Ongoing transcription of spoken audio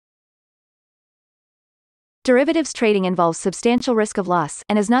Derivatives trading involves substantial risk of loss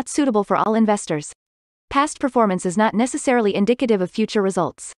and is not suitable for all investors. Past performance is not necessarily indicative of future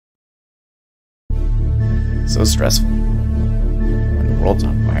results. So stressful when the world's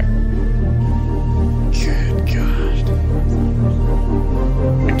on fire. Good God.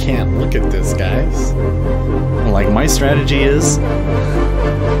 I can't look at this, guys. Like, my strategy is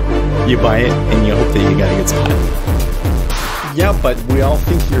you buy it and you hope that you gotta get spotted. Yeah, but we all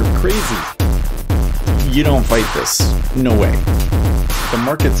think you're crazy. You don't fight this. No way. The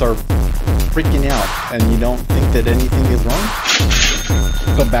markets are freaking out and you don't think that anything is wrong?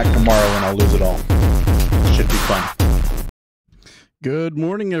 Come back tomorrow and I'll lose it all. Should be fun. Good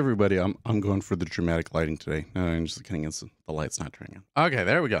morning, everybody. I'm going for the dramatic lighting today. No, I'm just kidding. It's the light's not turning on. Okay,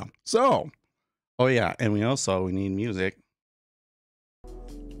 there we go. So, oh yeah, and we need music.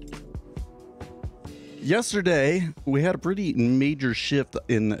 Yesterday, we had a pretty major shift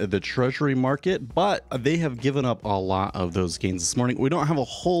in the treasury market, but they have given up a lot of those gains this morning. We don't have a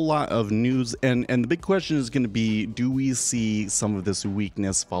whole lot of news, and the big question is going to be, do we see some of this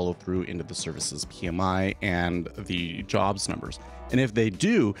weakness follow through into the services PMI and the jobs numbers? And if they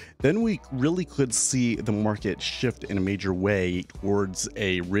do, then we really could see the market shift in a major way towards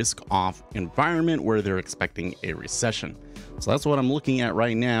a risk-off environment where they're expecting a recession. So that's what I'm looking at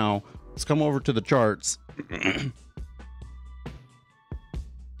right now. Let's come over to the charts. If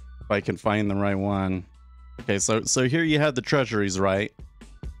I can find the right one. Okay, so here you have the treasuries, right?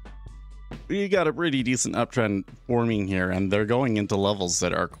 You got a pretty decent uptrend forming here, and they're going into levels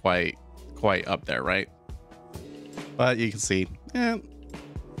that are quite up there, right? But you can see,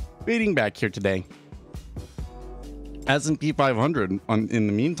 fading back here today. S&P 500 in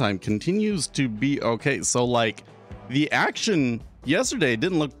the meantime continues to be okay. So like the action yesterday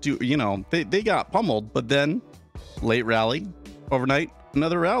didn't look too, they got pummeled, but then late rally, overnight,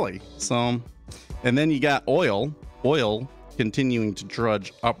 another rally. So, and then you got oil continuing to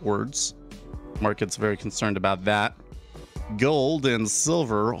trudge upwards. Market's very concerned about that. Gold and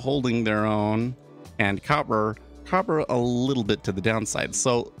silver holding their own, and copper a little bit to the downside.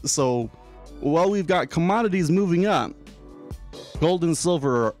 So while we've got commodities moving up, gold and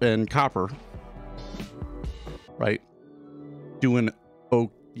silver and copper, right, doing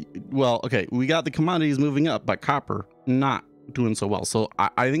okay, we got the commodities moving up, but copper not doing so well. So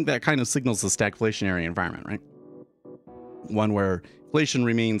I think that kind of signals a stagflationary environment, right? One where inflation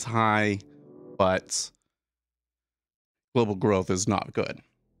remains high, but global growth is not good.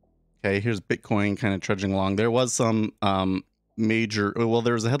 Okay, here's Bitcoin kind of trudging along. There was some there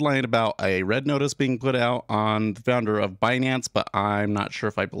was a headline about a red notice being put out on the founder of Binance, but I'm not sure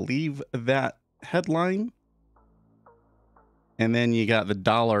if I believe that headline. And then you got the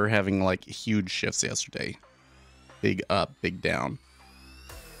dollar having like huge shifts yesterday. Big up, big down.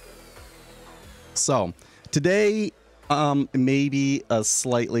 So today, maybe a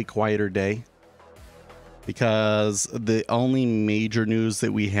slightly quieter day, because the only major news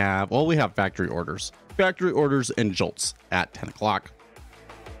that we have, well, we have factory orders and jolts at 10 o'clock.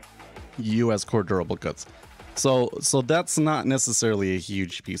 U.S. core durable goods. So that's not necessarily a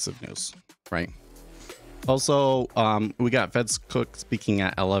huge piece of news, right? Also, we got Fed's Cook speaking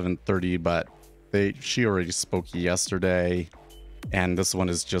at 11:30, but she already spoke yesterday, and this one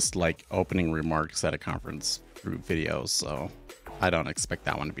is just like opening remarks at a conference through videos, so I don't expect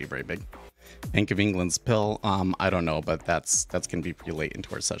that one to be very big. Bank of England's pill, I don't know, but that's gonna be pretty late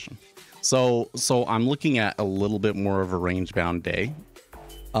into our session. So I'm looking at a little bit more of a range bound day.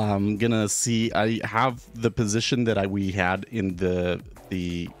 I'm gonna see, I have the position that we had in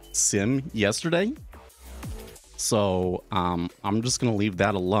the sim yesterday. So I'm just gonna leave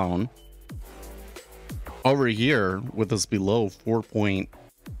that alone. Over here with us below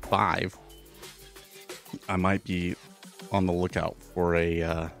 4.5, I might be on the lookout for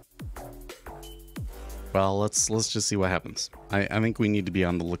a well, let's just see what happens. I think we need to be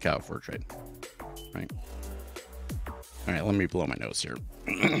on the lookout for a trade, right? All right, let me blow my nose here.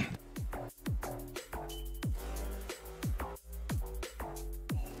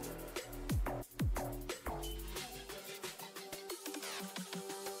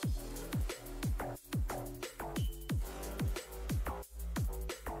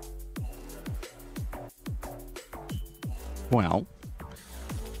 Well,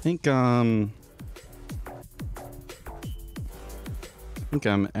 I think I'm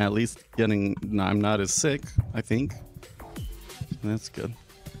at least getting, I'm not as sick, I think. That's good.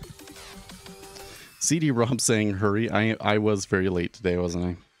 CD Rob saying hurry. I was very late today, wasn't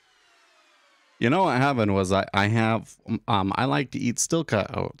I? You know what happened was I like to eat still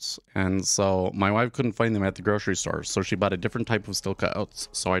cut oats, and so my wife couldn't find them at the grocery store, so she bought a different type of still cut oats.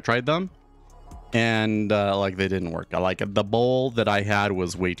 So I tried them, and like they didn't work. Like the bowl that I had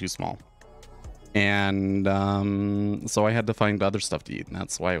was way too small, and so I had to find other stuff to eat, and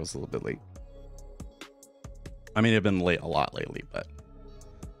that's why I was a little bit late. I mean, I've been late a lot lately, but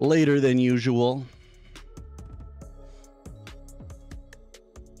later than usual.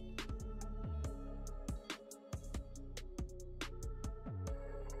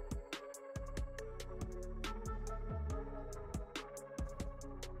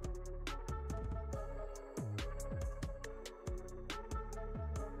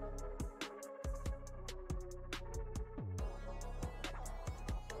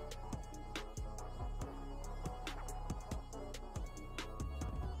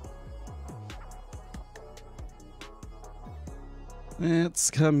 Let's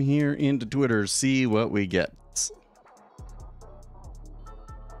come here into Twitter, see what we get.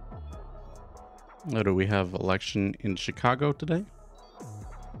 Oh, do we have election in Chicago today?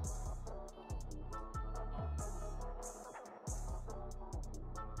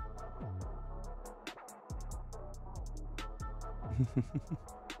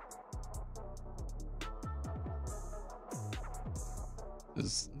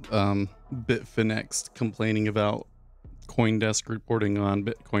 Is Bitfinex complaining about CoinDesk reporting on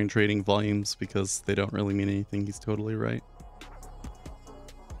Bitcoin trading volumes because they don't really mean anything. He's totally right.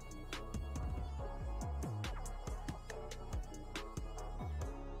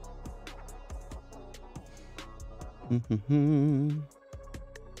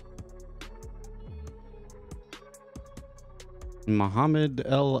 Mohammed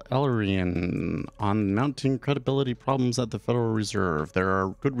El Elarian on mounting credibility problems at the Federal Reserve. There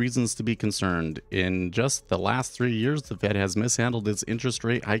are good reasons to be concerned. In just the last 3 years, the Fed has mishandled its interest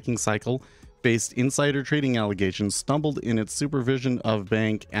rate hiking cycle, faced insider trading allegations, stumbled in its supervision of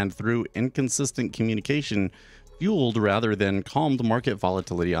bank, and through inconsistent communication, fueled rather than calmed market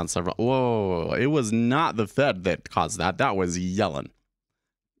volatility on several. Whoa, it was not the Fed that caused that. That was Yellen.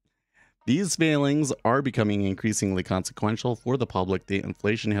 These failings are becoming increasingly consequential for the public. The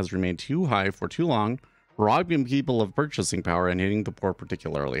inflation has remained too high for too long, robbing people of purchasing power and hitting the poor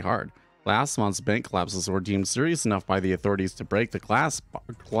particularly hard. Last month's bank collapses were deemed serious enough by the authorities to break the class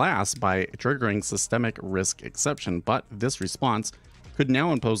by triggering systemic risk exception, but this response could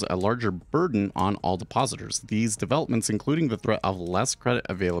now impose a larger burden on all depositors. These developments, including the threat of less credit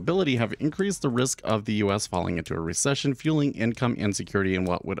availability, have increased the risk of the U.S. falling into a recession, fueling income insecurity in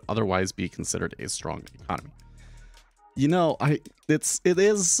what would otherwise be considered a strong economy. You know, it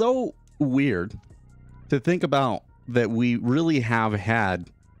is so weird to think about that we really have had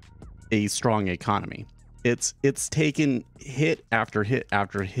a strong economy. It's taken hit after hit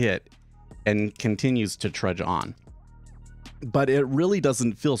after hit and continues to trudge on. But it really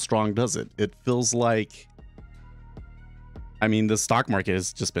doesn't feel strong, does it? It feels like, I mean, the stock market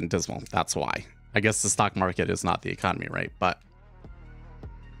has just been dismal. That's why. I guess the stock market is not the economy, right? But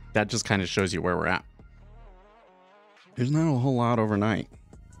that just kind of shows you where we're at. There's not a whole lot overnight.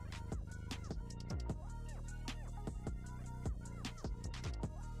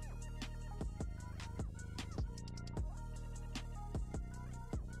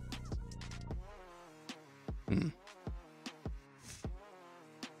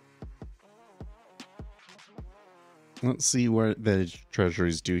 Let's see what the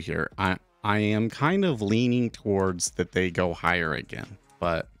treasuries do here. I am kind of leaning towards that they go higher again,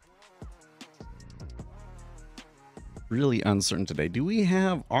 but really uncertain today. Do we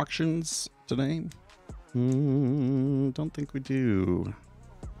have auctions today? Don't think we do.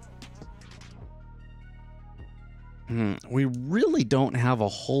 We really don't have a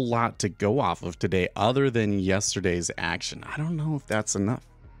whole lot to go off of today other than yesterday's action. I don't know if that's enough.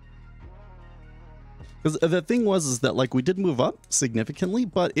 Because the thing is that, like, we did move up significantly,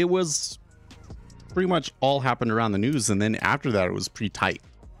 but it was pretty much all happened around the news, and then after that it was pretty tight.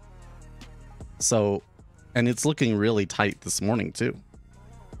 So, and it's looking really tight this morning too.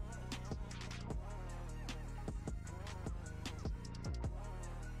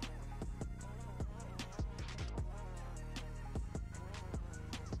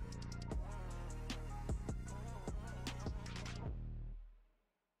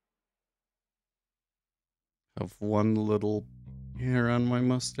 Have one little hair on my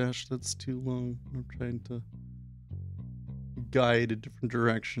mustache that's too long. I'm trying to guide a different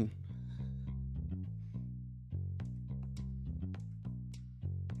direction.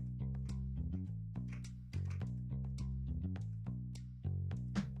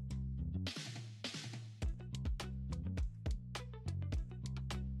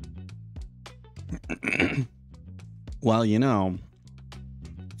 Well, you know,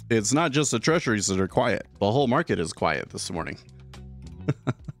 it's not just the treasuries that are quiet. The whole market is quiet this morning.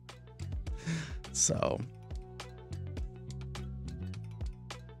 So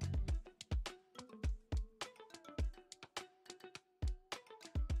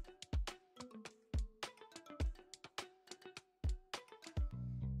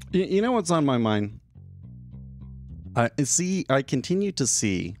you know what's on my mind? I continue to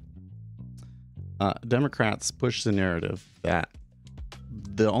see Democrats push the narrative that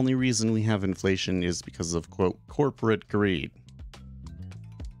the only reason we have inflation is because of, quote, corporate greed.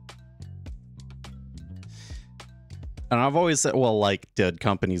 And I've always said, well, like, did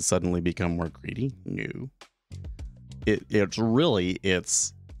companies suddenly become more greedy? No.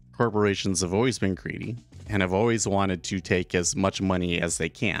 It's corporations have always been greedy and have always wanted to take as much money as they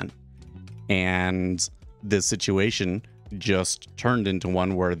can. And this situation just turned into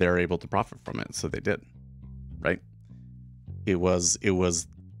one where they're able to profit from it. So they did, right? It was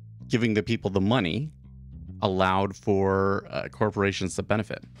giving the people the money allowed for corporations to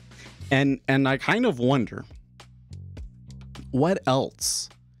benefit. And I kind of wonder, what else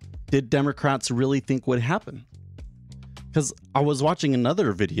did Democrats really think would happen? Because I was watching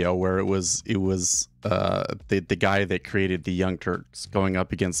another video where it was the guy that created the Young Turks going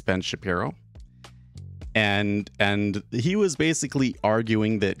up against Ben Shapiro. And he was basically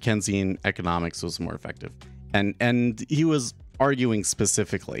arguing that Keynesian economics was more effective. And he was arguing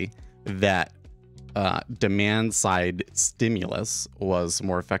specifically that demand side stimulus was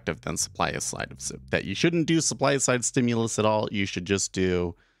more effective than supply side. That you shouldn't do supply side stimulus at all. You should just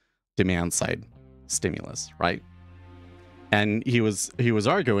do demand side stimulus, right? And he was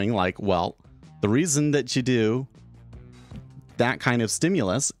arguing like, well, the reason that you do that kind of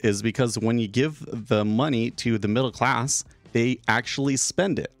stimulus is because when you give the money to the middle class, they actually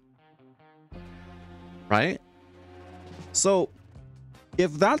spend it, right? So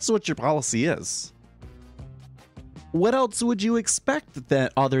if that's what your policy is, what else would you expect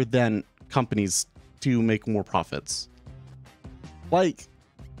that other than companies to make more profits? Like,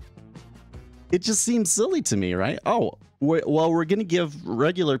 it just seems silly to me, right? Oh, we're going to give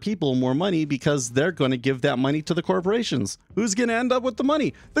regular people more money because they're going to give that money to the corporations. Who's going to end up with the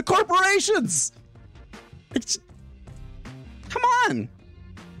money? The corporations! Come on!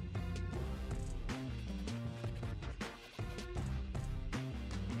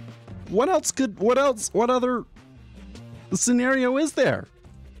 What other scenario is there?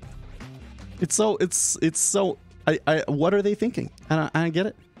 What are they thinking? I don't get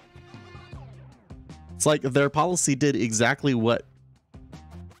it. It's like their policy did exactly what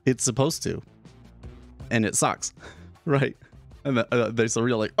it's supposed to, and it sucks, right? And they're so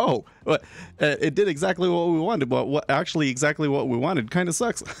real, like, oh, it did exactly what we wanted, but what actually exactly what we wanted kind of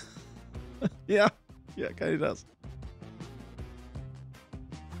sucks. yeah, it kind of does.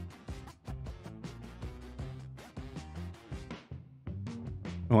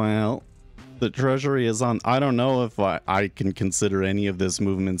 Well, the Treasury is on. I don't know if I can consider any of this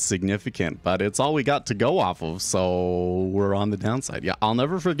movement significant, but it's all we got to go off of, so we're on the downside. Yeah, I'll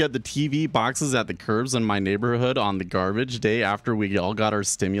never forget the TV boxes at the curbs in my neighborhood on the garbage day after we all got our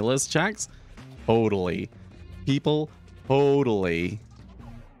stimulus checks. Totally. People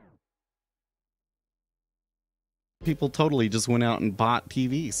totally just went out and bought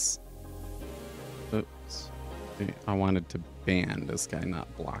TVs. Oops. I wanted to ban this guy,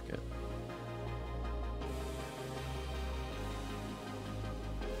 not block it.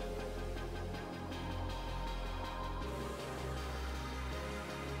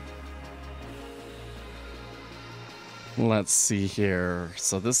 Let's see here.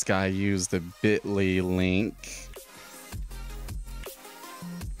 So this guy used a bit.ly link.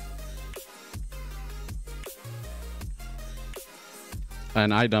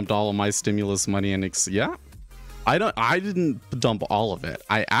 And I dumped all of my stimulus money in yeah. I didn't dump all of it.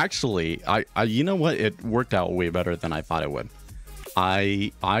 I actually you know what? It worked out way better than I thought it would.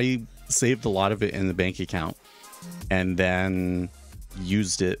 I saved a lot of it in the bank account and then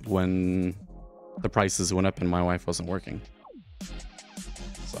used it when the prices went up and my wife wasn't working.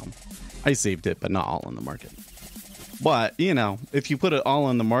 So I saved it, but not all in the market. But, you know, if you put it all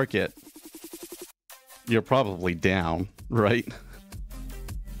in the market, you're probably down, right?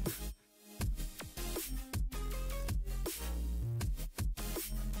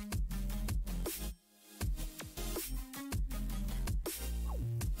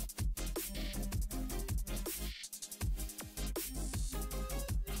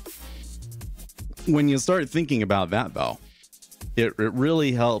 When you start thinking about that, though, it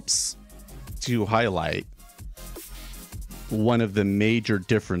really helps to highlight one of the major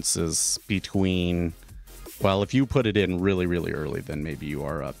differences between, well, if you put it in really, really early, then maybe you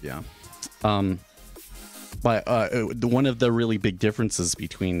are up, yeah. But one of the really big differences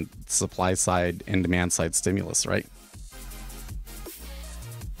between supply side and demand side stimulus, right?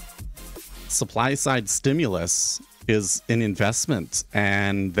 Supply side stimulus is an investment,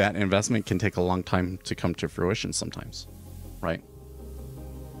 and that investment can take a long time to come to fruition sometimes, right?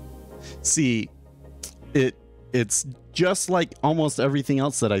 See, it's just like almost everything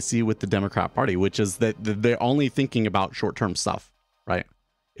else that I see with the Democrat Party, which is that they're only thinking about short-term stuff, right?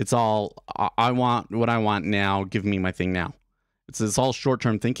 It's all, I want what I want now, give me my thing now. It's all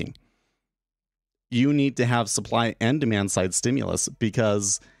short-term thinking. You need to have supply and demand side stimulus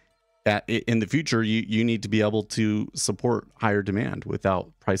because in the future, you need to be able to support higher demand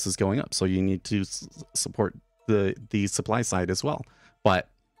without prices going up. So you need to support the supply side as well. But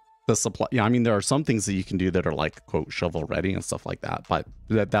the supply, yeah, I mean, there are some things that you can do that are like, quote, shovel ready and stuff like that. But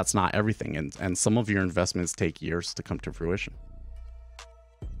that's not everything. And some of your investments take years to come to fruition.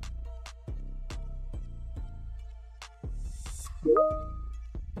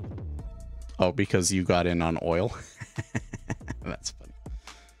 Oh, because you got in on oil? That's funny.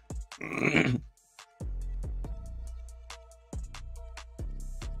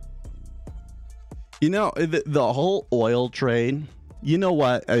 You know, the whole oil trade, you know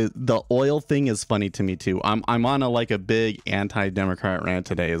what? The oil thing is funny to me too. I'm on a big anti-Democrat rant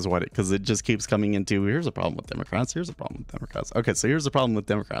today is what because it just keeps coming into, here's a problem with Democrats, here's a problem with Democrats. Okay, so here's the problem with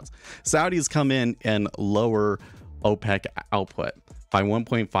Democrats. Saudis come in and lower OPEC output by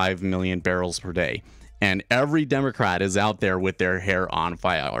 1.5 million barrels per day. And every Democrat is out there with their hair on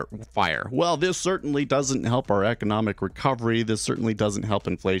fire. Well, this certainly doesn't help our economic recovery. This certainly doesn't help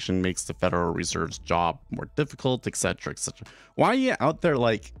inflation, makes the Federal Reserve's job more difficult, etc., etc. Why are you out there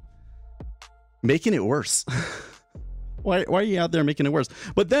like making it worse? Why are you out there making it worse?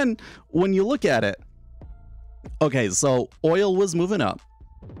 But then when you look at it, okay, so oil was moving up.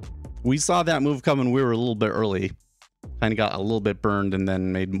 We saw that move coming. We were a little bit early, kind of got a little bit burned and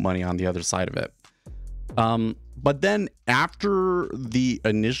then made money on the other side of it. But then after the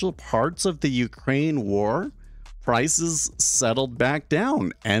initial parts of the Ukraine war, prices settled back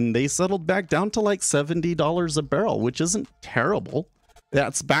down, and they settled back down to like $70 a barrel, which isn't terrible.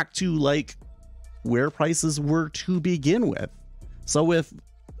 That's back to like where prices were to begin with. So if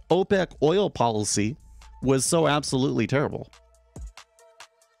OPEC oil policy was so absolutely terrible,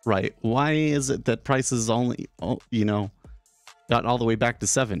 right? Why is it that prices only, got all the way back to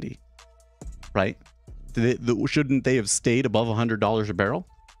 70, right? Shouldn't they have stayed above $100 a barrel?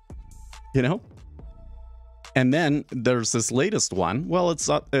 And then there's this latest one. Well,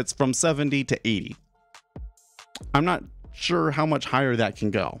 it's from 70 to 80. I'm not sure how much higher that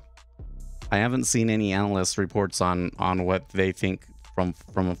can go. I haven't seen any analyst reports on what they think from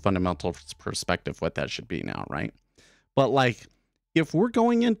a fundamental perspective what that should be now, right? But like, if we're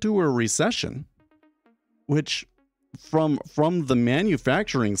going into a recession, which from the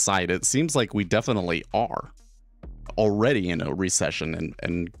manufacturing side, it seems like we definitely are already in a recession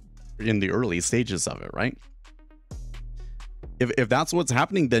and in the early stages of it, right? If that's what's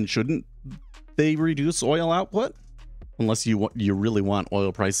happening, then shouldn't they reduce oil output? Unless you really want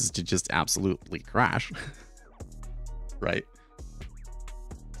oil prices to just absolutely crash, right?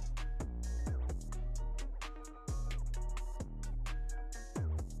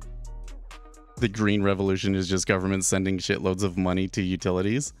 The green revolution is just government sending shitloads of money to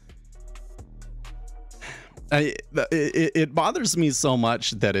utilities. It bothers me so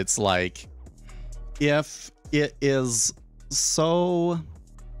much that it's like, if it is so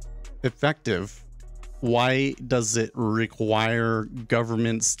effective, why does it require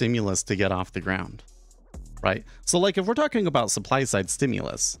government stimulus to get off the ground, right? So like, if we're talking about supply side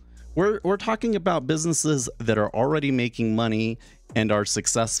stimulus, we're talking about businesses that are already making money and are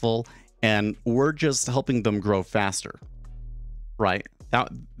successful, and we're just helping them grow faster, right?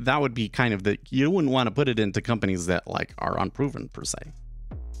 That would be kind of you wouldn't want to put it into companies that like are unproven per se.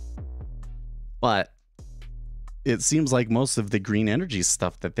 But it seems like most of the green energy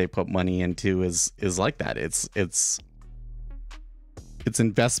stuff that they put money into is like that. It's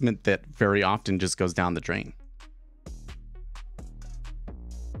investment that very often just goes down the drain.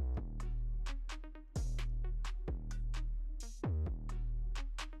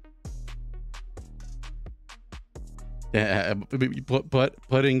 Yeah,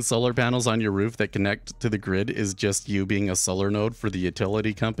 putting solar panels on your roof that connect to the grid is just you being a solar node for the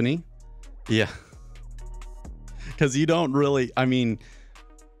utility company. Yeah. Because you don't really, I mean,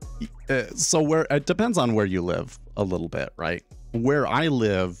 so where it depends on where you live a little bit, right? Where I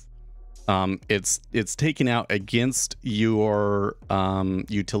live, it's taken out against your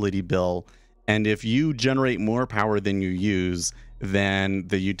utility bill, and if you generate more power than you use, then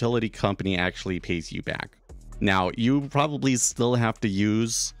the utility company actually pays you back Now, you probably still have to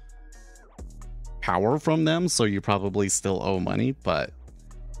use power from them, so you probably still owe money, but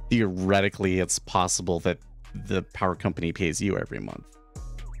theoretically, it's possible that the power company pays you every month.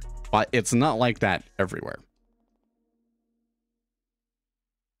 But it's not like that everywhere.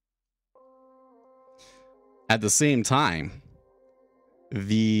 At the same time,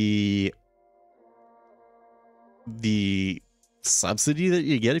 the subsidy that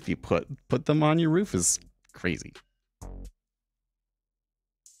you get if you put them on your roof is crazy.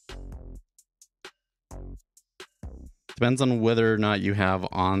 Depends on whether or not you have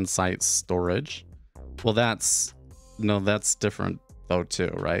on-site storage. Well, that's different though too,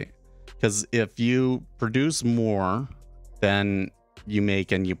 right? Because if you produce more than you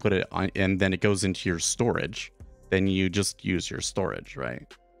make and you put it on, and then it goes into your storage, then you just use your storage,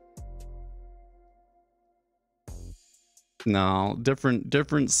 right? No,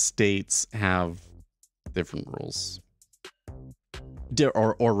 different states have different rules.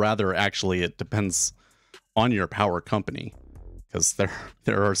 Or rather, actually, it depends on your power company, because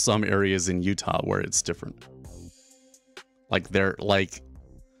there are some areas in Utah where it's different.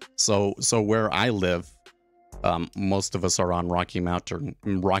 So where I live, most of us are on Rocky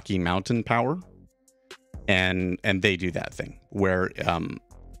Mountain power, and they do that thing where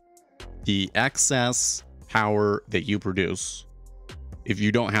the excess power that you produce, if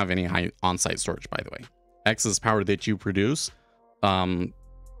you don't have any high on-site storage, by the way, excess power that you produce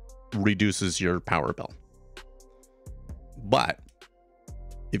reduces your power bill. But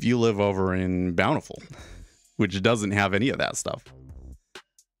if you live over in Bountiful, which doesn't have any of that stuff,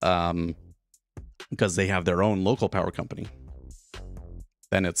 because they have their own local power company,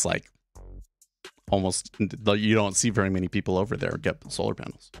 then it's like almost, you don't see very many people over there get solar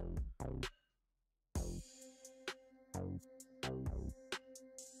panels.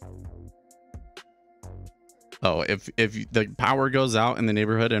 Oh, if the power goes out in the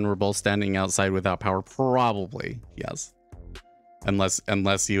neighborhood and we're both standing outside without power, probably yes.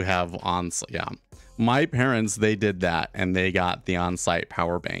 Unless you have yeah. My parents, they did that, and they got the on-site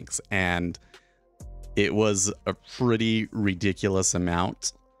power banks, and it was a pretty ridiculous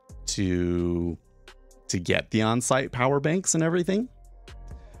amount to get the on-site power banks and everything.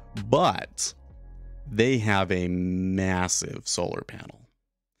 But they have a massive solar panel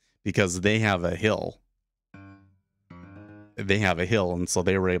because they have a hill. They have a hill, and so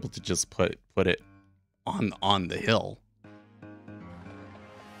they were able to just put it on the hill.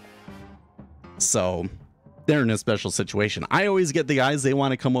 So they're in a special situation. I always get the guys, they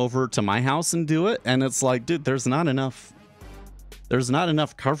want to come over to my house and do it, and it's like, dude, there's not enough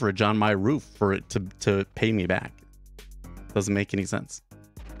coverage on my roof for it to pay me back. Doesn't make any sense.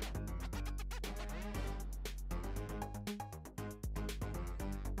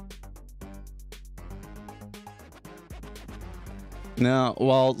 No,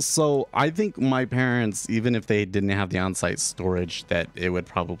 well, so I think my parents, even if they didn't have the on-site storage, that it would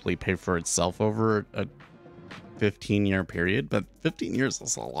probably pay for itself over a 15-year period, but 15 years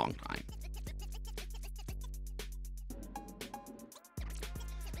is a long time.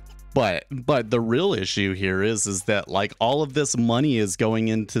 But the real issue here is that like all of this money is going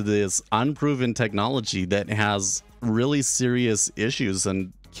into this unproven technology that has really serious issues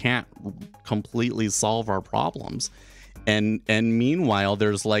and can't completely solve our problems. And meanwhile,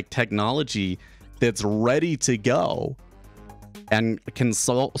 there's like technology that's ready to go and can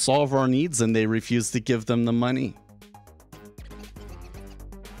solve our needs, and they refuse to give them the money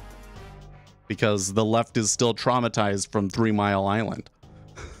because the left is still traumatized from 3 Mile Island.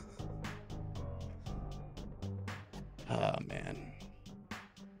 Oh, man.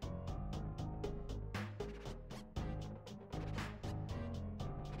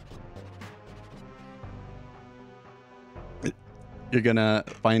 You're gonna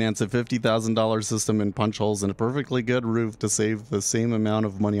finance a $50,000 system and punch holes in a perfectly good roof to save the same amount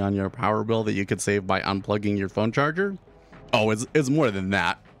of money on your power bill that you could save by unplugging your phone charger? Oh, it's more than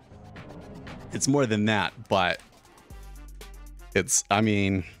that. It's more than that, but it's, I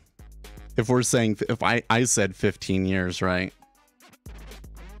mean, if we're saying, if I said 15 years, right?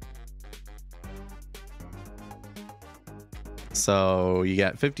 So you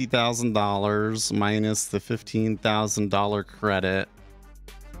got $50,000 minus the $15,000 credit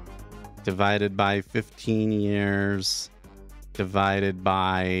divided by 15 years divided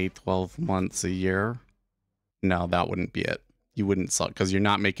by 12 months a year. No, that wouldn't be it. You wouldn't sell it because you're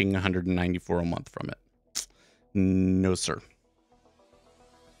not making $194 a month from it. No, sir.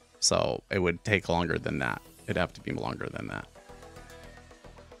 So it would take longer than that. It'd have to be longer than that.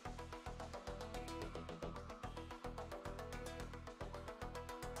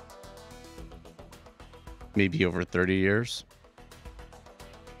 maybe over 30 years.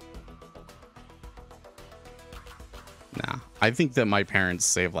 Nah, I think that my parents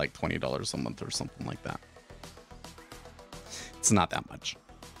save like $20 a month or something like that. It's not that much.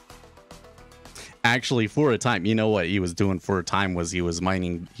 Actually, for a time, you know what he was doing for a time was he was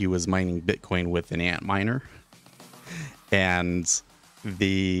mining Bitcoin with an ant miner. And then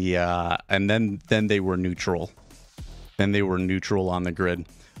they were neutral. Then they were neutral on the grid.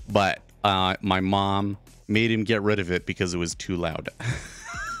 But my mom made him get rid of it because it was too loud.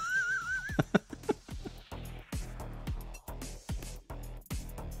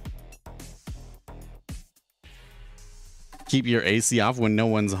 Keep your AC off when no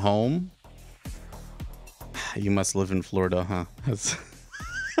one's home. You must live in Florida, huh? That's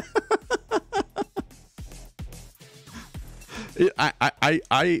it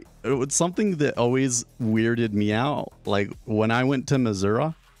was something that always weirded me out. Like when I went to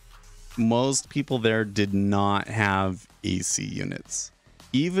Missouri, most people there did not have AC units.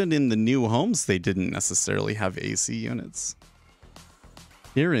 Even in the new homes, they didn't necessarily have AC units.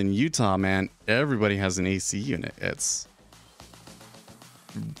 Here in Utah, man, everybody has an AC unit. It's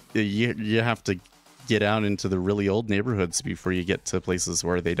you have to get out into the really old neighborhoods before you get to places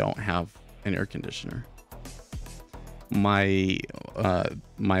where they don't have an air conditioner. My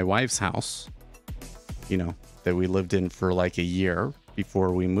wife's house, you know, that we lived in for like a year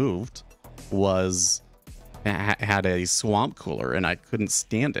before we moved, had a swamp cooler, and I couldn't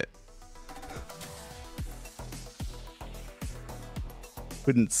stand it.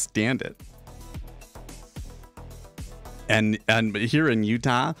 Couldn't stand it. And here in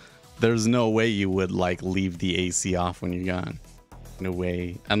Utah, there's no way you would like leave the AC off when you're gone. No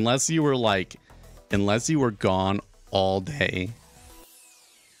way. Unless you were gone all day.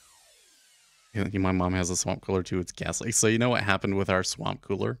 My mom has a swamp cooler too. It's ghastly. So you know what happened with our swamp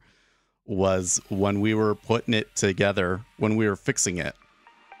cooler was when we were putting it together, when we were fixing it,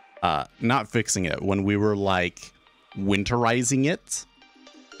 not fixing it, when we were like winterizing it,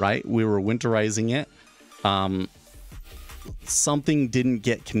 right? We were winterizing it. Something didn't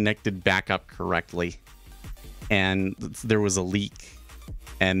get connected back up correctly, and there was a leak,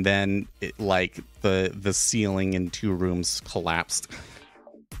 and then it, like the ceiling in 2 rooms collapsed.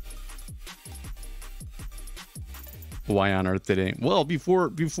 Why on earth did it? Well,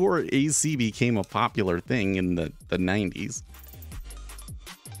 before AC became a popular thing in the 90s,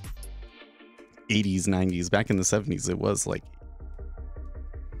 80s, 90s, back in the 70s, it was like.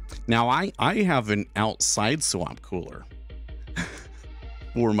 Now I have an outside swamp cooler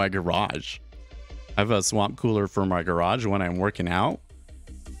for my garage. I have a swamp cooler for my garage when I'm working out,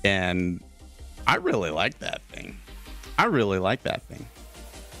 and I really like that thing.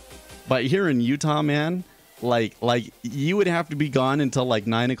 But here in Utah, man, like you would have to be gone until like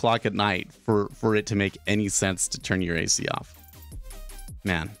 9 o'clock at night for it to make any sense to turn your AC off.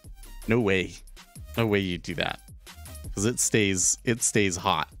 Man, no way you do that, because it stays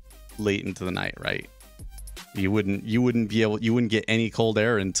hot late into the night, right? You wouldn't get any cold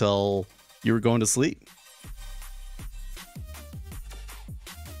air until you were going to sleep.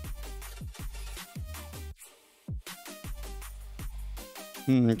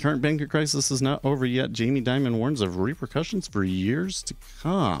 The current banking crisis is not over yet. Jamie Dimon warns of repercussions for years to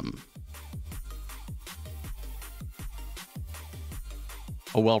come.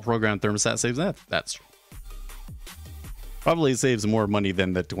 A well-programmed thermostat saves that. That's true. Probably saves more money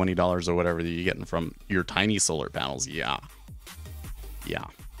than the $20 or whatever that you're getting from your tiny solar panels. Yeah.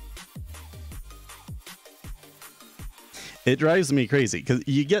 It drives me crazy because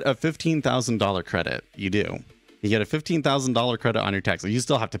you get a $15,000 credit. You do. You get a $15,000 credit on your taxes. You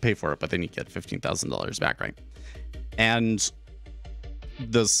still have to pay for it, but then you get $15,000 back, right? And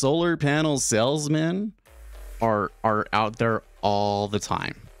the solar panel salesmen are out there all the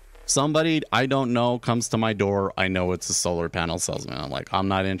time. Somebody I don't know comes to my door. I know it's a solar panel salesman. I'm like, I'm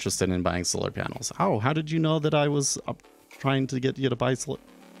not interested in buying solar panels. Oh, how did you know that I was trying to get you to buy solar?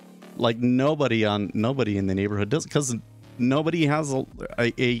 Like nobody in the neighborhood does, because nobody has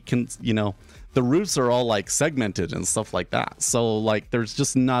the roofs are all like segmented and stuff like that. So like there's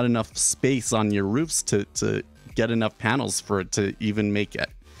just not enough space on your roofs to get enough panels for it to even make it,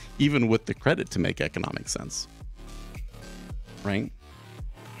 even with the credit, to make economic sense, right?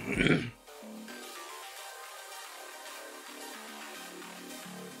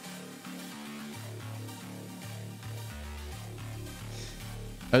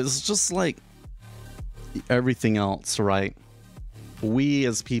 It's just like everything else, right? We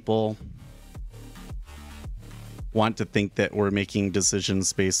as people want to think that we're making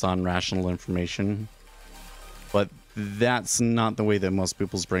decisions based on rational information, but that's not the way that most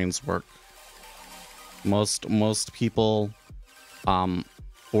people's brains work. Most people,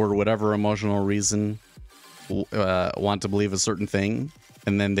 for whatever emotional reason, want to believe a certain thing,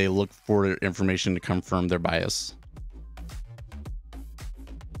 and then they look for information to confirm their bias.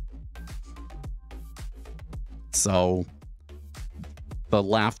 So the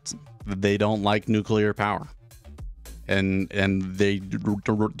left, they don't like nuclear power, and they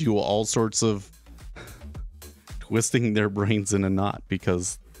do all sorts of twisting their brains in a knot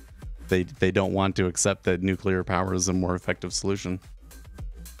because they don't want to accept that nuclear power is a more effective solution.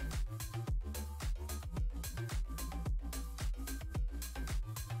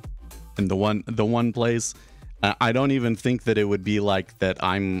 And the one place, I don't even think that it would be like that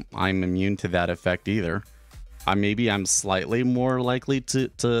I'm immune to that effect either. Maybe I'm slightly more likely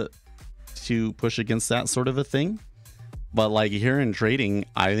to push against that sort of a thing, but like here in trading,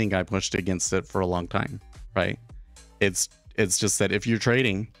 I think I pushed against it for a long time, right? It's just that if you're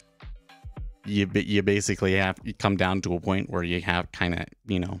trading, you basically you come down to a point where you have kind of,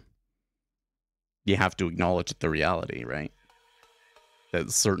 you have to acknowledge the reality, right?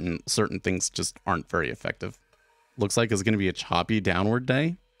 That certain things just aren't very effective. Looks like it's going to be a choppy downward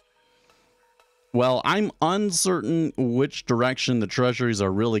day. Well, I'm uncertain which direction the treasuries are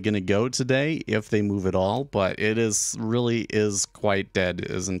really going to go today, if they move at all, but it really is quite dead,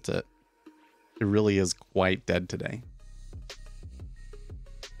 isn't it? It really is quite dead today.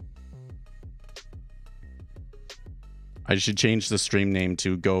 I should change the stream name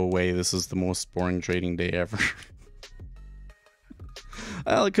to "Go Away, This is the Most Boring Trading Day Ever."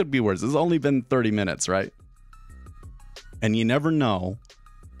 Well, it could be worse. It's only been 30 minutes, right? And you never know.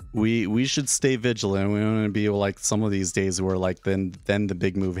 We should stay vigilant. We don't want to be like some of these days where like then the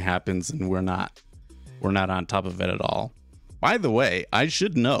big move happens and we're not on top of it at all. By the way, I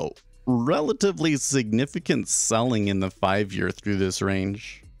should note relatively significant selling in the 5-year through this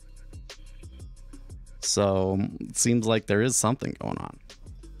range. So it seems like there is something going on.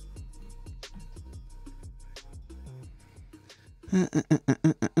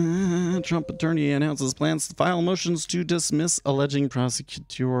 Trump attorney announces plans to file motions to dismiss alleging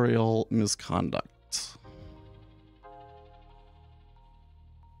prosecutorial misconduct.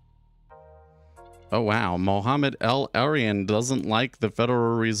 Oh wow, Mohammed El-Arian doesn't like the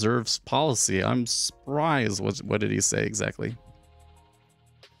Federal Reserve's policy. I'm surprised. What did he say exactly?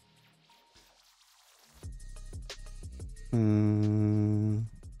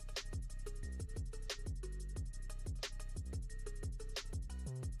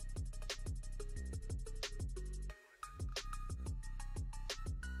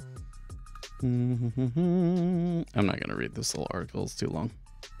 I'm not going to read this little article. It's too long.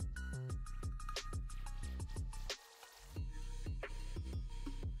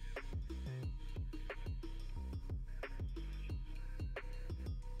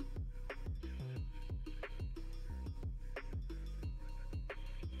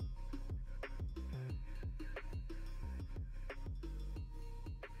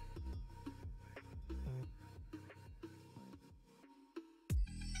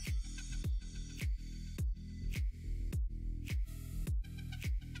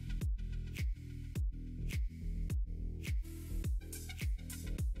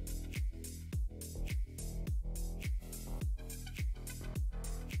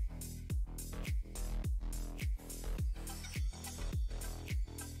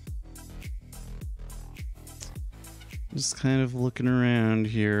 Just kind of looking around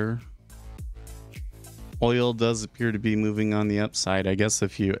here. Oil does appear to be moving on the upside. I guess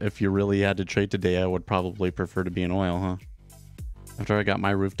if you really had to trade today, I would probably prefer to be in oil, huh? After I got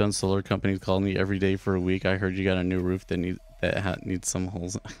my roof done, solar companies called me every day for a week. I heard you got a new roof that needs some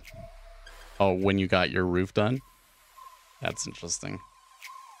holes. Oh, when you got your roof done? That's interesting.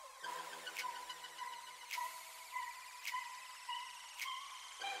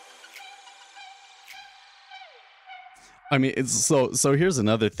 I mean, it's so here's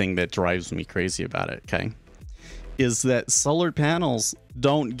another thing that drives me crazy about it, okay? Is that solar panels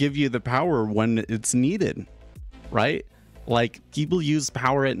don't give you the power when it's needed, right? Like, people use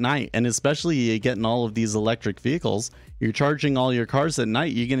power at night, and especially you get in all of these electric vehicles, you're charging all your cars at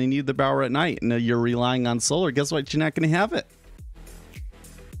night, you're going to need the power at night, and you're relying on solar. Guess what? You're not going to have it.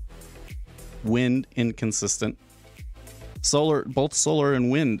 Wind, inconsistent. Solar, both solar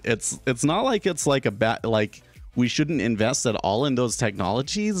and wind, it's not like it's like a bad, like, we shouldn't invest at all in those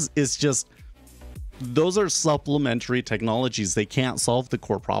technologies. It's just, those are supplementary technologies. They can't solve the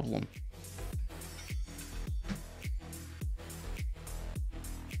core problem.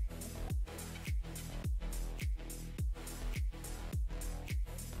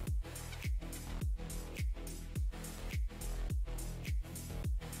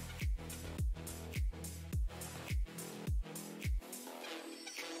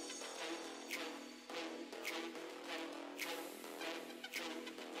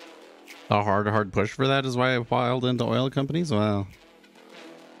 A hard push for that is why I filed into oil companies. Well,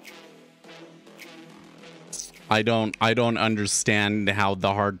 I don't understand how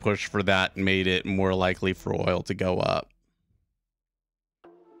the hard push for that made it more likely for oil to go up.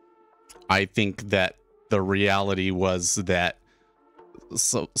 I think that the reality was that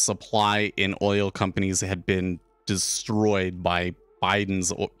supply in oil companies had been destroyed by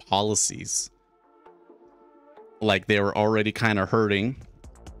Biden's policies. Like, they were already kind of hurting,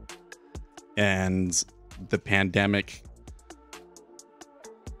 and the pandemic,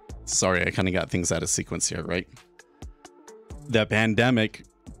 sorry, I kind of got things out of sequence here, right? The pandemic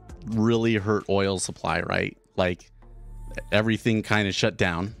really hurt oil supply, right? Like, everything kind of shut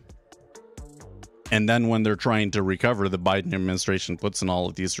down. And then when they're trying to recover, the Biden administration puts in all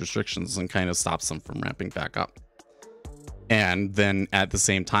of these restrictions and kind of stops them from ramping back up. And then at the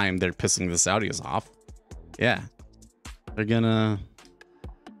same time, they're pissing the Saudis off. Yeah, it's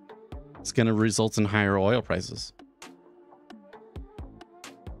gonna result in higher oil prices.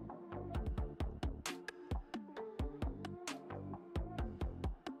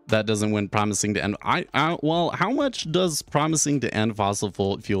 That doesn't win promising to end. Well, how much does promising to end fossil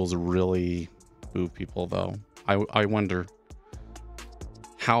fuels really move people, though? I wonder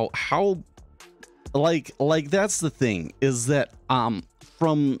how like that's the thing, is that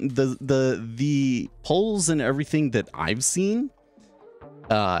from the polls and everything that I've seen,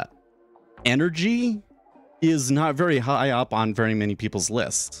 energy is not very high up on very many people's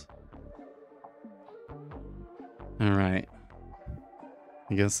lists. All right,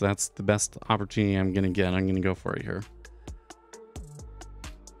 I guess that's the best opportunity I'm gonna get. I'm gonna go for it here.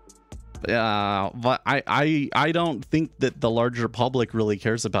 But I don't think that the larger public really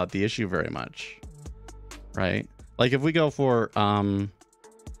cares about the issue very much, right? Like, if we go for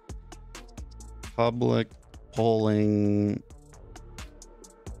public polling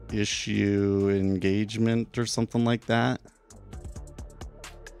issue engagement or something like that,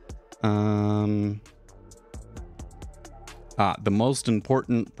 the most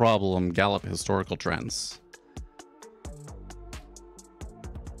important problem, Gallup historical trends.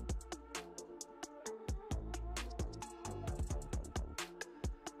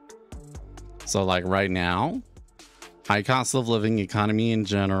 So, like, right now, high cost of living, economy in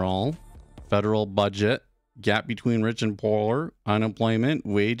general, federal budget, gap between rich and poor, unemployment,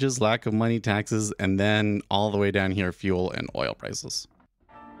 wages, lack of money, taxes, and then all the way down here, fuel and oil prices.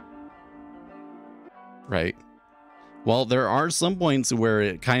 Right? Well, there are some points where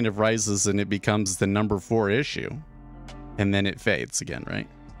it kind of rises and it becomes the number 4 issue, and then it fades again, right?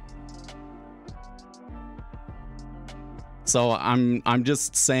 So I'm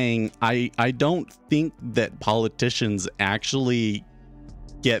just saying, I don't think that politicians actually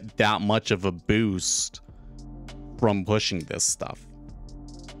get that much of a boost from pushing this stuff.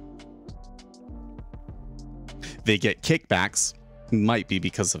 They get kickbacks, might be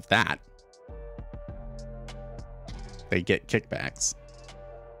because of that. They get kickbacks.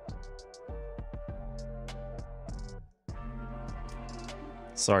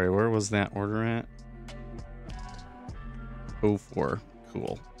 Sorry, where was that order at? 04.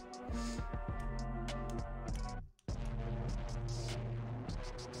 Cool.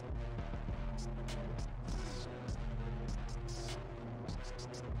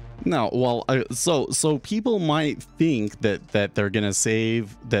 No, well, so people might think that they're gonna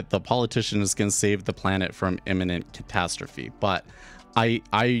save, that the politician is gonna save the planet from imminent catastrophe, but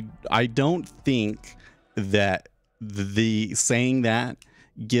I don't think that the saying that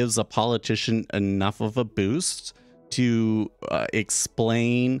gives a politician enough of a boost to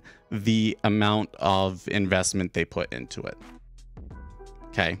explain the amount of investment they put into it.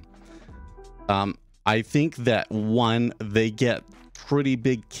 Okay. I think that, one, they get pretty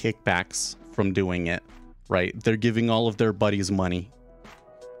big kickbacks from doing it, right? They're giving all of their buddies money.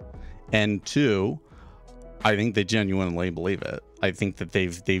 And 2, I think they genuinely believe it. I think that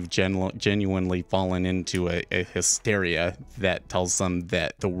they've genuinely fallen into a hysteria that tells them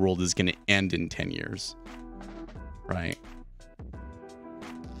that the world is going to end in 10 years. Right?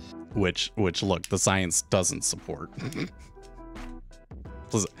 Which look, the science doesn't support.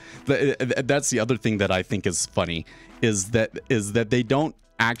 That's the other thing that I think is funny, is that they don't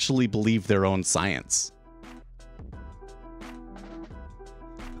actually believe their own science.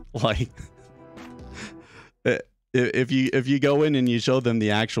 Like, if you go in and you show them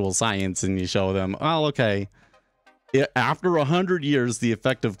the actual science and you show them, oh, okay, after 100 years, the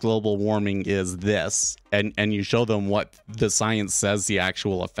effect of global warming is this, and you show them what the science says the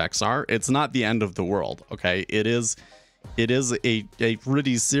actual effects are, it's not the end of the world, okay? It is a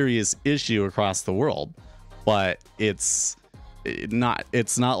pretty serious issue across the world, but it's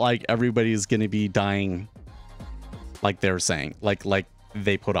it's not like everybody's going to be dying like they're saying, like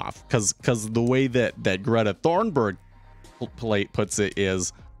they put off, because the way that Greta Thunberg puts it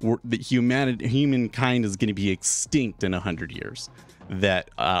is that humankind is going to be extinct in 100 years, that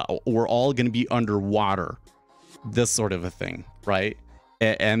we're all going to be underwater, this sort of a thing, right?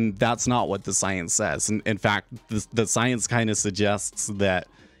 And that's not what the science says. And in fact, the science kind of suggests that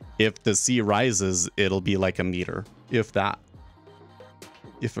if the sea rises, it'll be like a meter, if that,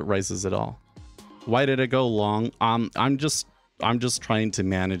 if it rises at all. Why did it go long? I'm just trying to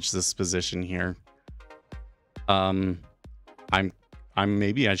manage this position here.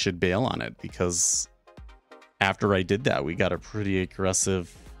 Maybe I should bail on it, because after I did that, we got a pretty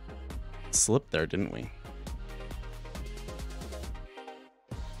aggressive slip there, didn't we?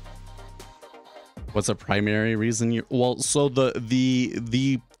 What's a primary reason you, well, so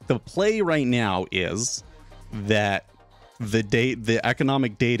the play right now is that the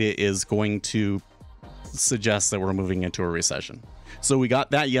economic data is going to suggest that we're moving into a recession. So we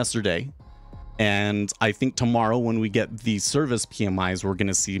got that yesterday, and I think tomorrow when we get the service PMIs, we're going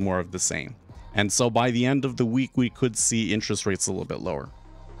to see more of the same. And so by the end of the week, we could see interest rates a little bit lower.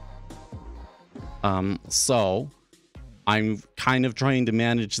 So I'm kind of trying to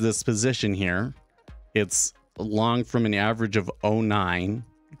manage this position here. It's long from an average of 09,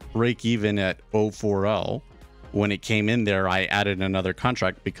 break even at 040. When it came in there, I added another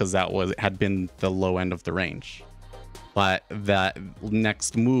contract because that had been the low end of the range. But that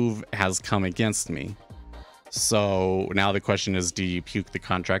next move has come against me. So now the question is, do you puke the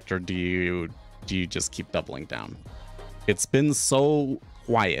contract, or do you just keep doubling down? It's been so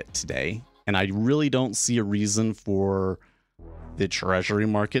quiet today, and I really don't see a reason for the treasury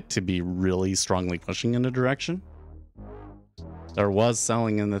market to be really strongly pushing in a direction. There was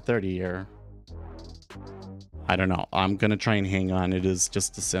selling in the 30-year. I don't know. I'm gonna try and hang on. It is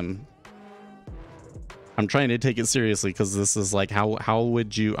just a sim. I'm trying to take it seriously, because this is like, how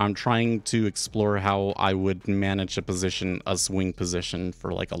would you, I'm trying to explore how I would manage a position, a swing position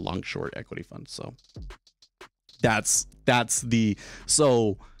for like a long short equity fund. So that's the,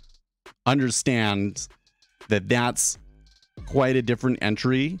 so understand that that's quite a different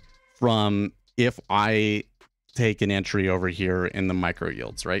entry from if I take an entry over here in the micro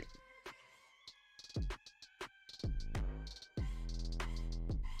yields, right?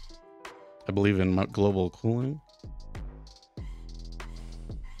 I believe in global cooling.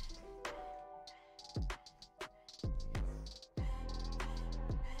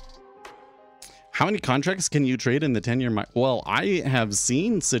 How many contracts can you trade in the 10-year? Well, I have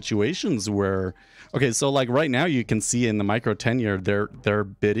seen situations where, okay, so like right now you can see in the micro 10-year, they're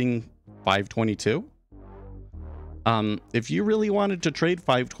bidding 522. If you really wanted to trade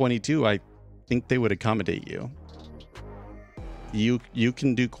 522, I think they would accommodate you. You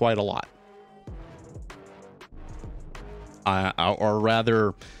can do quite a lot. Or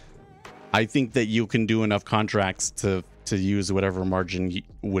rather, I think that you can do enough contracts to use whatever margin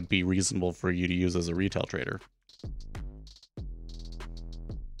would be reasonable for you to use as a retail trader.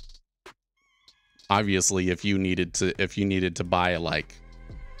 Obviously, if you needed to buy like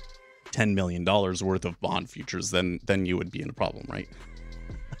 $10 million worth of bond futures, then you would be in a problem, right?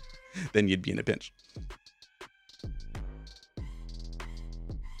 Then you'd be in a pinch.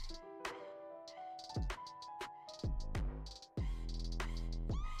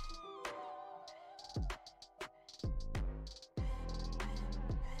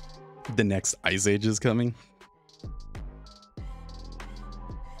 The next ice age is coming.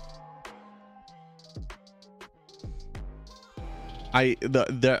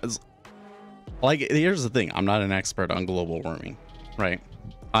 There's like, here's the thing, I'm not an expert on global warming, right?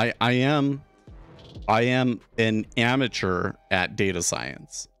 I am an amateur at data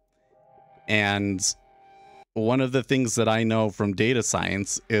science, and one of the things that I know from data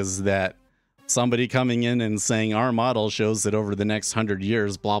science is that somebody coming in and saying our model shows that over the next 100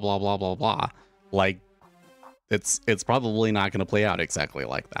 years, blah, blah, blah, blah, blah, like it's probably not going to play out exactly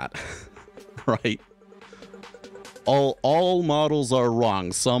like that. Right? All models are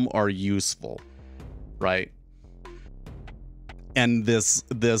wrong. Some are useful, right? And this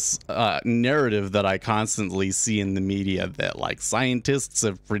narrative that I constantly see in the media that like scientists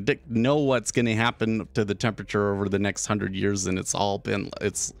have know what's going to happen to the temperature over the next 100 years, and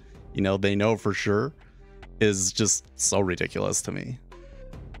it's you know, they know for sure, is just so ridiculous to me.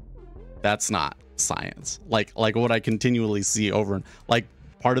 That's not science. Like what I continually see over, and like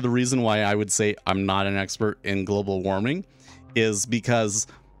part of the reason why I would say I'm not an expert in global warming is because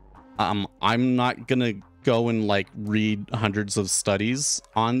I'm not gonna go and like read hundreds of studies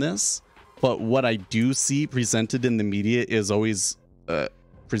on this but what I do see presented in the media is always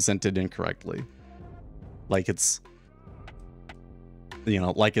presented incorrectly. Like it's,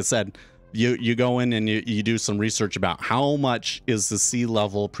 like I said, you go in and you do some research about how much is the sea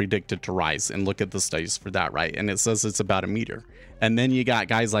level predicted to rise, and look at the studies for that, right? And it says it's about 1 meter. And then you got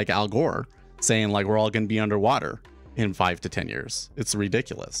guys like Al Gore saying like we're all going to be underwater in 5 to 10 years. It's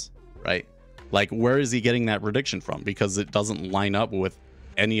ridiculous, right? Like, where is he getting that prediction from? Because it doesn't line up with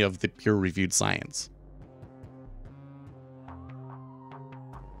any of the peer-reviewed science.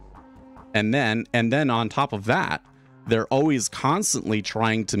 And then on top of that, they're always constantly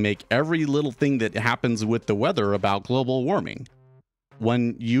trying to make every little thing that happens with the weather about global warming,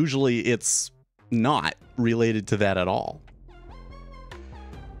 when usually it's not related to that at all.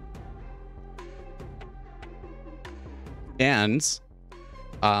 And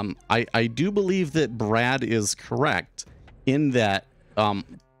I do believe that Brad is correct in that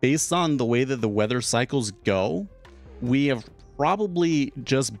based on the way that the weather cycles go, we have probably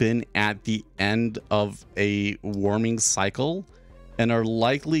just been at the end of a warming cycle and are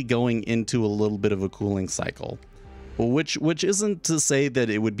likely going into a little bit of a cooling cycle, which isn't to say that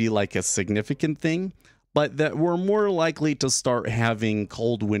it would be like a significant thing, but that we're more likely to start having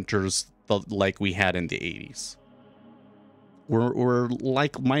cold winters like we had in the 80s. We're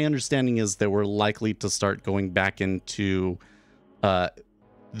like, my understanding is that we're likely to start going back into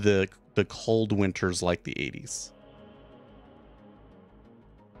the cold winters like the 80s.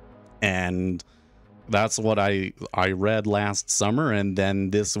 And that's what I read last summer, and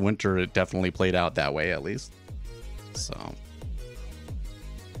then this winter it definitely played out that way, at least. So,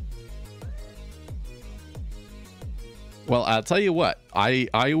 well, I'll tell you what,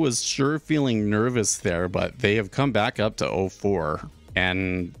 I was sure feeling nervous there, but they have come back up to 04,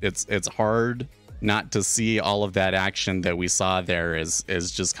 and it's hard not to see all of that action that we saw there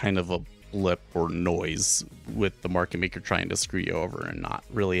as just kind of a blip or noise with the market maker trying to screw you over and not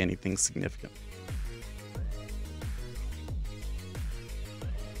really anything significant.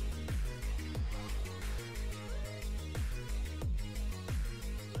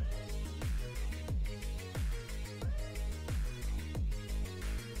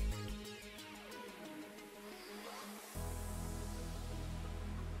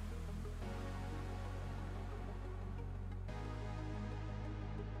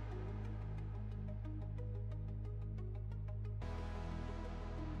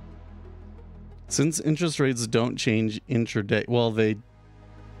 Since interest rates don't change intraday, well, they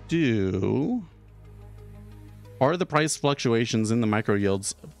do. Are the price fluctuations in the micro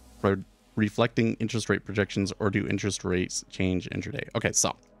yields reflecting interest rate projections, or do interest rates change intraday? Okay,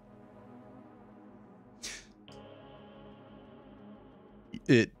 so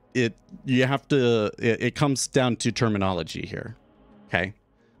it comes down to terminology here. Okay,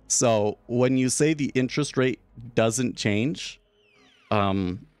 so when you say the interest rate doesn't change,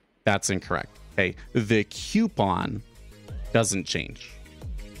 that's incorrect. Okay, the coupon doesn't change.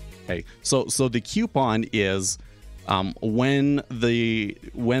 Okay, so the coupon is when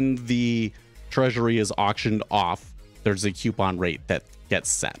the treasury is auctioned off, there's a coupon rate that gets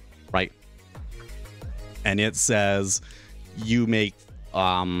set, right? And it says you make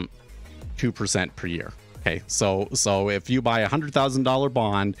 2% per year. Okay, so if you buy $100,000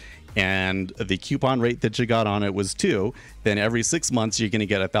 bond and the coupon rate that you got on it was 2, then every 6 months you're going to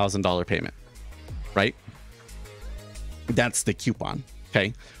get $1,000 payment, right? That's the coupon.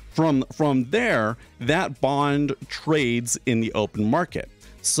 Okay, from there, that bond trades in the open market.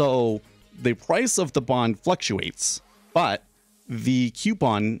 So the price of the bond fluctuates, but the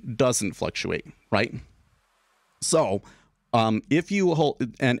coupon doesn't fluctuate, right? So if you hold,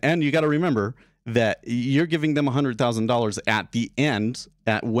 and you got to remember that you're giving them $100,000 at the end,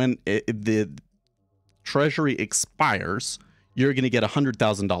 at when the treasury expires, you're going to get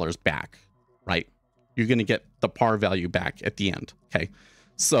 $100,000 back, right? You're going to get the par value back at the end. Okay,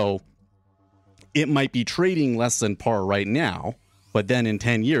 so it might be trading less than par right now, but then in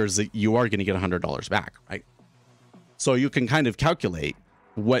 10 years you are going to get $100 back, right? So you can kind of calculate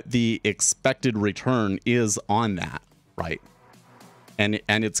what the expected return is on that, right? And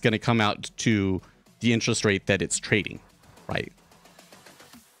it's going to come out to the interest rate that it's trading, right?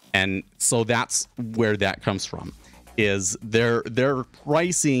 And so that's where that comes from, is they're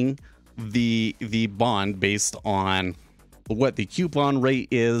pricing the bond based on what the coupon rate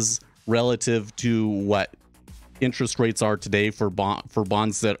is relative to what interest rates are today for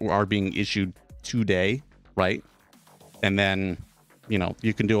bonds that are being issued today, right? And then, you know,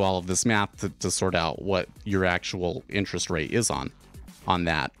 you can do all of this math to sort out what your actual interest rate is on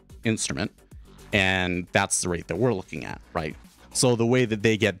that instrument, and that's the rate that we're looking at, right? So the way that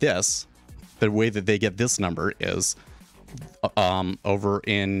they get this the way that they get this number is over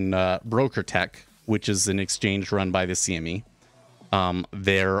in Broker Tech, which is an exchange run by the CME.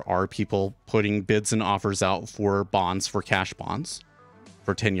 There are people putting bids and offers out for bonds, for cash bonds,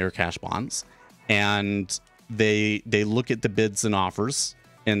 for 10-year cash bonds. And they look at the bids and offers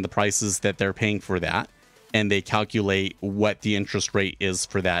and the prices that they're paying for that. And they calculate what the interest rate is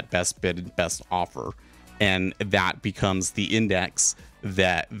for that best bid and best offer. And that becomes the index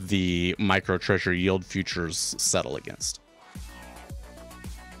that the micro treasury yield futures settle against.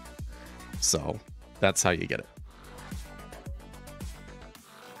 So that's how you get it.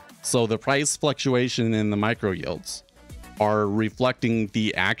 So the price fluctuation in the micro yields are reflecting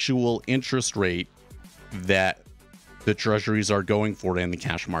the actual interest rate that the treasuries are going for in the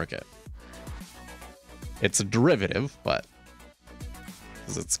cash market. It's a derivative, but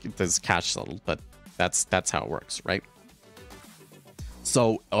it's cash settled, but that's how it works, right?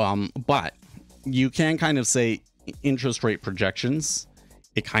 So, but you can kind of say interest rate projections.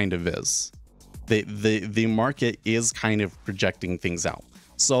 It kind of is. The market is kind of projecting things out.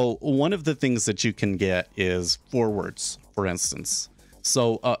 So one of the things that you can get is forwards, for instance.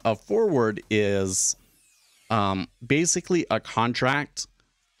 So a forward is basically a contract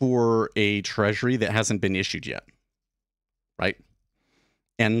for a treasury that hasn't been issued yet, right?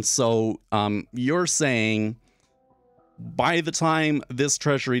 And so you're saying by the time this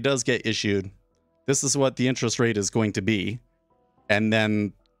treasury does get issued, this is what the interest rate is going to be. And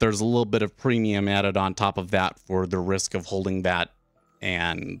then there's a little bit of premium added on top of that for the risk of holding that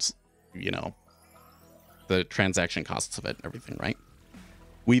and, you know, the transaction costs of it and everything, right?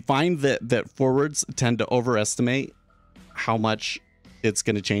 We find that forwards tend to overestimate how much it's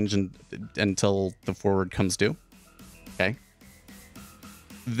going to change until the forward comes due. Okay.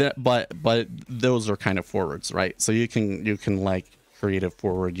 But those are kind of forwards, right? So you can like create a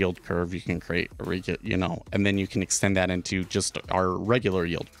forward yield curve. You can create a, you know, and then you can extend that into just our regular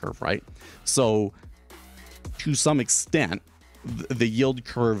yield curve, right? So to some extent, the yield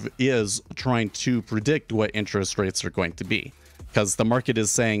curve is trying to predict what interest rates are going to be, because the market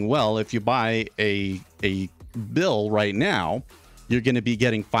is saying, well, if you buy a bill right now, you're going to be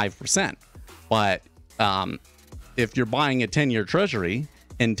getting 5%. But if you're buying a 10-year treasury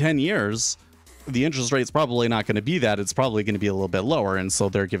in 10 years, the interest rate's probably not going to be that. It's probably going to be a little bit lower. And so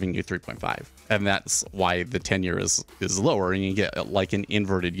they're giving you 3.5. And that's why the 10-year is lower. And you get like an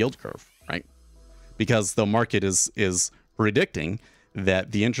inverted yield curve, right? Because the market is predicting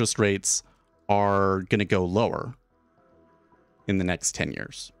that the interest rates are going to go lower in the next 10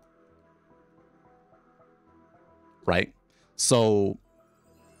 years. Right? So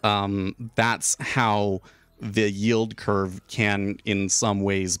that's how the yield curve can in some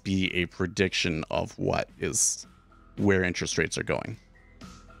ways be a prediction of where interest rates are going.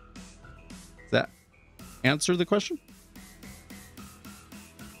 Does that answer the question?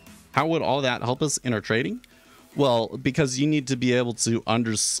 How would all that help us in our trading? Well, because you need to be able to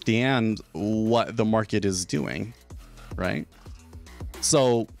understand what the market is doing, right?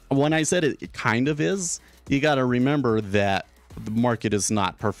 So when I said it kind of is, you got to remember that the market is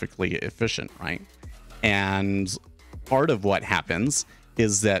not perfectly efficient, right? And part of what happens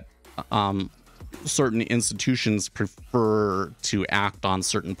is that certain institutions prefer to act on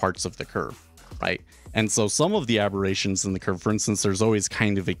certain parts of the curve, right? And so some of the aberrations in the curve, for instance, there's always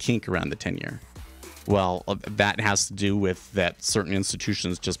kind of a kink around the 10-year. Well, that has to do with that certain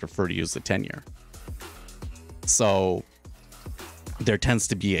institutions just prefer to use the 10-year. So there tends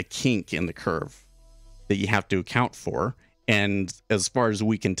to be a kink in the curve that you have to account for. And as far as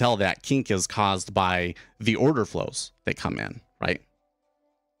we can tell, that kink is caused by the order flows that come in, right?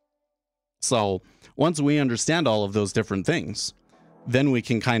 So once we understand all of those different things, then we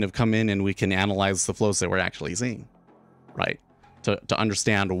can kind of come in and we can analyze the flows that we're actually seeing, right? To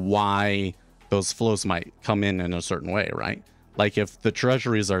understand why those flows might come in a certain way, right? Like if the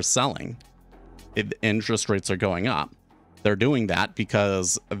treasuries are selling, interest rates are going up. They're doing that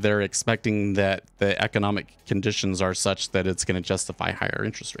because they're expecting that the economic conditions are such that it's going to justify higher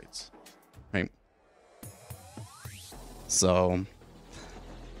interest rates, right? So,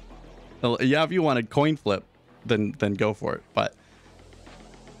 yeah, if you want a coin flip, then go for it. But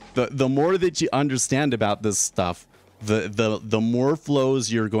the more that you understand about this stuff, the more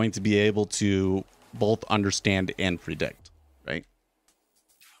flows you're going to be able to both understand and predict, right?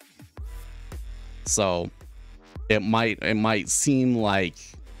 So it might seem like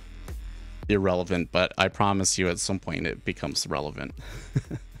irrelevant, but I promise you at some point it becomes relevant.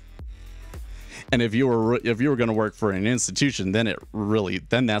 And if you were going to work for an institution, then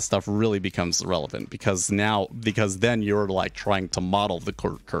that stuff really becomes relevant, because then you're like trying to model the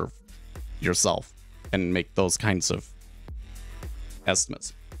curve yourself and make those kinds of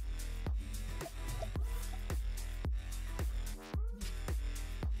estimates.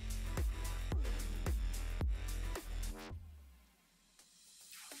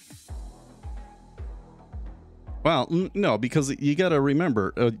 Well, no, because you got to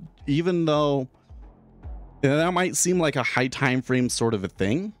remember, even though that might seem like a high time frame sort of a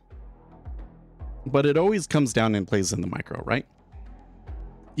thing, but it always comes down and plays in the micro, right?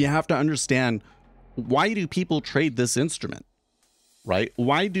 You have to understand, why do people trade this instrument, right?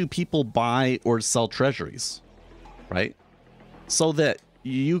 Why do people buy or sell treasuries, right? So that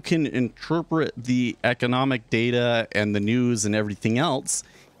you can interpret the economic data and the news and everything else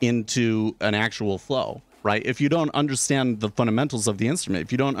into an actual flow, right? If you don't understand the fundamentals of the instrument,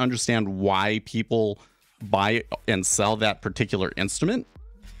 if you don't understand why people buy and sell that particular instrument,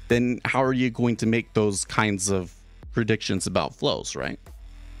 then how are you going to make those kinds of predictions about flows, right?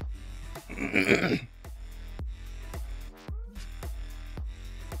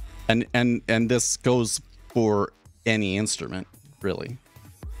 and this goes for any instrument, really.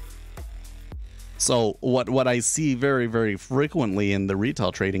 So what I see very, very frequently in the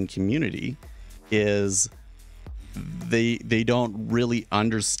retail trading community is they don't really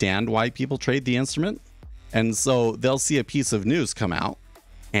understand why people trade the instrument. And so they'll see a piece of news come out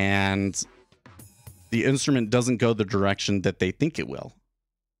and the instrument doesn't go the direction that they think it will.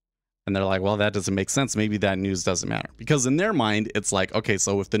 And they're like, well, that doesn't make sense. Maybe that news doesn't matter. Because in their mind, it's like, okay,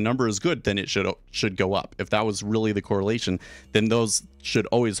 so if the number is good, then it should go up. If that was really the correlation, then those should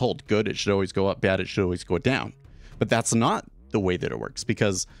always hold. Good, it should always go up. Bad, it should always go down. But that's not the way that it works,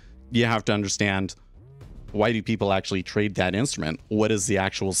 because you have to understand, why do people actually trade that instrument? What is the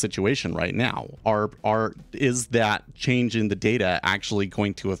actual situation right now? Is that change in the data actually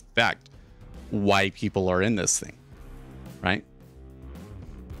going to affect why people are in this thing, right?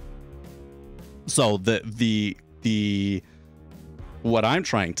 So the what I'm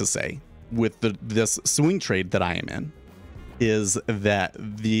trying to say with this swing trade that I am in is that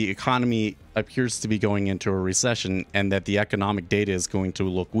the economy appears to be going into a recession, and that the economic data is going to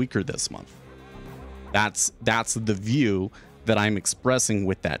look weaker this month. That's the view that I'm expressing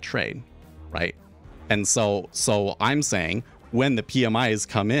with that trade, right? And so I'm saying, when the PMIs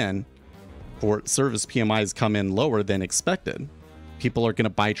come in, or service PMIs come in lower than expected, people are going to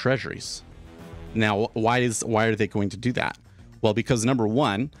buy treasuries. Now, why are they going to do that? Well, because number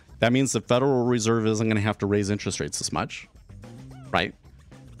one, that means the Federal Reserve isn't going to have to raise interest rates as much, right?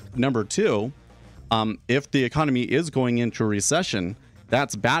 Number two, if the economy is going into a recession,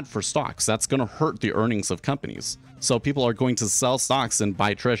 that's bad for stocks. That's going to hurt the earnings of companies. So people are going to sell stocks and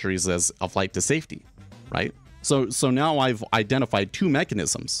buy treasuries as a flight to safety, right? So now I've identified two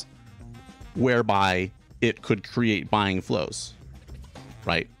mechanisms whereby it could create buying flows,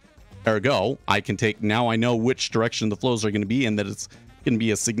 right? Ergo, I can take, now I know which direction the flows are going to be, and that it's going to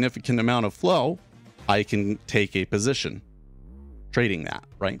be a significant amount of flow. I can take a position trading that,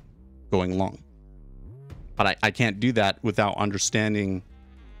 right? Going long. But I can't do that without understanding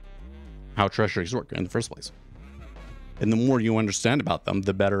how treasuries work in the first place. And the more you understand about them,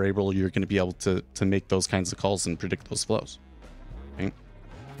 the better able you're going to be able to make those kinds of calls and predict those flows. Okay?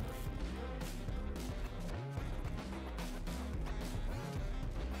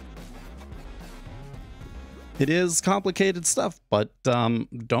 It is complicated stuff, but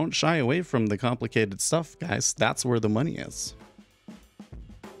don't shy away from the complicated stuff, guys. That's where the money is.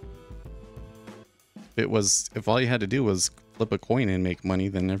 If all you had to do was flip a coin and make money,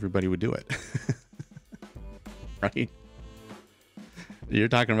 then everybody would do it. Right? You're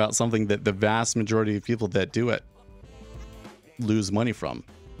talking about something that the vast majority of people that do it lose money from,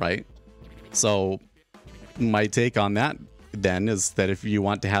 right? So my take on that then is that if you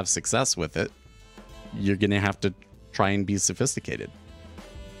want to have success with it, you're going to have to try and be sophisticated.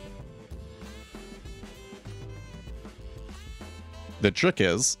 The trick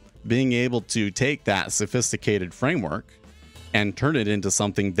is being able to take that sophisticated framework and turn it into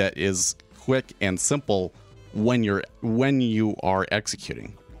something that is quick and simple when you are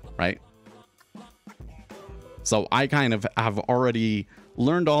executing, right? So I kind of have already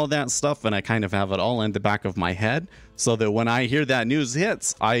learned all that stuff, and I kind of have it all in the back of my head, so that when I hear that news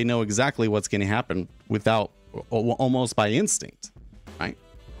hits, I know exactly what's going to happen without, almost by instinct, right?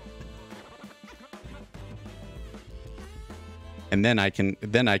 And then I can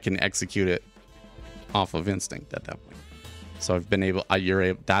execute it off of instinct at that point. So I've been able,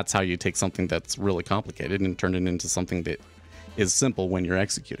 that's how you take something that's really complicated and turn it into something that is simple when you're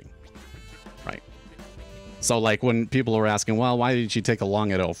executing, right? So like when people are asking, well, why did you take a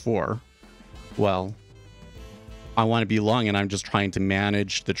long at 04? Well, I want to be long and I'm just trying to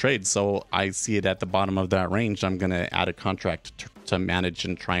manage the trade. So I see it at the bottom of that range. I'm going to add a contract to manage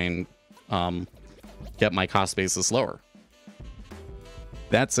and try and get my cost basis lower.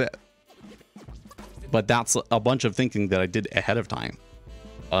 That's it. But that's a bunch of thinking that I did ahead of time.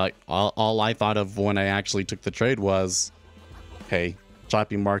 All I thought of when I actually took the trade was, okay,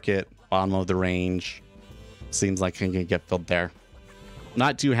 choppy market, bottom of the range. Seems like I can get filled there.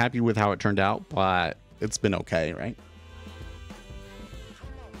 Not too happy with how it turned out, but it's been okay, right?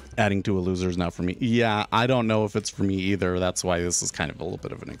 Adding to a loser is not for me. Yeah, I don't know if it's for me either. That's why this is kind of a little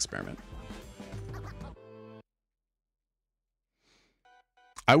bit of an experiment.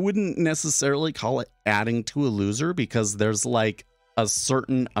 I wouldn't necessarily call it adding to a loser because there's like a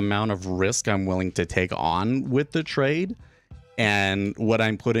certain amount of risk I'm willing to take on with the trade. And what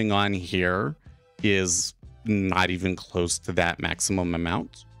I'm putting on here is not even close to that maximum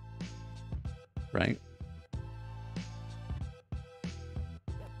amount, right?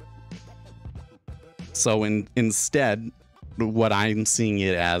 So instead, what I'm seeing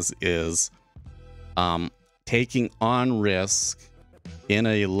it as is taking on risk in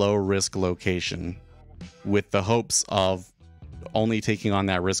a low risk location with the hopes of only taking on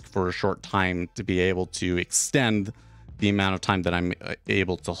that risk for a short time to be able to extend the amount of time that I'm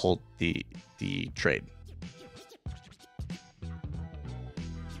able to hold the trade.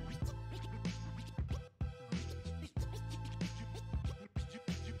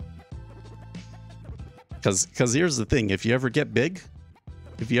 Because here's the thing, if you ever get big,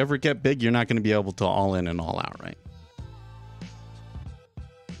 you're not going to be able to all in and all out, right?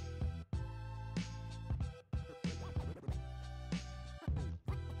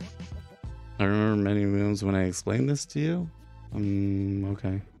 I remember many moons when I explained this to you.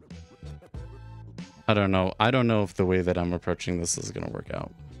 Okay. I don't know. I don't know if the way that I'm approaching this is going to work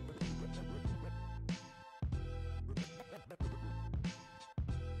out.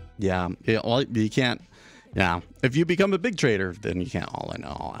 Yeah, well, you can't. Yeah, if you become a big trader, then you can't all in,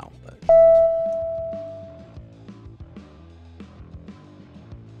 all out. But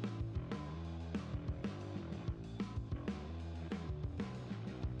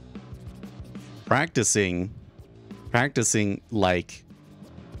practicing like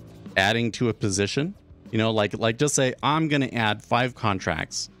adding to a position, you know, like just say I'm going to add 5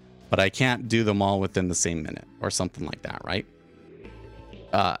 contracts, but I can't do them all within the same minute or something like that, right?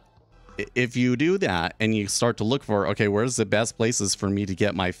 If you do that and you start to look for, okay, where's the best places for me to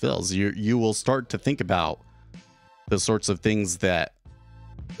get my fills, you will start to think about the sorts of things that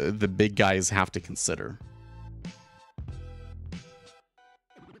the big guys have to consider.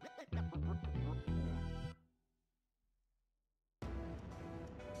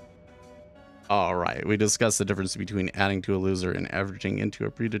 All right, we discussed the difference between adding to a loser and averaging into a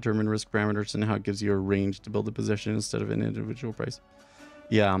predetermined risk parameters and how it gives you a range to build a position instead of an individual price.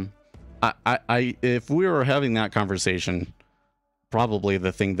 Yeah, if we were having that conversation, probably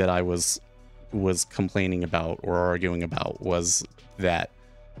the thing that I was complaining about or arguing about was that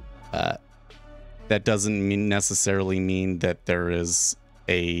that doesn't necessarily mean that there is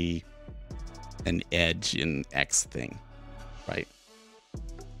an edge in X thing, right?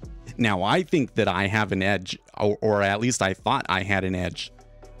 Now, I think that I have an edge, or at least I thought I had an edge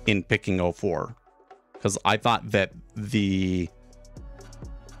in picking 04, because I thought that the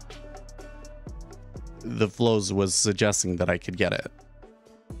flows was suggesting that I could get it.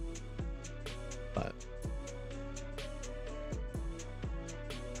 But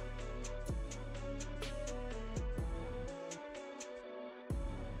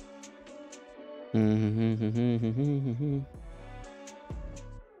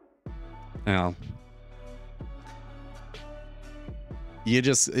now,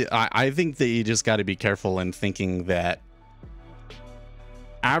 I think that you just got to be careful in thinking that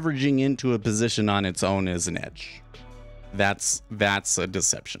averaging into a position on its own is an edge. That's a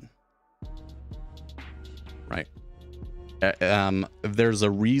deception, right? There's a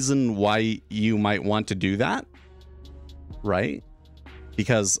reason why you might want to do that, right?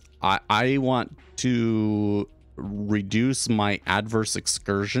 Because I want to reduce my adverse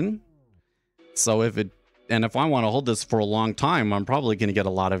excursion. So if I want to hold this for a long time, I'm probably going to get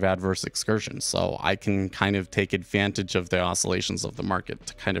a lot of adverse excursion. So I can kind of take advantage of the oscillations of the market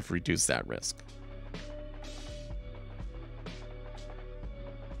to kind of reduce that risk.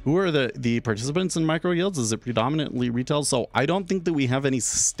 Who are the participants in micro yields? Is it predominantly retail? So I don't think that we have any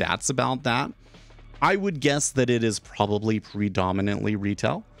stats about that. I would guess that it is probably predominantly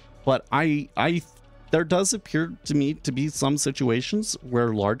retail, but there does appear to me to be some situations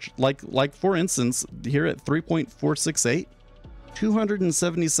where large, like for instance, here at 3.468,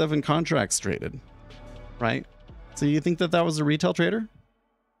 277 contracts traded, right? So you think that that was a retail trader?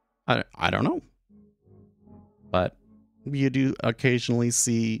 I don't know. But you do occasionally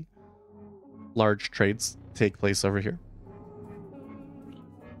see large trades take place over here.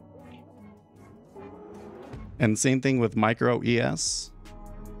 And same thing with micro ES.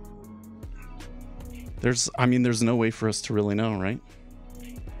 There's no way for us to really know, right?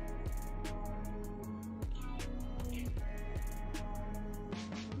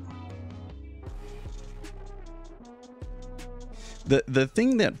 The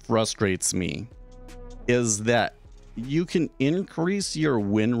thing that frustrates me is that you can increase your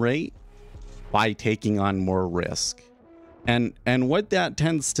win rate by taking on more risk. And what that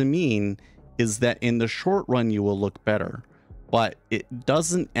tends to mean is that in the short run you will look better, but it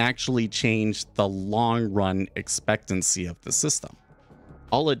doesn't actually change the long run expectancy of the system.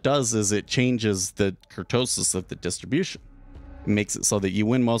 All it does is it changes the kurtosis of the distribution. It makes it so that you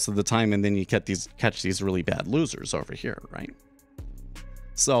win most of the time, and then you catch these really bad losers over here, right?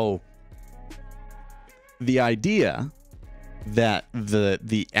 So the idea that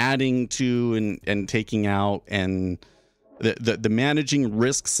the adding to and taking out and the managing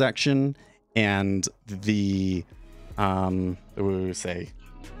risk section and the what would we say,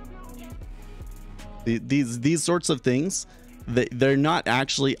 these sorts of things, they're not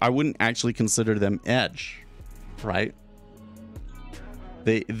actually, I wouldn't actually consider them edge, right?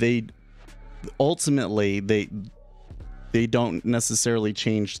 They ultimately they don't necessarily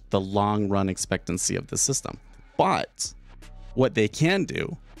change the long run expectancy of the system, but what they can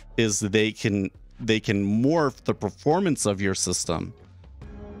do is they can morph the performance of your system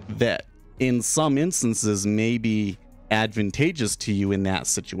that in some instances may be advantageous to you in that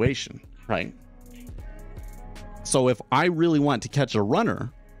situation, right? So if I really want to catch a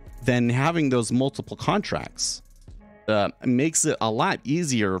runner, then having those multiple contracts makes it a lot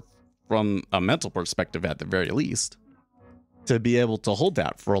easier from a mental perspective, at the very least, to be able to hold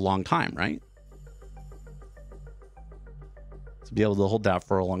that for a long time, right? To be able to hold that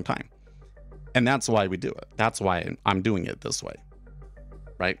for a long time. And that's why we do it. That's why I'm doing it this way,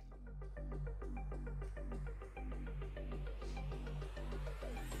 right?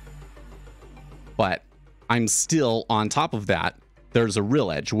 But I'm still on top of that. There's a real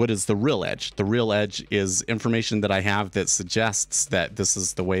edge. What is the real edge? The real edge is information that I have that suggests that this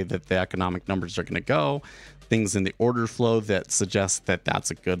is the way that the economic numbers are going to go. Things in the order flow that suggest that that's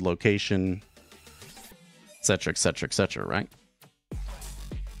a good location, etc., etc., etc., right?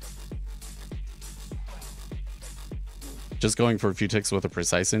 Just going for a few ticks with a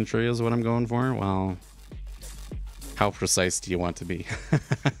precise entry is what I'm going for. Well, how precise do you want to be?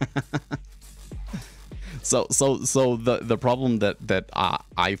 So the problem that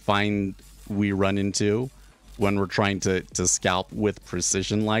I find we run into when we're trying to scalp with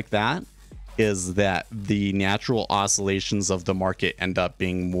precision like that is that the natural oscillations of the market end up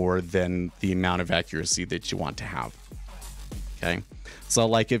being more than the amount of accuracy that you want to have. Okay, so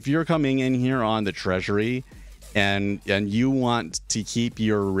like if you're coming in here on the treasury and you want to keep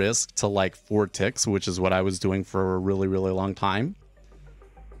your risk to like 4 ticks, which is what I was doing for a really long time,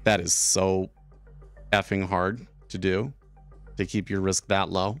 that is so effing hard to do, to keep your risk that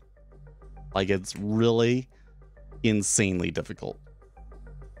low. Like, it's really insanely difficult.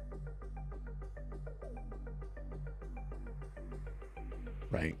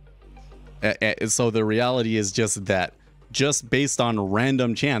 Right. So the reality is just that just based on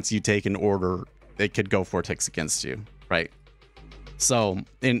random chance you take an order, it could go 4 ticks against you, right? So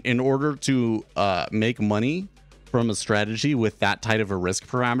in order to make money from a strategy with that type of a risk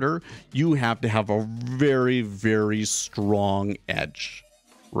parameter, you have to have a very strong edge,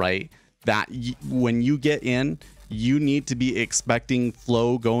 right? That when you get in, you need to be expecting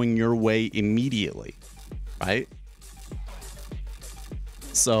flow going your way immediately, right?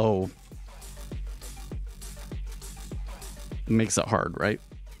 So it makes it hard, right?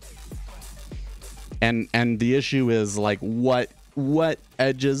 And the issue is like, what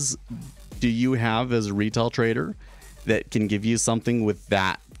edges do you have as a retail trader that can give you something with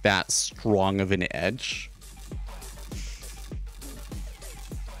that strong of an edge?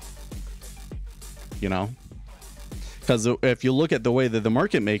 You know, because if you look at the way that the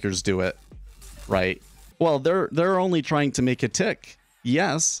market makers do it, right? Well, they're only trying to make a tick,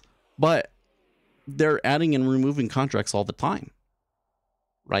 yes, but they're adding and removing contracts all the time,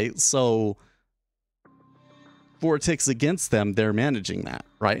 right? So 4 ticks against them, they're managing that,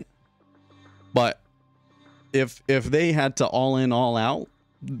 right? But if they had to all in, all out,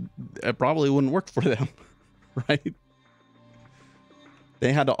 it probably wouldn't work for them, right?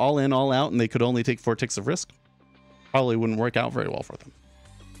 They had to all in, all out, and they could only take 4 ticks of risk. Probably wouldn't work out very well for them.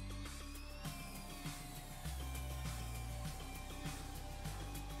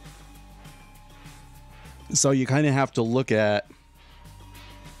 So you kind of have to look at,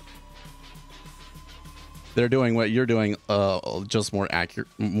 they're doing what you're doing, just more accurate,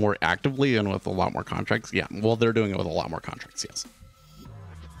 more actively, and with a lot more contracts. Yeah, well, they're doing it with a lot more contracts. Yes.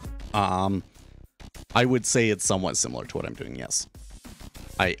 I would say it's somewhat similar to what I'm doing. Yes.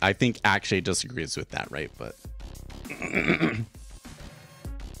 I think Akshay disagrees with that, right? But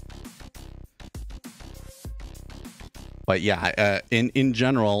but yeah, in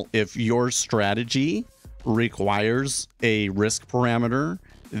general, if your strategy requires a risk parameter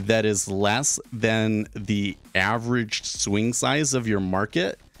that is less than the average swing size of your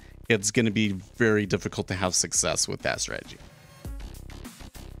market, it's going to be very difficult to have success with that strategy.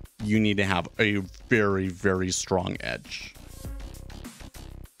 You need to have a very, very strong edge.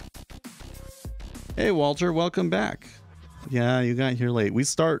 Hey, Walter, welcome back. Yeah, you got here late. We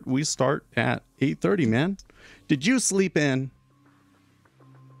start at 8:30, man. Did you sleep in?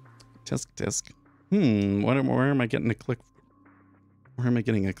 Tisk, tisk. Where am I getting a click? Where am I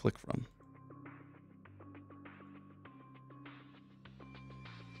getting a click from?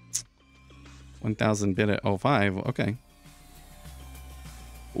 $1,000 bid at 05. Okay.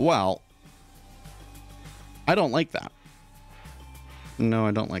 Well, I don't like that. No,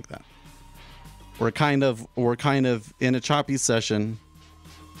 I don't like that. We're kind of in a choppy session.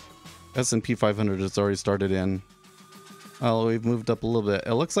 S&P 500 has already started in. Oh, we've moved up a little bit.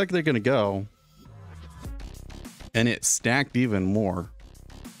 It looks like they're going to go. And it stacked even more.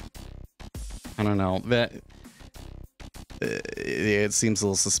 I don't know. That it seems a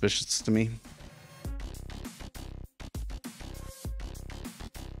little suspicious to me.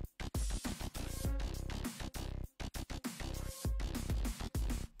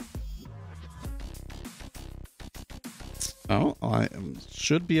 Oh, I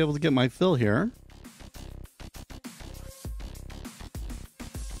should be able to get my fill here.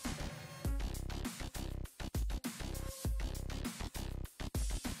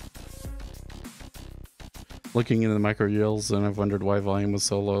 Looking into the micro yields, and I've wondered why volume was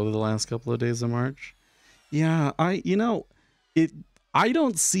so low the last couple of days of March. Yeah, I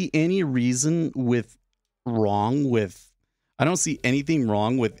don't see any reason I don't see anything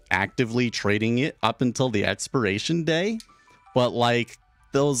wrong with actively trading it up until the expiration day. But like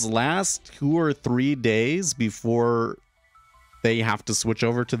those last 2 or 3 days before they have to switch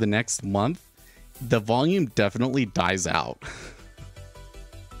over to the next month, the volume definitely dies out.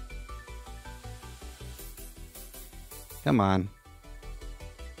 Come on.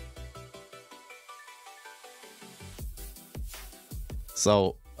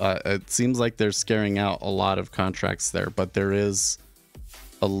 So it seems like they're scaring out a lot of contracts there, but there is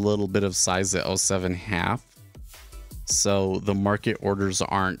a little bit of size at 07.5. So the market orders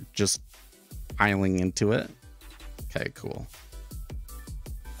aren't just piling into it. Okay, cool.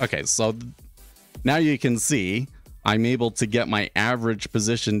 Okay, so now you can see I'm able to get my average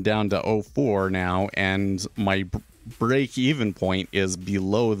position down to 04 now, and my break-even point is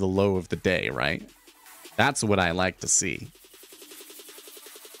below the low of the day, right? That's what I like to see.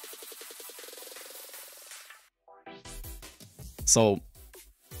 So,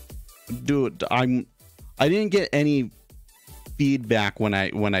 dude, I didn't get any feedback when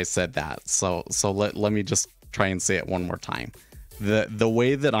I said that. So let me just try and say it one more time. The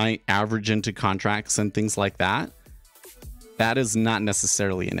way that I average into contracts and things like that, that is not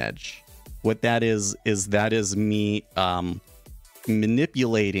necessarily an edge. What that is me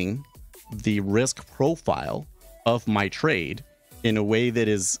manipulating the risk profile of my trade in a way that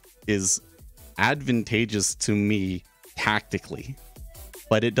is advantageous to me tactically,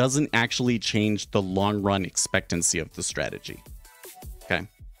 but it doesn't actually change the long run expectancy of the strategy. Okay.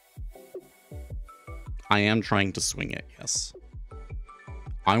 I am trying to swing it, yes.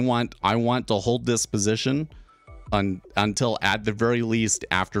 I want to hold this position until at the very least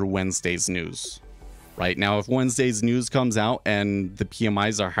after Wednesday's news. Right now, if Wednesday's news comes out and the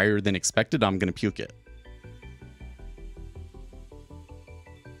PMIs are higher than expected, I'm gonna puke it.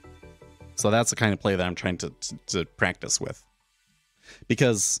 So that's the kind of play that I'm trying to practice with,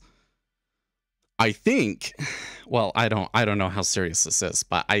 because I think, well, I don't know how serious this is,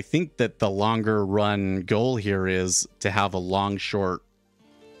 but I think that the longer run goal here is to have a long short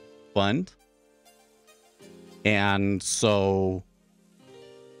fund. And so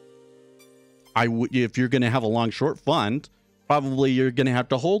if you're going to have a long short fund, probably you're going to have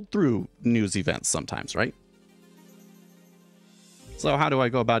to hold through news events sometimes, right? So how do I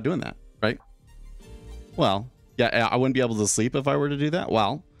go about doing that, right? Well, yeah, I wouldn't be able to sleep if I were to do that.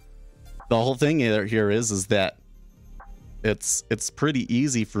 Well, the whole thing here is that it's pretty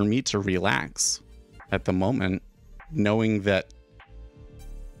easy for me to relax at the moment, knowing that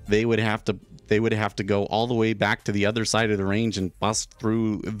they would have to go all the way back to the other side of the range and bust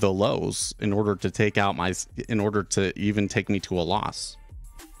through the lows in order to take out in order to even take me to a loss,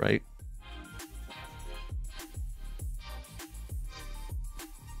 right?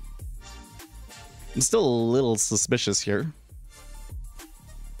 I'm still a little suspicious here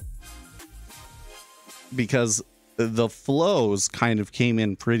because the flows kind of came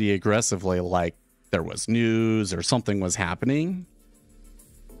in pretty aggressively, like there was news or something was happening.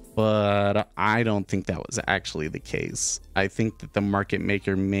 But I don't think that was actually the case. I think that the market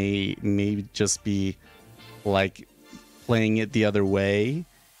maker may just be like playing it the other way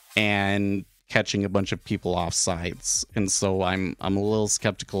and catching a bunch of people off sides. And so I'm a little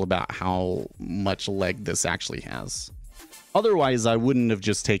skeptical about how much leg this actually has. Otherwise, I wouldn't have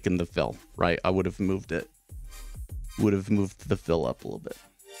just taken the fill, right? I would have moved it. Would have moved the fill up a little bit.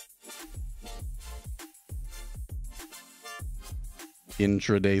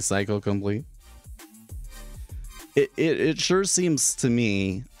 Intraday cycle complete. It sure seems to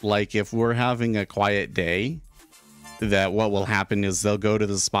me like if we're having a quiet day, that what will happen is they'll go to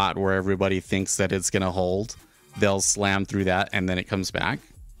the spot where everybody thinks that it's going to hold. They'll slam through that and then it comes back.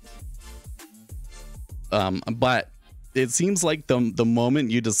 But it seems like the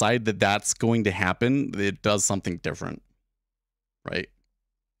moment you decide that that's going to happen, it does something different, right?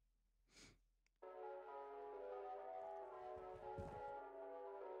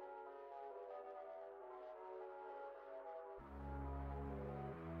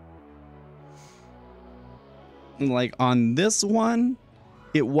 Like on this one,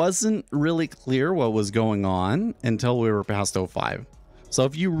 it wasn't really clear what was going on until we were past 05. So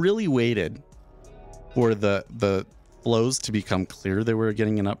if you really waited for the flows to become clear that we were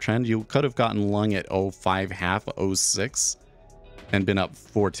getting an uptrend, you could have gotten long at 05 half, 06 and been up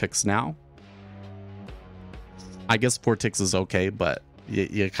 4 ticks now. I guess 4 ticks is okay, but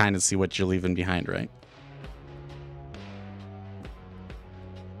you kind of see what you're leaving behind, right?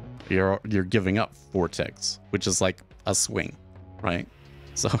 You're giving up 4 ticks, which is like a swing, right?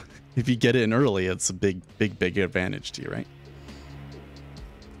 So if you get in early, it's a big advantage to you, right?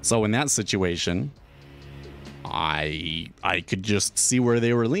 So in that situation, I could just see where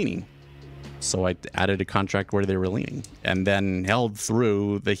they were leaning. So I added a contract where they were leaning and then held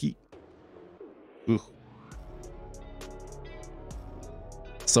through the heat. Ooh.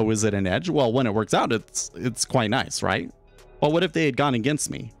 So is it an edge? Well, when it works out, it's quite nice, right? Well, what if they had gone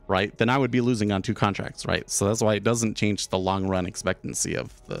against me, right? Then I would be losing on 2 contracts, right? So that's why it doesn't change the long run expectancy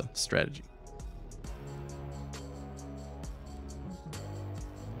of the strategy.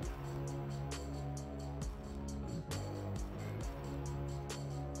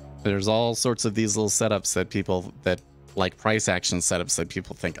 There's all sorts of these little setups that like price action setups that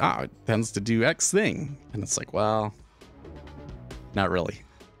people think, oh, it tends to do X thing. And it's like, well, not really.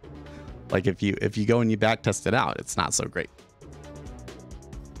 Like if you go and you back test it out, it's not so great.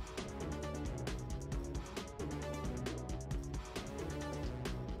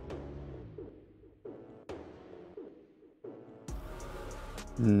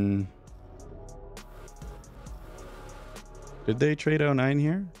 Did they trade 09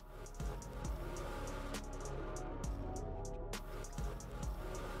 here?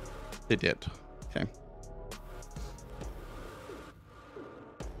 They did. Okay.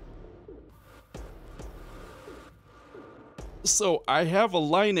 So I have a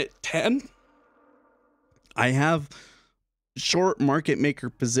line at 10. I have short market maker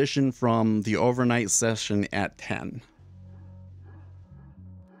position from the overnight session at 10.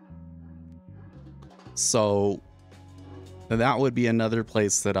 So that would be another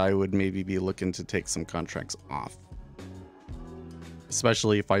place that I would maybe be looking to take some contracts off.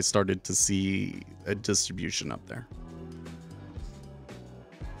 Especially if I started to see a distribution up there.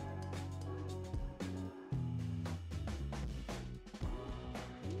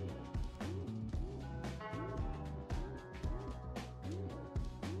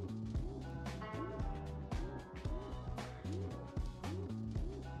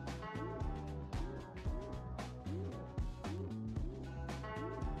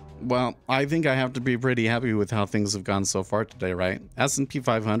 Well, I think I have to be pretty happy with how things have gone so far today, right? S&P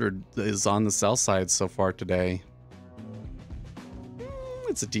 500 is on the sell side so far today.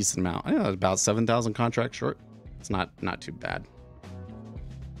 It's a decent amount. Yeah, about 7,000 contracts short. It's not too bad.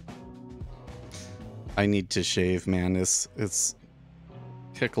 I need to shave, man. It's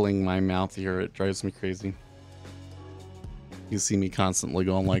tickling my mouth here. It drives me crazy. You see me constantly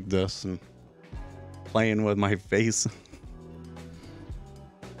going like this and playing with my face.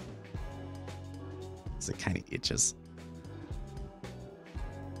 It kind of itches.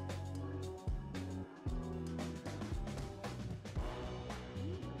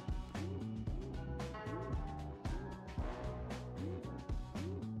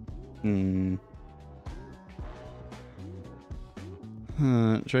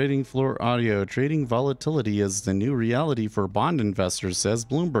 Trading floor audio. Trading volatility is the new reality for bond investors, says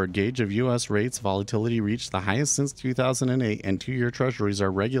Bloomberg. Gauge of U.S. rates volatility reached the highest since 2008, and two-year treasuries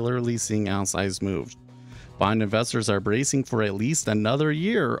are regularly seeing outsized moves. Bond investors are bracing for at least another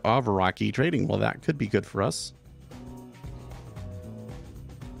year of rocky trading. Well, that could be good for us.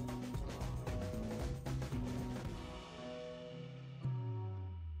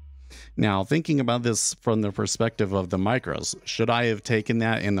 Now, thinking about this from the perspective of the micros, should I have taken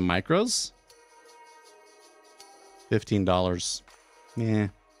that in the micros? $15. Yeah.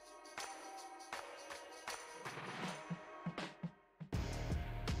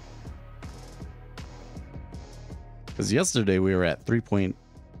 Because yesterday we were at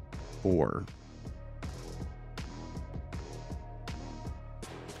 3.4.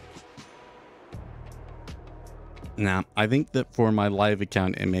 Now, I think that for my live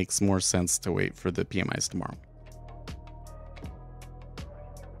account, it makes more sense to wait for the PMIs tomorrow.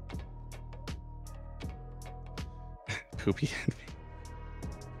 Poopy.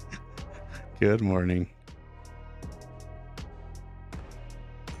 Good morning.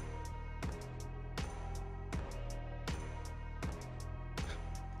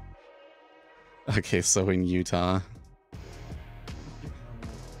 Okay, so in Utah.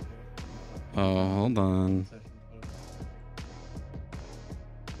 Oh, hold on.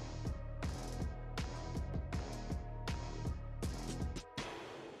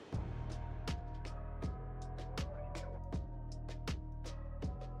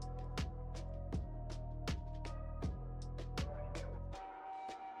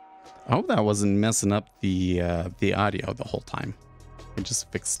 I hope that wasn't messing up the audio the whole time. I just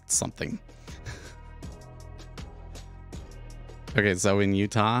fixed something. Okay, so in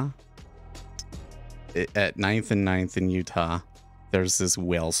Utah, at 9th and 9th in Utah, there's this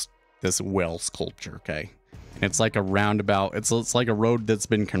whale sculpture. Okay, and it's like a roundabout. It's like a road that's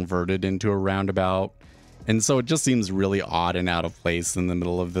been converted into a roundabout, and so it just seems really odd and out of place in the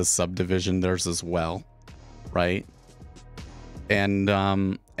middle of this subdivision. There's this well, right?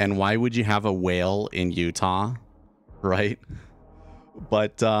 And why would you have a whale in Utah, right?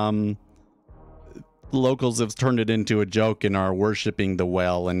 But locals have turned it into a joke and are worshiping the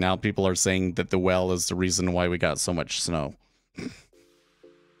whale, and now people are saying that the whale is the reason why we got so much snow.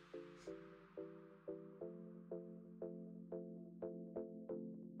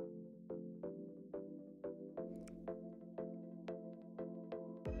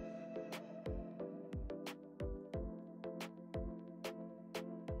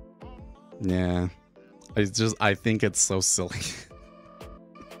 Yeah, I think it's so silly.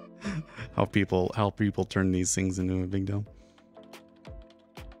 how people turn these things into a big deal.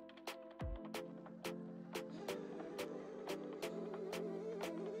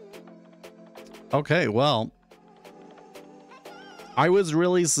 Okay, well, I was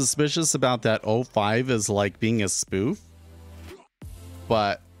really suspicious about that 05 as like being a spoof,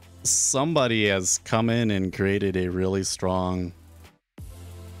 but somebody has come in and created a really strong.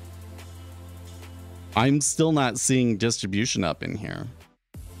 I'm still not seeing distribution up in here.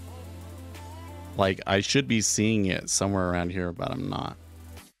 Like, I should be seeing it somewhere around here, but I'm not.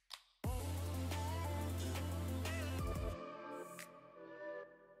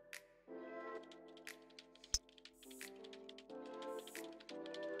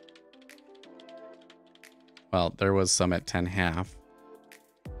 Well, there was some at 10.5.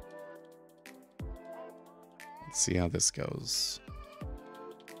 Let's see how this goes.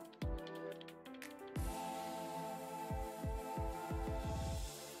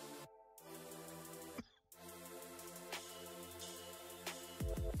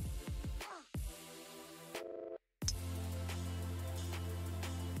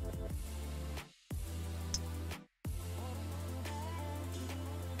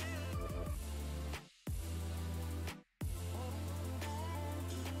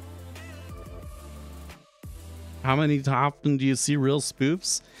 How often do you see real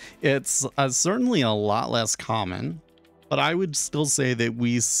spoofs? It's certainly a lot less common, but I would still say that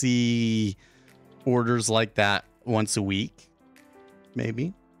we see orders like that once a week,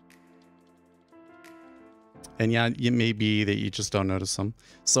 maybe. And yeah, it may be that you just don't notice them.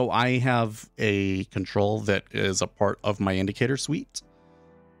 So I have a control that is a part of my indicator suite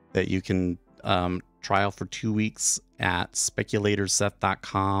that you can trial for 2 weeks at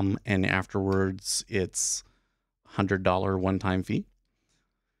speculatorseth.com, and afterwards it's $100 one-time fee,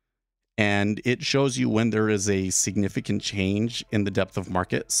 and it shows you when there is a significant change in the depth of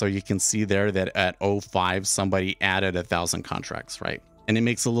market. So you can see there that at 05 somebody added 1,000 contracts, right? And it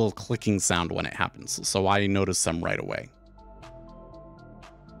makes a little clicking sound when it happens, so I notice them right away.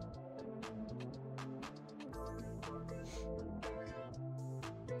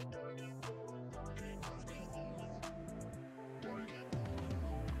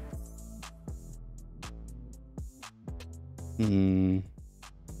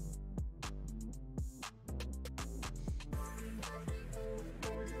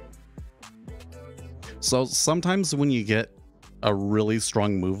 So sometimes when you get a really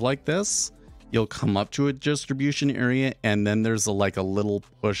strong move like this, you'll come up to a distribution area and then there's a little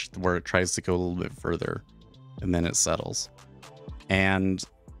push where it tries to go a little bit further and then it settles. And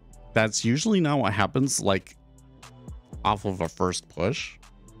that's usually not what happens like off of a first push.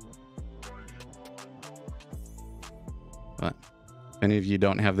 But if any of you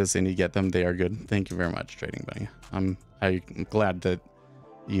don't have this and you get them, they are good. Thank you very much, Trading Bunny. I'm glad that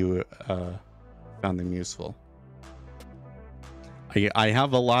you found them useful. I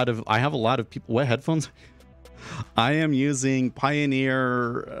have a lot of people. What headphones? I am using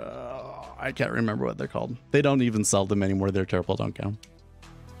Pioneer. I can't remember what they're called. They don't even sell them anymore. They're terrible. Don't count.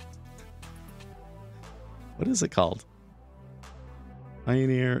 What is it called?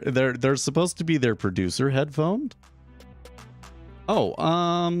 Pioneer. They're supposed to be their producer headphone. Oh,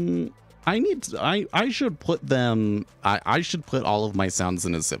 I should put them. I should put all of my sounds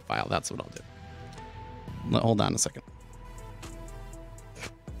in a zip file. That's what I'll do. Hold on a second.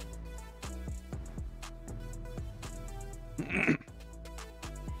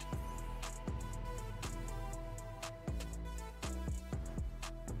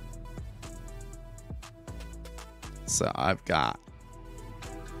 So I've got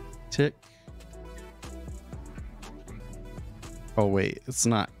tick. Oh wait, it's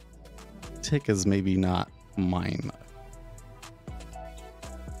not. Tick is maybe not mine.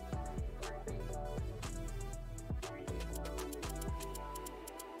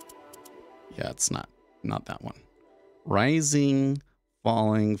 Yeah, it's not that one. Rising,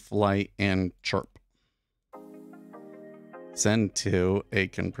 falling, flight, and chirp. Send to a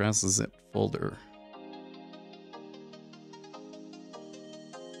compressed zip folder.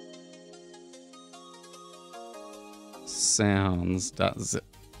 Sounds.zip.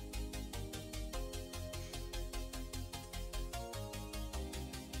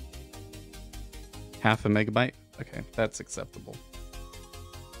 Half a megabyte? Okay, that's acceptable.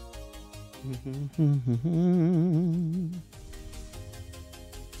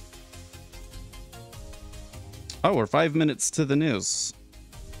 Oh, we're 5 minutes to the news.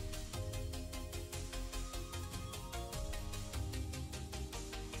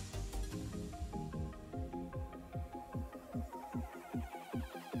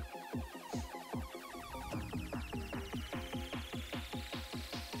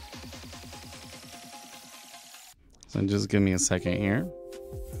 So just give me a second here.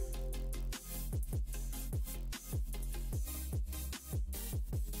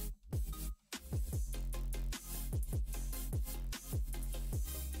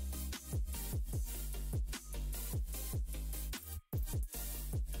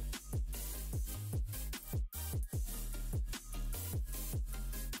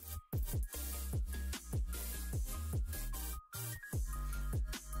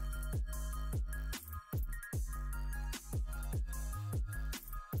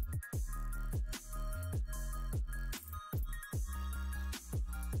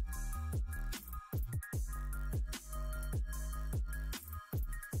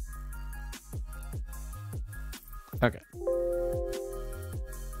 Okay.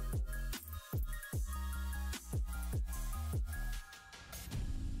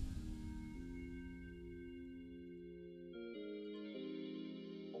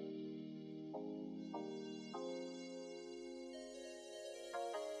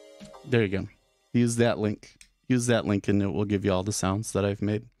 There you go. Use that link. Use that link and it will give you all the sounds that I've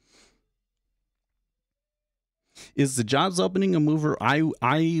made. Is the jobs opening a mover?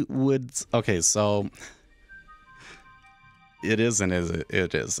 I would. Okay, so it isn't, is it?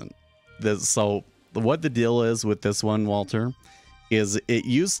 It isn't. So what the deal is with this one, Walter, is it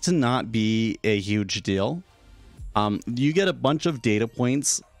used to not be a huge deal. You get a bunch of data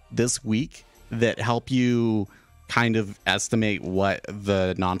points this week that help you kind of estimate what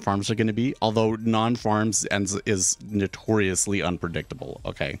the non-farms are going to be, although non-farms is notoriously unpredictable.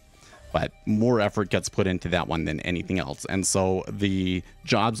 Okay, but more effort gets put into that one than anything else. And so the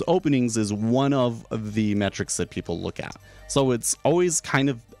jobs openings is one of the metrics that people look at. So it's always kind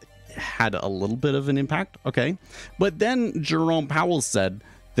of had a little bit of an impact. Okay, but then Jerome Powell said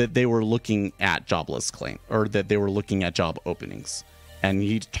that they were looking at jobless claim, or that they were looking at job openings. And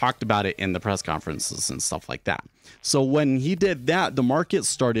he talked about it in the press conferences and stuff like that. So when he did that, the market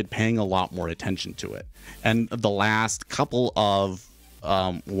started paying a lot more attention to it. And the last couple of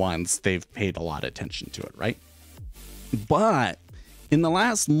ones, they've paid a lot of attention to it, right? But in the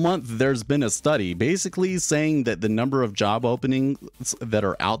last month, there's been a study basically saying that the number of job openings that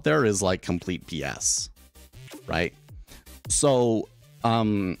are out there is like complete BS, right? So,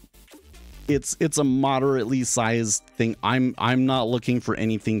 it's a moderately sized thing. I'm not looking for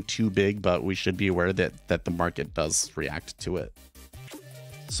anything too big, but we should be aware that the market does react to it.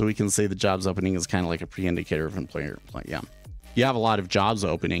 So we can say the jobs opening is kind of like a pre-indicator of employer. Yeah. If you have a lot of jobs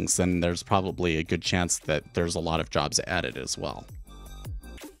openings, then there's probably a good chance that there's a lot of jobs added as well.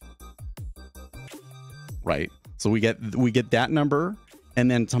 Right. So we get that number, and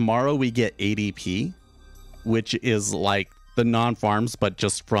then tomorrow we get ADP, which is like the non-farms, but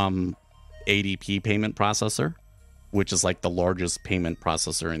just from ADP payment processor, which is like the largest payment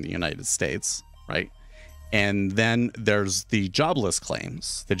processor in the United States, right? And then there's the jobless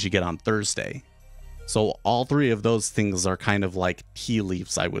claims that you get on Thursday. So all three of those things are kind of like tea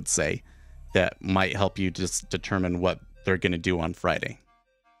leaves, I would say, that might help you just determine what they're going to do on Friday.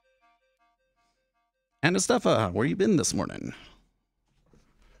 And Estefa, where you been this morning?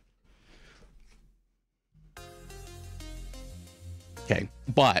 Okay,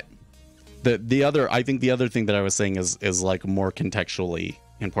 but I think the other thing that I was saying is like more contextually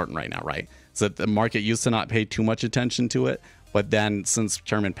important right now, right? So that the market used to not pay too much attention to it, but then since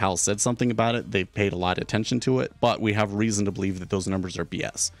Chairman Powell said something about it, they've paid a lot of attention to it. But we have reason to believe that those numbers are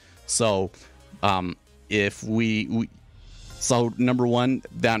BS. So if so number one,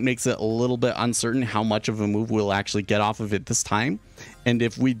 that makes it a little bit uncertain how much of a move we'll actually get off of it this time. And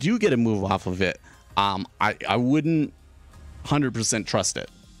if we do get a move off of it, I wouldn't 100% trust it,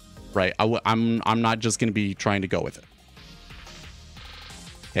 right? I'm not just going to be trying to go with it.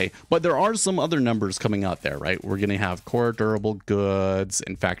 Okay, but there are some other numbers coming out there, right? We're going to have core durable goods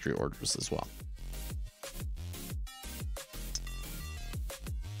and factory orders as well.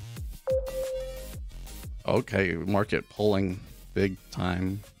 Okay, market pulling big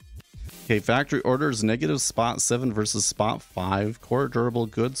time. Okay, factory orders negative spot 7 versus spot 5. Core durable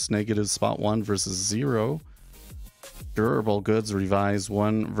goods negative spot 1 versus 0. Durable goods revised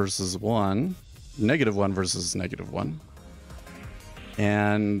 1 versus 1. Negative 1 versus negative 1.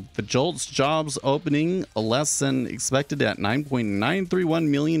 And the JOLTS jobs opening less than expected at 9.931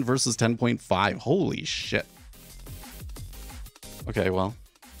 million versus 10.5. Holy shit. Okay, well,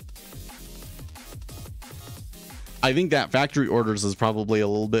 I think that factory orders is probably a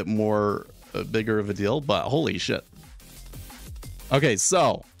little bit more bigger of a deal, but holy shit. Okay,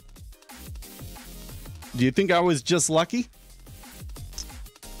 so do you think I was just lucky?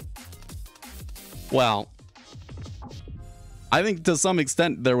 Well, I think to some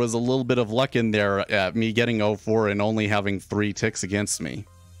extent there was a little bit of luck in there at me getting 04 and only having 3 ticks against me.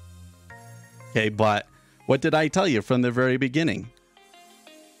 Okay, but what did I tell you from the very beginning?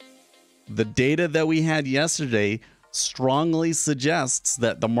 The data that we had yesterday strongly suggests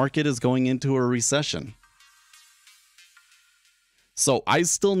that the market is going into a recession. So I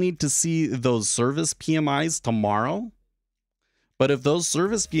still need to see those service PMIs tomorrow. But if those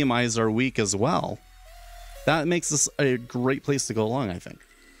service PMIs are weak as well, that makes this a great place to go long, I think.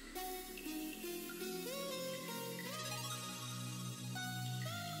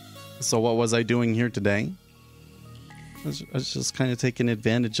 So what was I doing here today? I was just kind of taking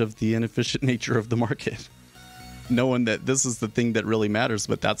advantage of the inefficient nature of the market. Knowing that this is the thing that really matters,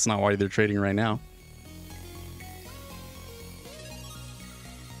 but that's not why they're trading right now.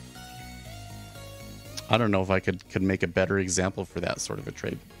 I don't know if I could make a better example for that sort of a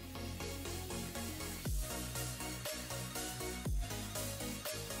trade.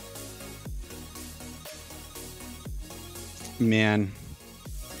 Man,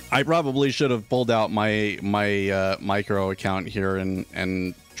 I probably should have pulled out my micro account here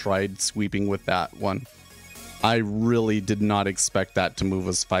and tried sweeping with that one. I really did not expect that to move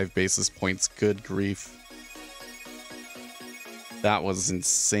us 5 basis points. Good grief. That was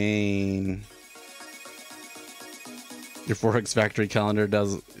insane. Your Forex factory calendar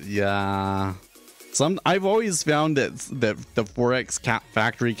does, yeah. I've always found that the Forex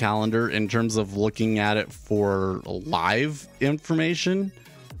factory calendar, in terms of looking at it for live information,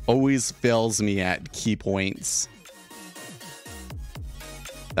 always fails me at key points.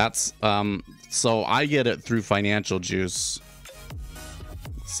 That's so I get it through Financial Juice.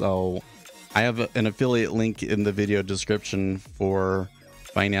 So I have an affiliate link in the video description for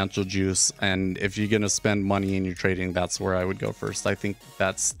Financial Juice, and if you're gonna spend money in your trading, that's where I would go first. I think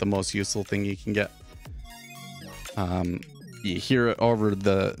that's the most useful thing you can get. You hear it over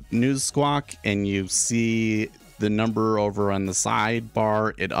the news squawk and you see the number over on the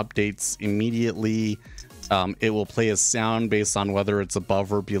sidebar. It updates immediately. It will play a sound based on whether it's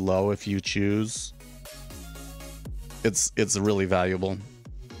above or below if you choose. It's really valuable.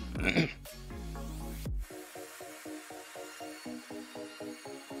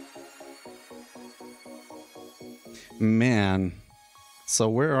 Man. So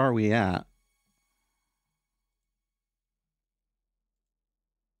where are we at?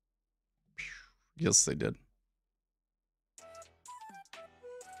 Yes, they did.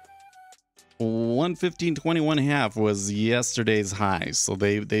 115.21.5 was yesterday's high. So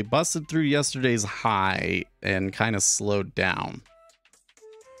they busted through yesterday's high and kind of slowed down.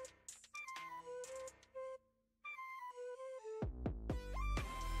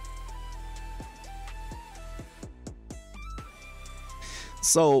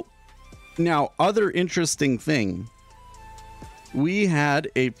 So now, other interesting thing, we had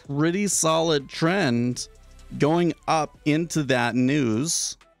a pretty solid trend going up into that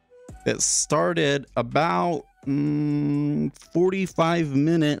news that started about 45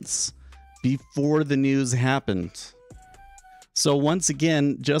 minutes before the news happened. So once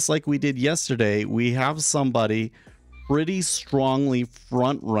again, just like we did yesterday, we have somebody pretty strongly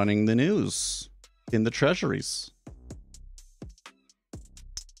front running the news in the treasuries.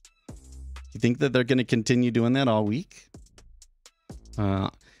 You think that they're going to continue doing that all week?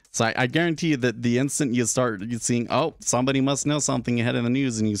 So I guarantee you that the instant you start seeing, oh, somebody must know something ahead of the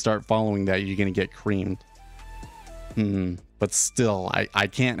news, and you start following that, you're going to get creamed. But still, I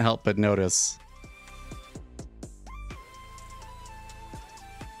can't help but notice.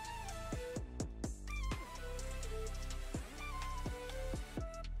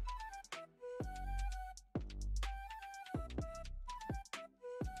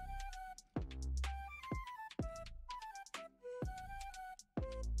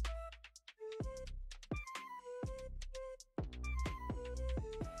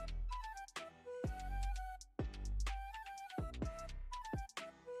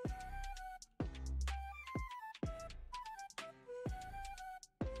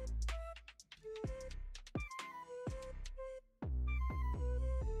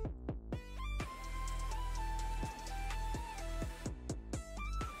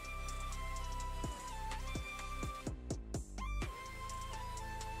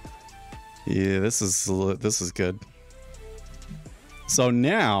 Yeah, this is good. So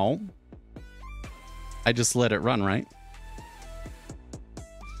now I just let it run, right?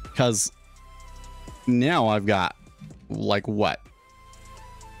 Because now I've got like what?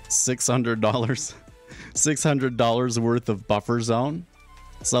 $600? $600 worth of buffer zone.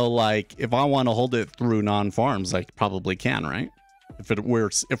 So like if I want to hold it through non-farms, I probably can, right?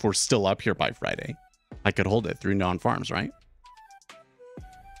 If we're still up here by Friday, I could hold it through non-farms, right?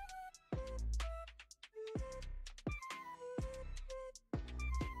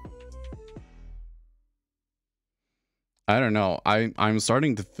 I don't know. I'm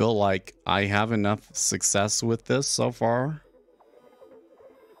starting to feel like I have enough success with this so far.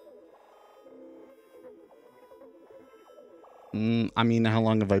 I mean, how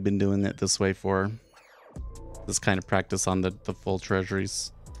long have I been doing it this way for? This kind of practice on the full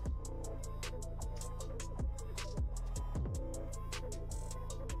treasuries.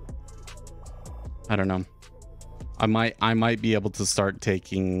 I don't know. I might be able to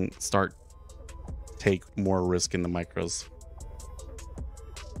take more risk in the micros,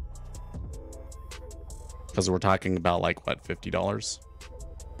 because we're talking about like what, $50.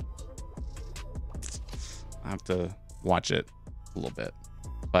 I have to watch it a little bit,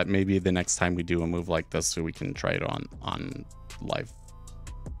 but maybe the next time we do a move like this, so we can try it on live.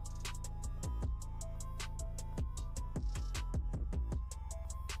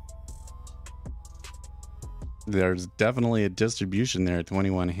 There's definitely a distribution there at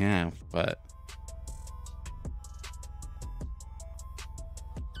 21.5, but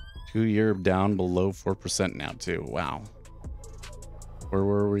 2-year down below 4% now too. Wow. Where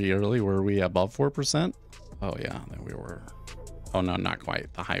were we early? Were we above 4%? Oh yeah, there we were. Oh no, not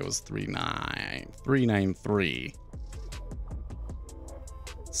quite. The high was 393.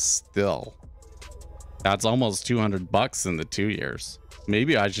 Still, that's almost $200 in the 2 years.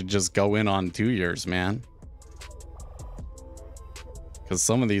 Maybe I should just go in on 2 years, man. Because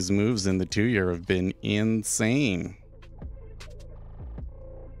some of these moves in the 2-year have been insane.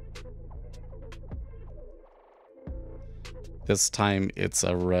 This time it's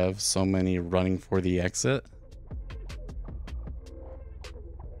a rev, so many running for the exit.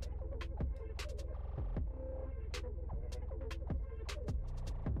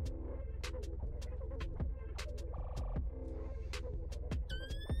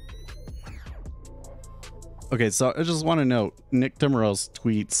 Okay, so I just want to note, Nick Timmeros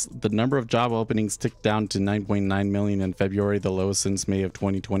tweets, the number of job openings ticked down to 9.9 million in February, the lowest since May of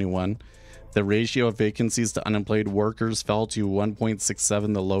 2021. The ratio of vacancies to unemployed workers fell to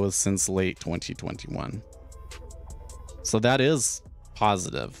 1.67, the lowest since late 2021. So that is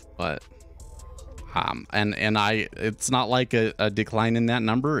positive, but And it's not like a decline in that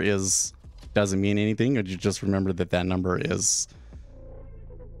number doesn't mean anything. Or you just remember that number is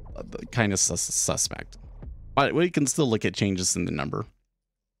kind of suspect. But we can still look at changes in the number.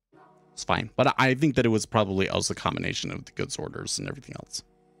 It's fine. But I think that it was probably also a combination of the goods orders and everything else.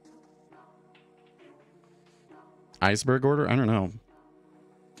 Iceberg order? I don't know.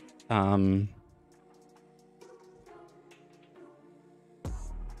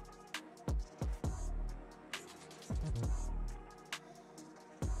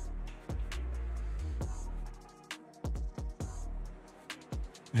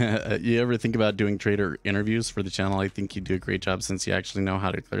 You ever think about doing trader interviews for the channel? I think you do a great job since you actually know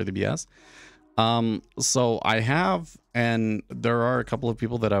how to clear the BS. So I have, and there are a couple of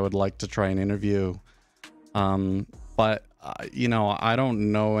people that I would like to try and interview. But you know, I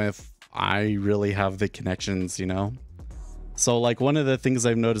don't know if I really have the connections, you know? So like one of the things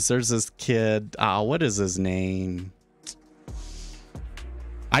I've noticed, there's this kid, what is his name?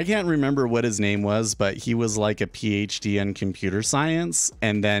 I can't remember what his name was, but he was like a PhD in computer science,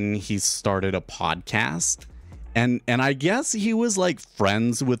 and then he started a podcast. And I guess he was like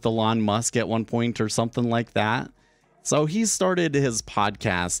friends with Elon Musk at one point or something like that. So he started his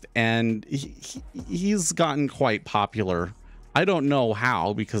podcast, and he's gotten quite popular. I don't know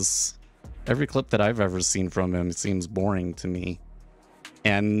how, because every clip that I've ever seen from him seems boring to me.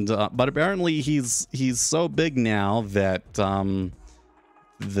 And but apparently he's so big now that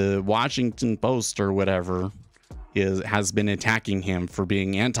the Washington Post or whatever has been attacking him for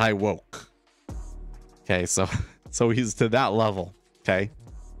being anti-woke. Okay, so he's to that level. Okay,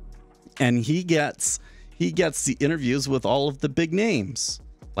 and he gets the interviews with all of the big names,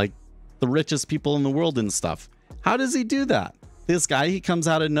 like the richest people in the world and stuff. How does he do that? This guy, he comes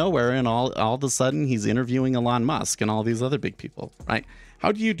out of nowhere, and all of a sudden he's interviewing Elon Musk and all these other big people, right?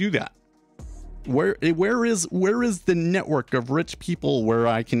 How do you do that? Where is the network of rich people where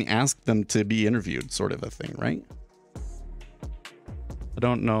I can ask them to be interviewed, sort of a thing, right? I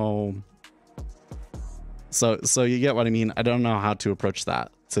don't know. So you get what I mean. I don't know how to approach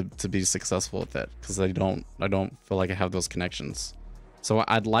that to be successful with it, because I don't feel like I have those connections. So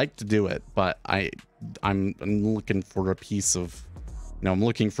I'd like to do it, but I'm looking for a piece of, you know, I'm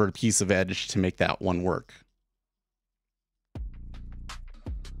looking for a piece of edge to make that one work.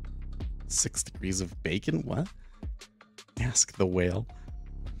 6 degrees of bacon? What? Ask the whale.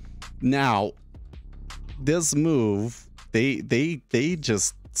 Now, this move, they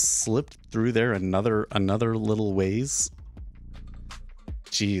just slipped through there another little ways.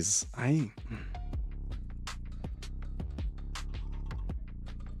 Jeez,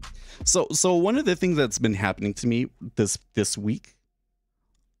 So one of the things that's been happening to me this week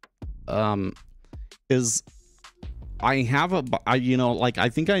is I have you know, like, I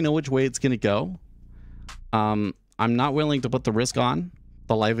think I know which way it's gonna go. I'm not willing to put the risk on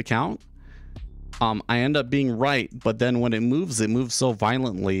the live account. I end up being right, but then when it moves so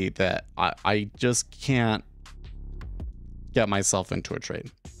violently that I just can't get myself into a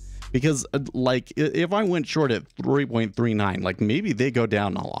trade. Because like, if I went short at 3.39, like, maybe they go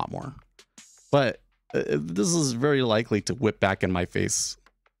down a lot more. But this is very likely to whip back in my face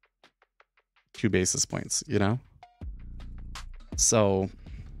 2 basis points, you know? So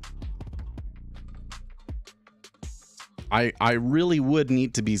I really would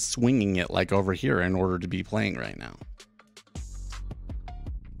need to be swinging it like over here in order to be playing right now.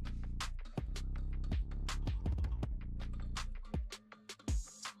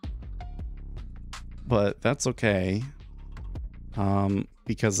 But that's okay,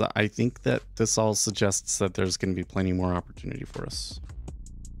 because I think that this all suggests that there's going to be plenty more opportunity for us.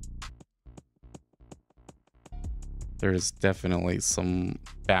 There's definitely some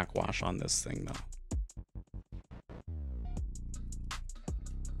backwash on this thing, though.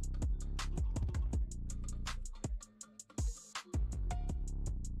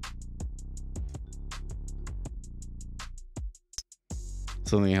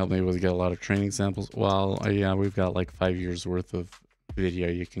 Something helped me with get a lot of training samples. Well, yeah, we've got like 5 years worth of video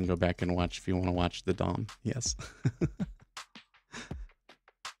you can go back and watch if you want to watch the DOM. Yes.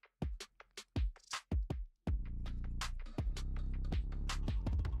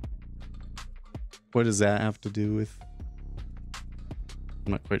 What does that have to do with?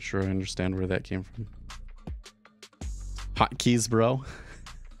 I'm not quite sure I understand where that came from. Hotkeys, bro.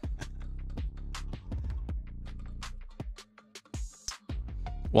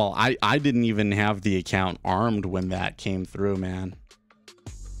 Well, I didn't even have the account armed when that came through, man.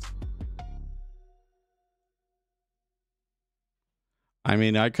 I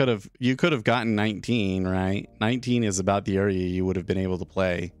mean, you could have gotten 19, right? 19 is about the area you would have been able to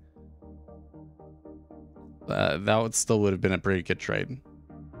play. That would have been a pretty good trade.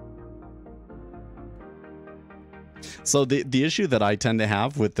 So the issue that I tend to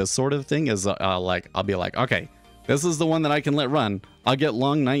have with this sort of thing is like, I'll be like, okay, this is the one that I can let run. I'll get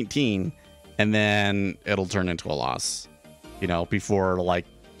long 19 and then it'll turn into a loss, you know, before like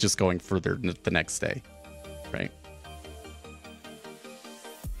just going further the next day, right?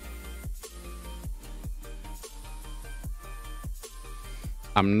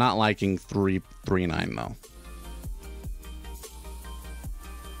 I'm not liking 339 though.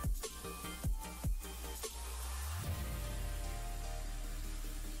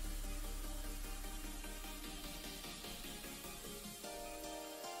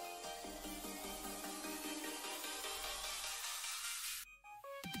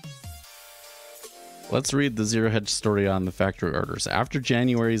 Let's read the zero hedge story on the factory orders. After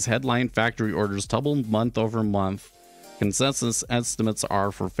January's headline factory orders doubled month over month, consensus estimates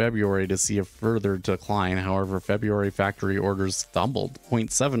are for February to see a further decline. However, February factory orders doubled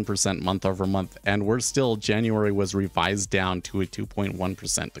 0.7% month over month, and January was revised down to a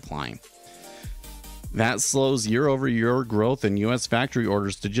 2.1% decline. That slows year-over-year growth in U.S. factory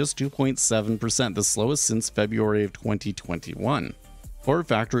orders to just 2.7%, the slowest since February of 2021. Core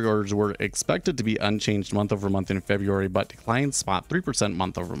factory orders were expected to be unchanged month over month in February, but declined spot 3%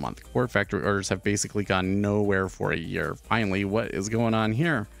 month over month. Core factory orders have basically gone nowhere for a year. Finally, what is going on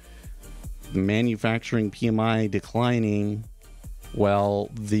here? The manufacturing PMI declining while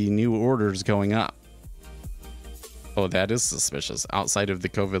the new orders going up. Oh, that is suspicious. Outside of the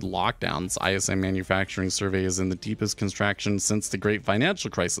COVID lockdowns, ISM manufacturing survey is in the deepest contraction since the great financial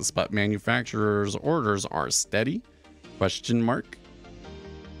crisis, but manufacturers' orders are steady? Question mark.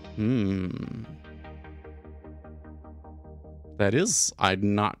 That is, I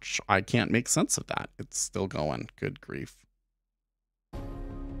can't make sense of that. It's still going. Good grief.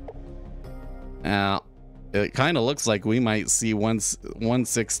 Now, it kind of looks like we might see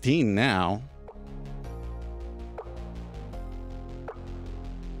 116 now.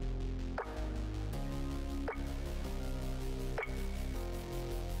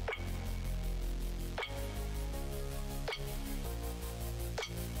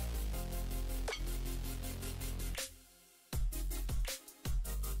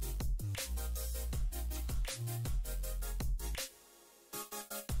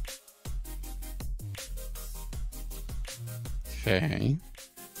 Okay.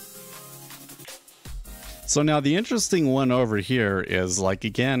 So now the interesting one over here is, like,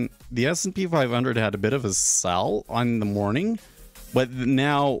 again, the S&P 500 had a bit of a sell on the morning, but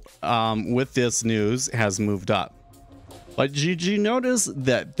now with this news has moved up. But did you notice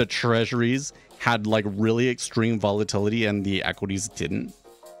that the treasuries had like really extreme volatility and the equities didn't?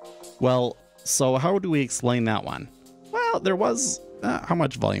 Well, so how do we explain that one? Well, there was how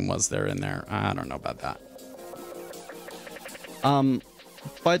much volume was there in there? I don't know about that.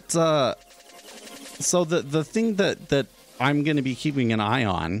 So the thing that I'm going to be keeping an eye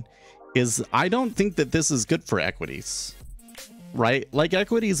on is I don't think that this is good for equities, right? Like,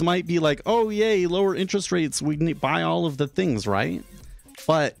 equities might be like, oh yay, lower interest rates, we can buy all of the things, right?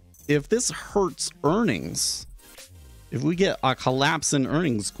 But if this hurts earnings, if we get a collapse in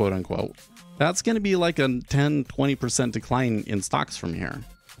earnings, quote unquote, that's going to be like a 10-20% decline in stocks from here,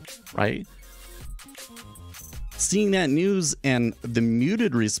 right? Seeing that news and the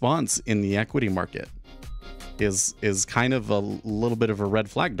muted response in the equity market is kind of a little bit of a red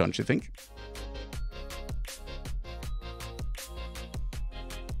flag, don't you think?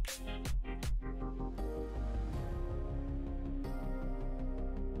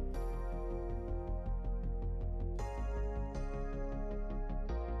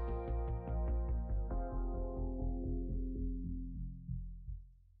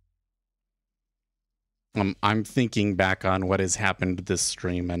 I'm thinking back on what has happened this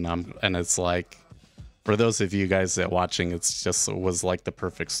stream, and it's like, for those of you guys that watching, it was like the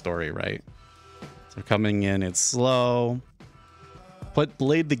perfect story, right? So coming in, it's slow, but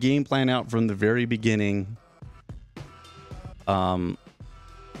laid the game plan out from the very beginning.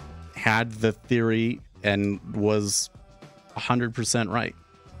 Had the theory and was 100% right.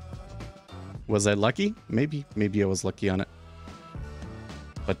 Was I lucky? Maybe I was lucky on it.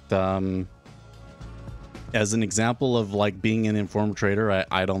 But as an example of like being an informed trader,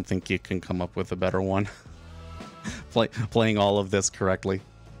 I don't think you can come up with a better one. Playing all of this correctly.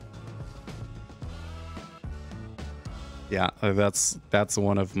 Yeah, that's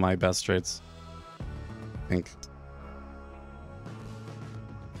one of my best trades, I think.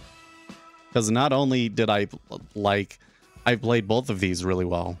 Because not only did I played both of these really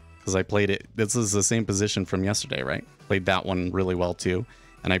well, because I played it, this is the same position from yesterday, right? Played that one really well too.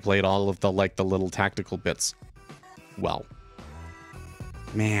 And I played all of the little tactical bits well.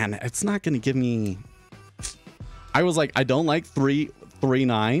 Man, it's not going to give me... I was like, I don't like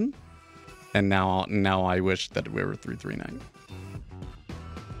 339. And now I wish that we were 339.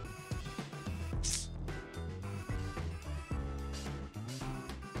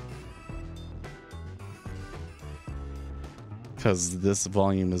 Because this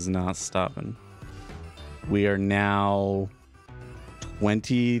volume is not stopping. We are now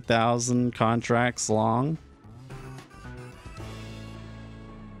 20,000 contracts long.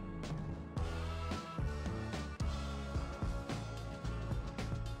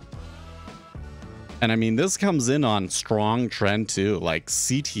 And I mean, this comes in on strong trend too. Like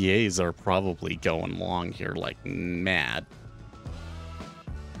CTAs are probably going long here like mad.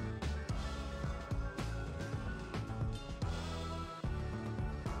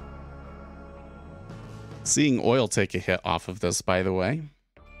 Seeing oil take a hit off of this, by the way.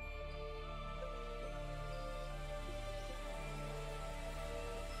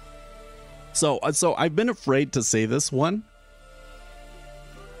 So I've been afraid to say this one,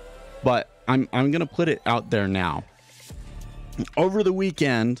 but I'm gonna put it out there now. Over the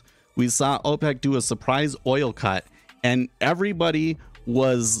weekend, we saw OPEC do a surprise oil cut, and everybody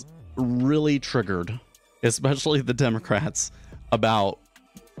was really triggered, especially the Democrats, about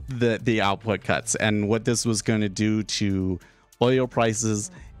the output cuts and what this was going to do to oil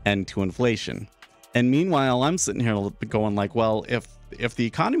prices and to inflation. And meanwhile, I'm sitting here going like, well, if the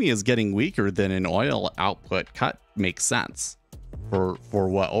economy is getting weaker, then an oil output cut makes sense for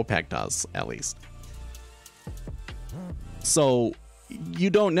what OPEC does, at least. So you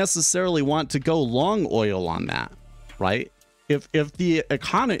don't necessarily want to go long oil on that, right? If the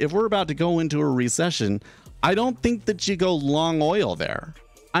economy, if we're about to go into a recession, I don't think that you go long oil there.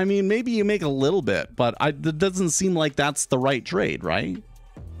 I mean, maybe you make a little bit, but it doesn't seem like that's the right trade, right?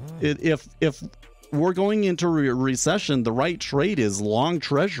 If we're going into a recession, the right trade is long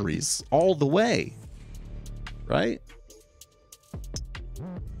treasuries all the way, right?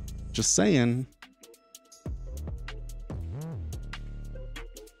 Just saying.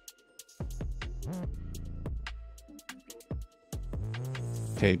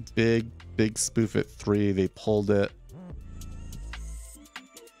 Okay, big spoof at 3. They pulled it.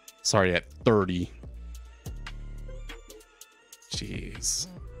 Sorry, at 30. Jeez.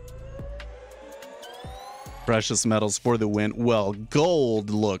 Precious metals for the win. Well, gold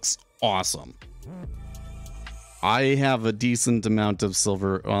looks awesome. I have a decent amount of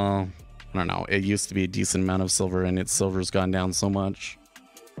silver. I don't know. It used to be a decent amount of silver, and its silver's gone down so much.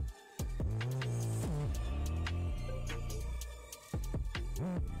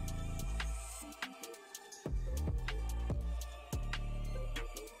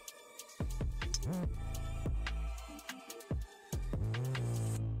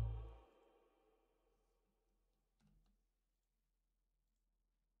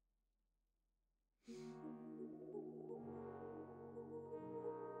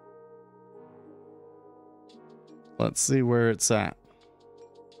 Let's see where it's at.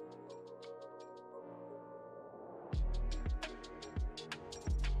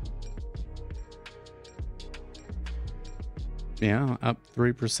 Yeah, up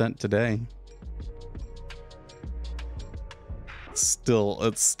 3% today. It's still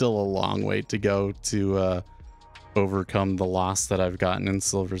a long way to go to overcome the loss that I've gotten in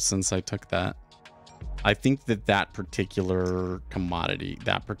silver since I took that. I think that particular commodity,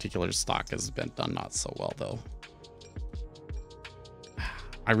 that particular stock has been done not so well though.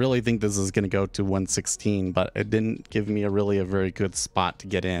 I really think this is going to go to 116, but it didn't give me a very good spot to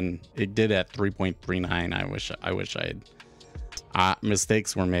get in. It did at 3.39. I wish I had.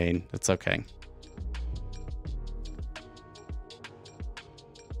 Mistakes were made. It's okay.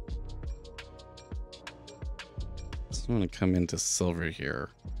 So I'm going to come into silver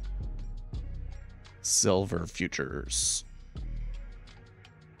here. Silver futures.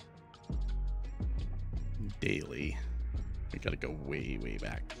 Daily. We gotta go way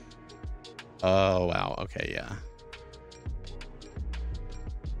back. Oh wow, okay, yeah.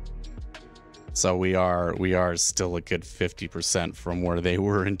 So we are still a good 50% from where they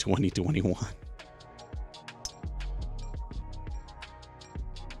were in 2021.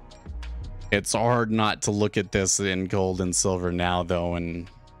 It's hard not to look at this in gold and silver now though and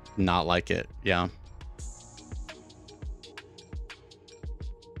not like it. Yeah.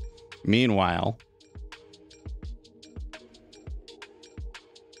 Meanwhile,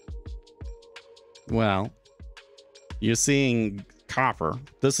 well, you're seeing copper.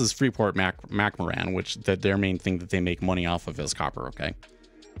 This is Freeport McMoran, which their main thing that they make money off of is copper. Okay,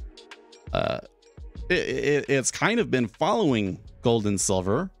 it's kind of been following gold and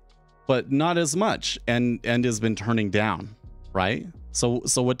silver, but not as much, and has been turning down, right? So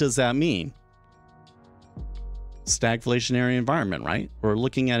what does that mean? Stagflationary environment, right? We're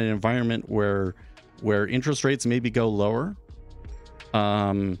looking at an environment where interest rates maybe go lower,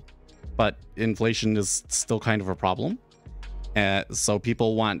 but inflation is still kind of a problem. So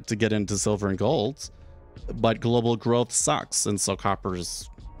people want to get into silver and gold, but global growth sucks, and so copper is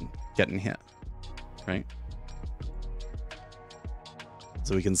getting hit, right?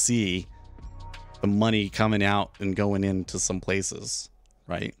 So we can see the money coming out and going into some places,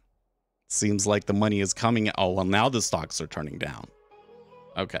 right? Seems like the money is coming. Oh, well, now the stocks are turning down.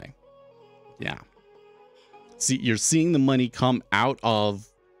 Okay. Yeah. See, you're seeing the money come out of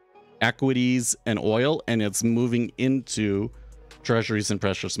equities and oil, and it's moving into treasuries and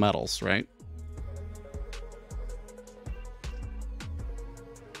precious metals, right?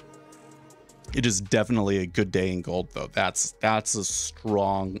 It is definitely a good day in gold, though. That's a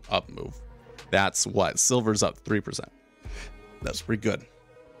strong up move. That's what? Silver's up 3%. That's pretty good.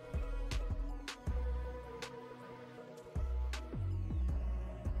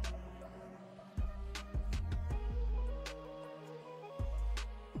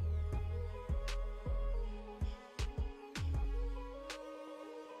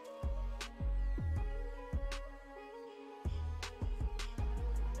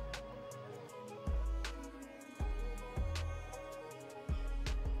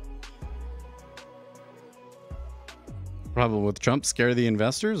 Problem with Trump, scare the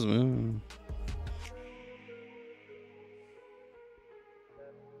investors?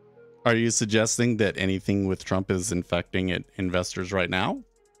 Are you suggesting that anything with Trump is infecting investors right now?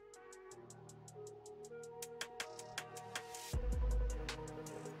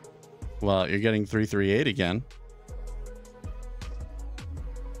 Well, you're getting 338 again.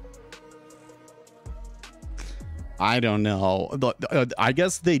 I don't know. I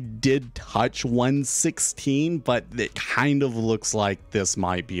guess they did touch 116, but it kind of looks like this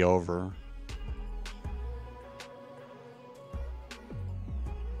might be over.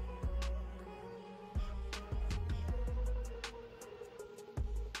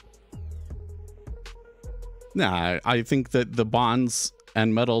 Nah, I think that the bonds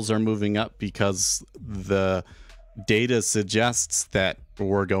and metals are moving up because the data suggests that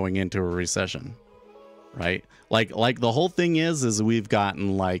we're going into a recession, right? Like the whole thing is we've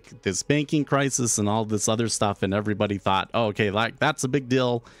gotten like this banking crisis and all this other stuff, and everybody thought, oh, okay, like that's a big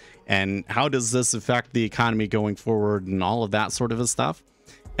deal, and how does this affect the economy going forward and all of that sort of stuff.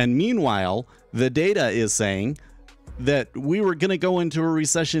 And meanwhile, the data is saying that we were going to go into a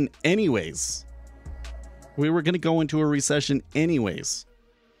recession anyways.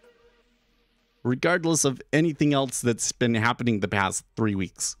 Regardless of anything else that's been happening the past 3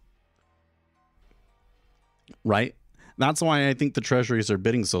 weeks. Right? That's why I think the treasuries are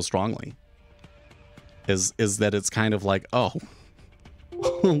bidding so strongly. Is that it's kind of like, oh,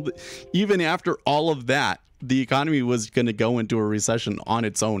 even after all of that, the economy was going to go into a recession on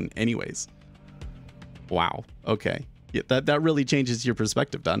its own anyways. Wow. Okay. Yeah, that really changes your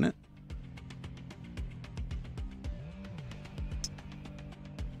perspective, doesn't it?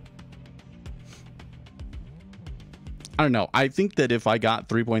 I don't know. I think that if I got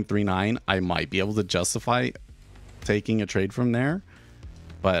 3.39, I might be able to justify taking a trade from there.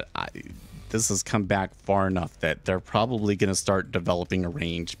 But this has come back far enough that they're probably going to start developing a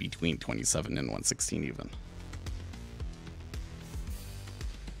range between 27 and 116 even.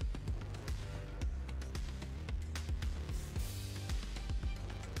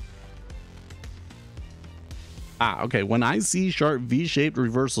 Okay. When I see sharp V-shaped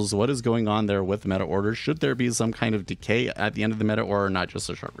reversals, what is going on there with meta orders? Should there be some kind of decay at the end of the meta or not just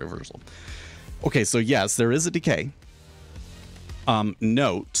a sharp reversal? Okay, so yes, there is a decay.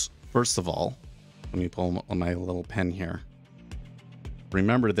 Note, first of all, let me pull my little pen here.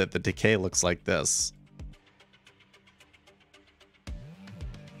 Remember that the decay looks like this.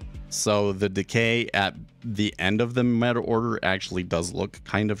 So the decay at the end of the meta order actually does look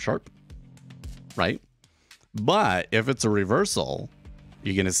kind of sharp, right? But if it's a reversal,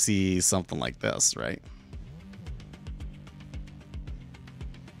 you're going to see something like this, right?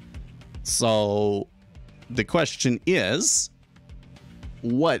 So the question is,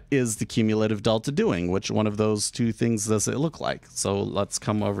 what is the cumulative delta doing? Which one of those two things does it look like? So let's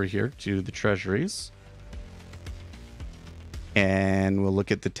come over here to the treasuries. And we'll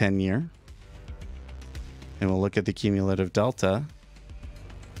look at the 10-year. And we'll look at the cumulative delta.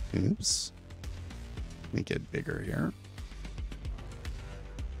 Oops. Make it bigger here.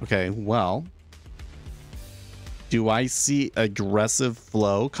 Okay, well, do I see aggressive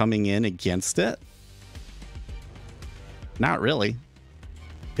flow coming in against it? Not really.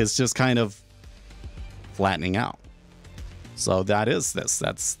 It's just kind of flattening out. So that is this.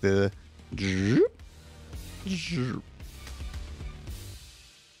 That's the...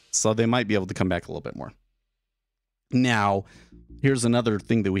 So they might be able to come back a little bit more. Now, here's another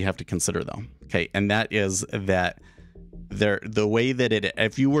thing that we have to consider, though. Okay, and that is that the way that it...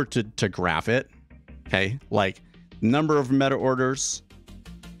 If you were to graph it, okay, like number of meta orders,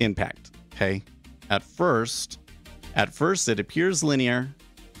 impact, okay? At first it appears linear,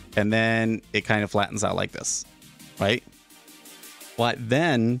 and then it kind of flattens out like this, right? But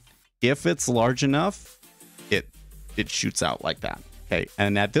then if it's large enough, it shoots out like that, okay?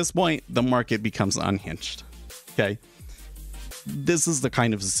 And at this point, the market becomes unhinged, okay? This is the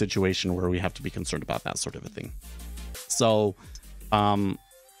kind of a situation where we have to be concerned about that sort of a thing. So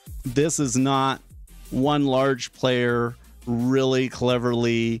this is not one large player really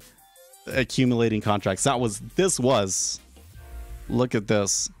cleverly accumulating contracts. This was look at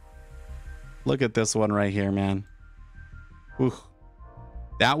this one right here, man. Ooh.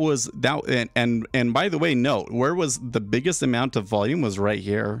 And by the way, note where was the biggest amount of volume was right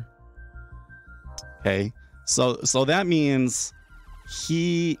here. Okay, so that means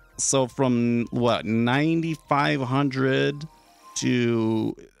from what, 9,500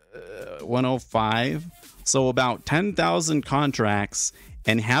 to 105, so about 10,000 contracts,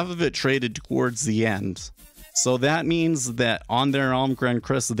 and half of it traded towards the end. So that means that on their Alm Grand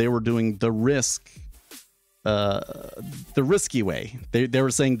Chris, they were doing the risky way. They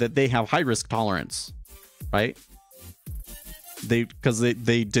were saying that they have high risk tolerance, right? Because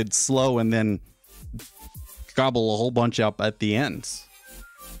they did slow and then gobble a whole bunch up at the end,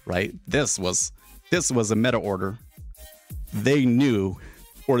 right? This was a meta order. They knew,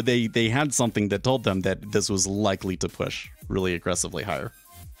 or they had something that told them that this was likely to push really aggressively higher,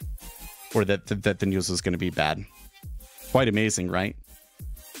 or that the news was going to be bad. Quite amazing, right?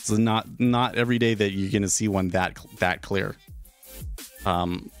 It's not every day that you're going to see one that clear.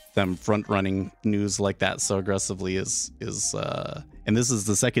 Them front running news like that so aggressively is and this is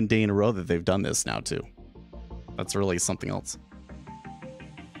the second day in a row that they've done this now too. That's really something else.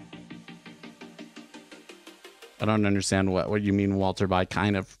 I don't understand what you mean, Walter, by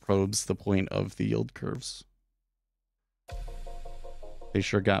kind of probes the point of the yield curves. They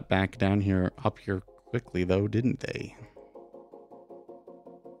sure got back down here, up here quickly though, didn't they?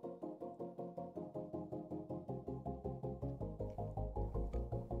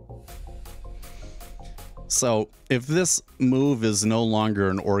 So if this move is no longer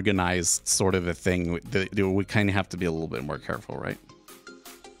an organized sort of a thing, we kind of have to be a little bit more careful, right?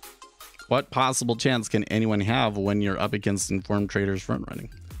 What possible chance can anyone have when you're up against informed traders front running?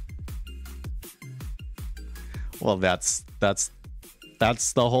 Well, that's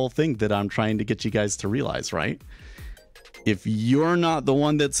the whole thing that I'm trying to get you guys to realize, right? If you're not the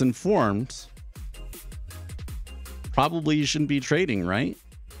one that's informed, probably you shouldn't be trading, right?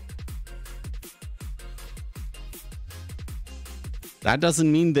 That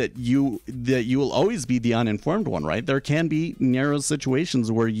doesn't mean that you will always be the uninformed one, right? There can be narrow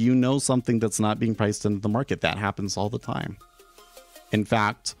situations where you know something that's not being priced into the market. That happens all the time. In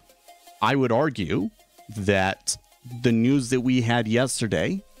fact, I would argue that the news that we had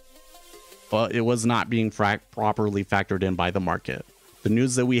yesterday, it was not being properly factored in by the market. The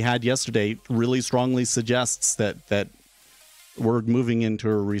news that we had yesterday really strongly suggests that we're moving into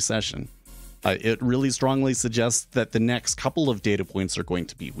a recession. It really strongly suggests that the next couple of data points are going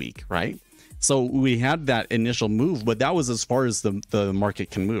to be weak, right? So we had that initial move, but that was as far as the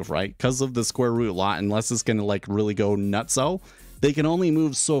market can move, right? Because of the square root law, unless it's going to like really go nutso, they can only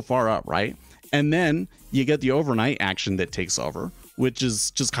move so far up, right? And then you get the overnight action that takes over, which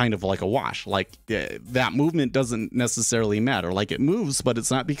is just kind of like a wash. Like that movement doesn't necessarily matter. Like it moves, but it's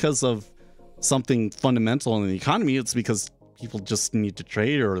not because of something fundamental in the economy. It's because people just need to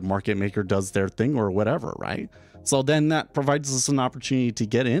trade, or the market maker does their thing, or whatever, right? So then that provides us an opportunity to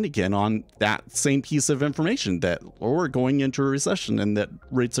get in again on that same piece of information that we're going into a recession and that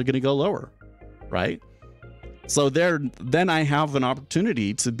rates are going to go lower, right? So then I have an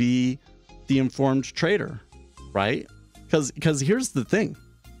opportunity to be the informed trader, right? Because here's the thing.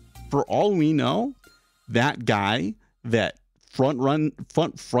 For all we know, that guy that front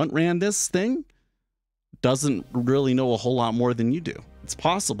ran this thing doesn't really know a whole lot more than you do. It's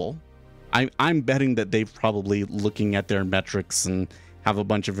possible. I'm betting that they're probably looking at their metrics and have a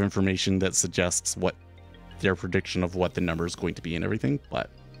bunch of information that suggests what their prediction of what the number is going to be and everything,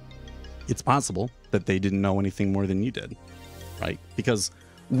 but it's possible that they didn't know anything more than you did, right? Because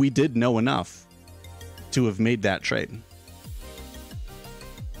we did know enough to have made that trade.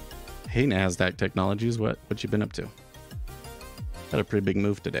 Hey, NASDAQ Technologies, what you been up to? Had a pretty big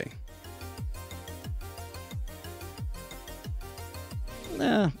move today.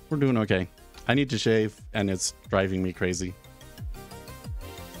 We're doing okay. I need to shave, and it's driving me crazy.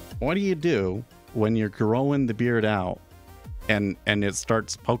 What do you do when you're growing the beard out and it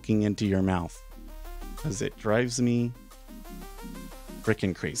starts poking into your mouth? Because it drives me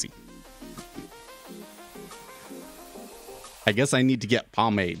freaking crazy. I guess I need to get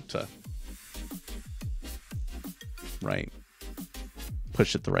pomade to, right,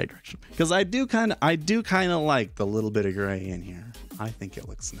 push it the right direction. Because I do kind of like the little bit of gray in here. I think it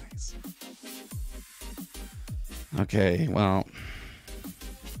looks nice. Okay, well.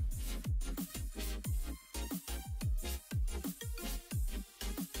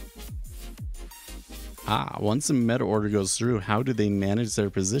 Once a meta order goes through, how do they manage their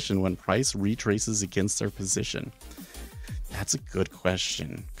position when price retraces against their position? That's a good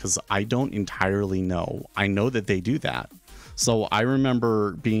question, because I don't entirely know. I know that they do that. So I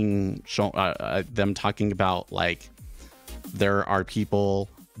remember being shown them talking about, like, there are people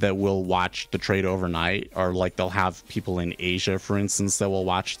that will watch the trade overnight, or like they'll have people in Asia, for instance, that will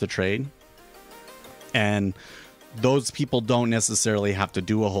watch the trade. And those people don't necessarily have to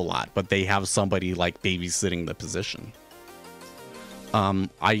do a whole lot, but they have somebody like babysitting the position.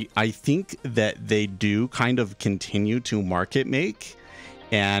 I think that they do kind of continue to market make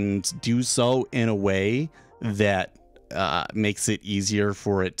and do so in a way that makes it easier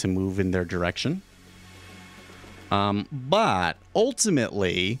for it to move in their direction. But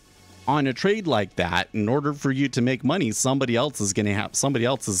ultimately, on a trade like that, in order for you to make money, somebody else is gonna have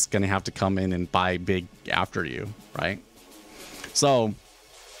to come in and buy big after you, right? So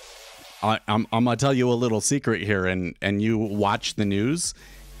I'm gonna tell you a little secret here, and you watch the news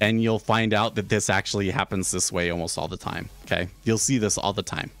and you'll find out that this actually happens this way almost all the time. Okay, you'll see this all the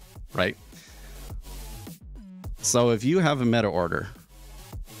time, right? So if you have a meta order,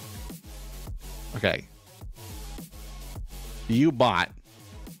 okay, you bought,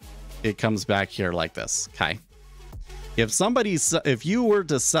 it comes back here like this. Okay, if you were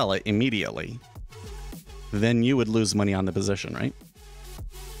to sell it immediately, then you would lose money on the position, right?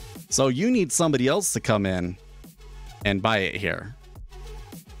 So you need somebody else to come in and buy it here,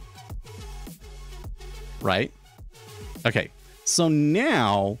 right? Okay, so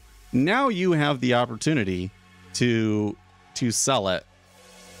now you have the opportunity to sell it,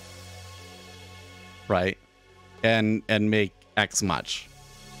 right? And make X much,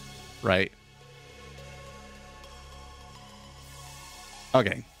 right?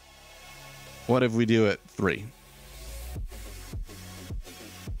 Okay, what if we do it 3?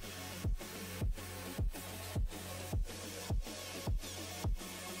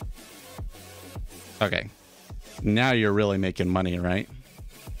 Okay, now you're really making money, right?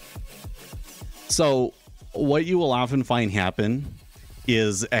 So what you will often find happen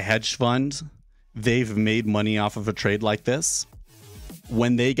is a hedge fund, they've made money off of a trade like this.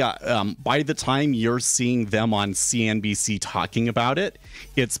 When they got, by the time you're seeing them on CNBC talking about it,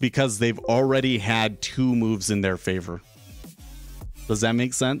 it's because they've already had 2 moves in their favor. Does that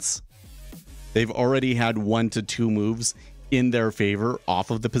make sense? They've already had 1 to 2 moves in their favor off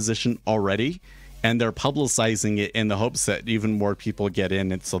of the position already, and they're publicizing it in the hopes that even more people get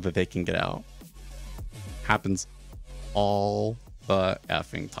in it so that they can get out. Happens all the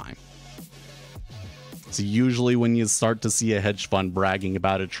effing time. So usually when you start to see a hedge fund bragging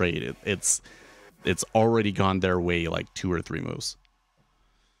about a trade, it's already gone their way like 2 or 3 moves.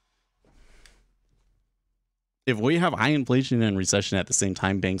 If we have high inflation and recession at the same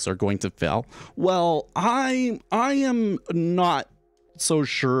time, banks are going to fail. Well, I am not so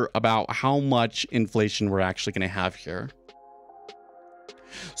sure about how much inflation we're actually going to have here.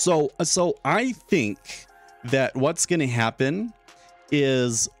 So I think that what's going to happen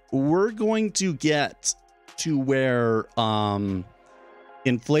is we're going to get to where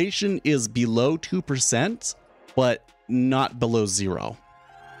inflation is below 2%, but not below 0,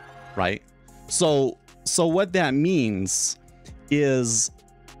 right? So what that means is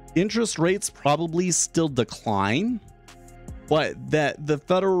interest rates probably still decline, but that the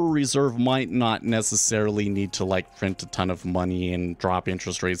Federal Reserve might not necessarily need to like print a ton of money and drop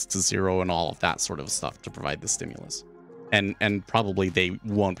interest rates to 0 and all of that sort of stuff to provide the stimulus. And probably they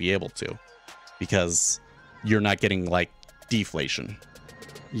won't be able to, because you're not getting like deflation.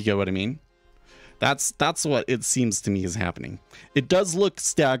 You get what I mean? That's what it seems to me is happening. It does look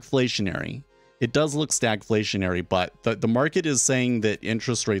stagflationary. It does look stagflationary, but the market is saying that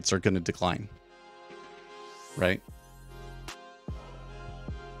interest rates are going to decline. Right?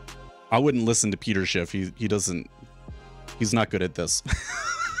 I wouldn't listen to Peter Schiff. He's not good at this.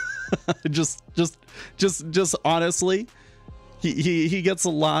 just honestly, he gets a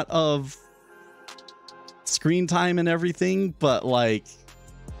lot of screen time and everything, but like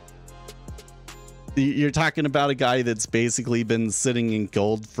you're talking about a guy that's basically been sitting in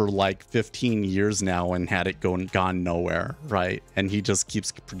gold for like 15 years now and had it gone nowhere, right? And he just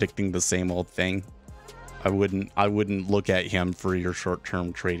keeps predicting the same old thing. I wouldn't look at him for your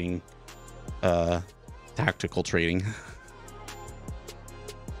short-term trading, tactical trading.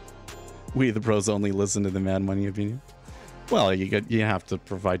 We the pros only listen to the Mad Money opinion. Well, you have to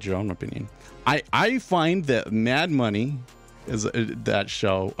provide your own opinion. I find that Mad Money is that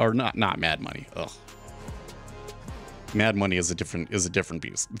show, or not Mad Money. Ugh. Mad Money is a different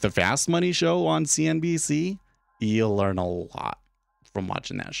beast. The Fast Money show on CNBC, you'll learn a lot from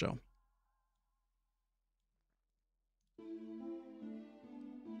watching that show.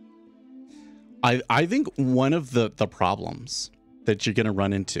 I think one of the problems that you're going to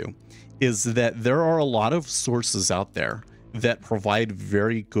run into is that there are a lot of sources out there that provide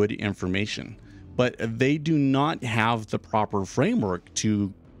very good information, but they do not have the proper framework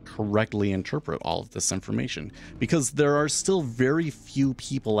to correctly interpret all of this information, because there are still very few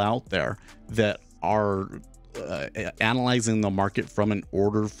people out there that are analyzing the market from an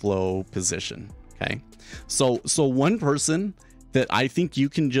order flow position. Okay, so one person that I think you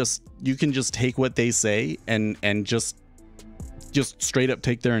can just take what they say and just straight up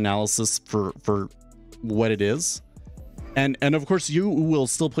take their analysis for what it is, and of course you will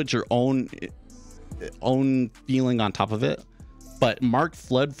still put your own feeling on top of it. But Mark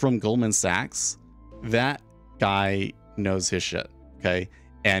Flood from Goldman Sachs, that guy knows his shit, okay?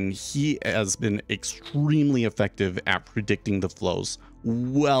 And he has been extremely effective at predicting the flows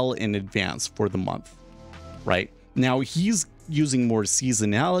well in advance for the month, right? Now he's using more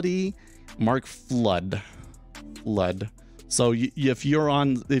seasonality. Mark Flood. So if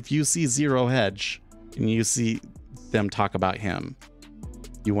you see Zero Hedge and you see them talk about him,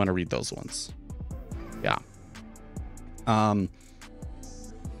 you want to read those ones. Yeah.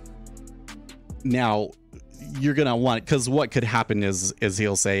 Now you're gonna want, because what could happen is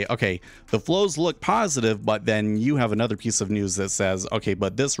he'll say, okay, the flows look positive, but then you have another piece of news that says, okay,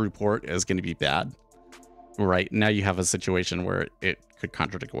 but this report is going to be bad, right? Now you have a situation where it could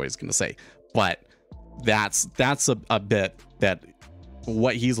contradict what he's going to say. But that's a bit that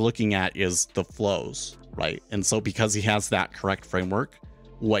what he's looking at is the flows, right? And so because he has that correct framework,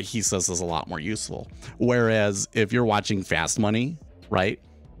 what he says is a lot more useful. Whereas if you're watching Fast Money, right,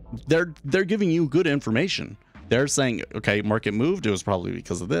 they're giving you good information. They're saying, okay, market moved, it was probably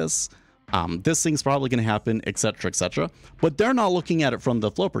because of this. This thing's probably going to happen, etc., etc. But they're not looking at it from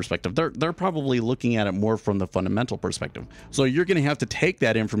the flow perspective. They're probably looking at it more from the fundamental perspective. So you're going to have to take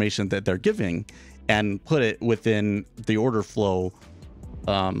that information that they're giving and put it within the order flow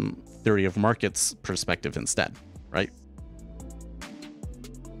theory of markets perspective instead, right?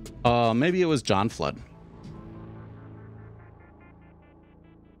 Maybe it was John Flood.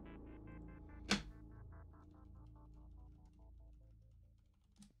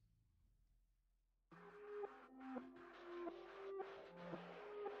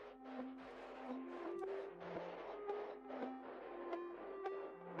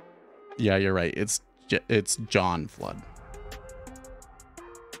 Yeah, you're right. It's John Flood.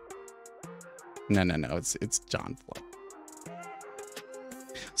 No. It's John Flood.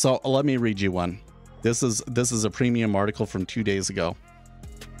 So let me read you one. This is a premium article from 2 days ago.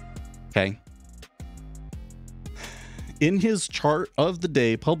 Okay. In his chart of the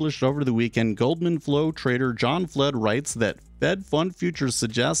day published over the weekend, Goldman Flow trader John Flood writes that Fed fund futures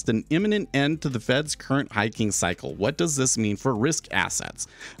suggest an imminent end to the Fed's current hiking cycle. What does this mean for risk assets?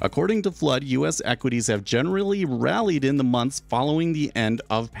 According to Flood, U.S. equities have generally rallied in the months following the end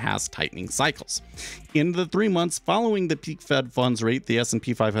of past tightening cycles. In the 3 months following the peak Fed funds rate, the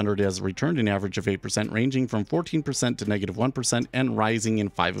S&P 500 has returned an average of 8%, ranging from 14% to -1% and rising in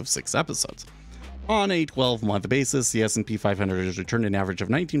 5 of 6 episodes. On a 12-month basis, the S&P 500 has returned an average of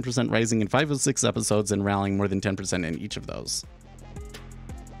 19%, rising in 5 of 6 episodes and rallying more than 10% in each of those.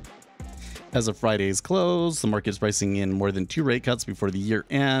 As of Friday's close, the market is pricing in more than 2 rate cuts before the year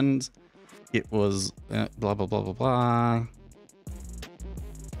end. It was blah, blah, blah, blah, blah.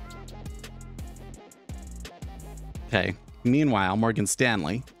 Okay. Meanwhile, Morgan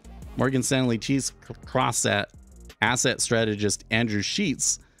Stanley chief asset strategist Andrew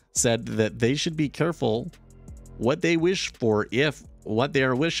Sheets said that they should be careful what they wish for if what they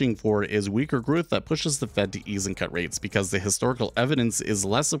are wishing for is weaker growth that pushes the Fed to ease and cut rates, because the historical evidence is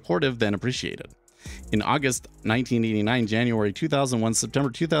less supportive than appreciated. In August 1989, January 2001, September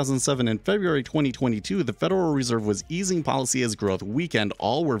 2007, and February 2022, the Federal Reserve was easing policy as growth weakened.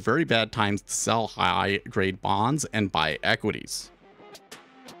 All were very bad times to sell high-grade bonds and buy equities.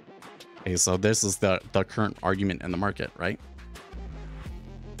 Okay, so this is the current argument in the market, right?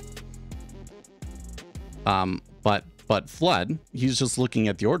 But Flood, he's just looking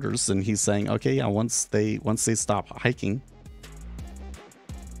at the orders and he's saying, okay, yeah, once they stop hiking,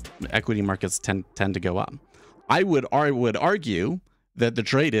 equity markets tend to go up. I would argue that the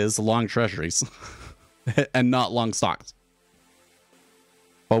trade is long treasuries and not long stocks.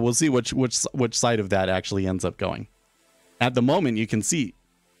 But we'll see which side of that actually ends up going. At the moment, you can see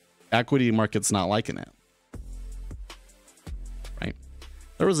equity markets not liking it. Right?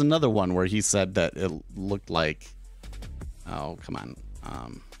 There was another one where he said that it looked like, oh, come on.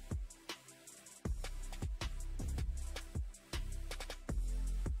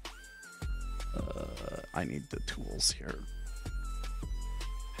 I need the tools here.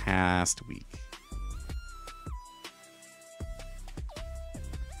 Past week.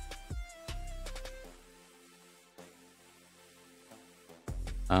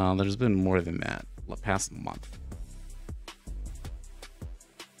 There's been more than that. Past month.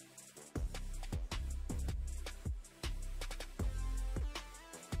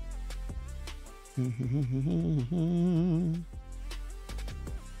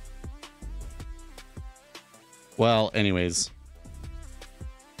 Well, anyways,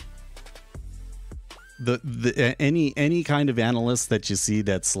 any kind of analyst that you see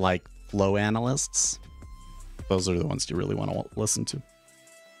that's like flow analysts, those are the ones you really want to listen to.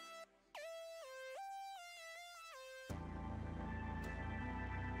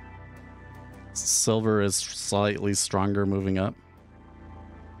 Silver is slightly stronger, moving up.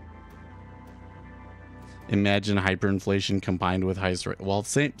 Imagine hyperinflation combined with high rate. Well,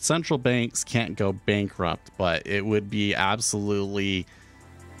 central banks can't go bankrupt, but it would be absolute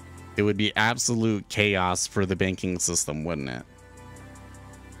chaos for the banking system, wouldn't it?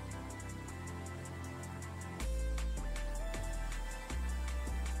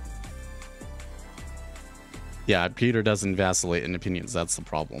 Yeah, Peter doesn't vacillate in opinions. That's the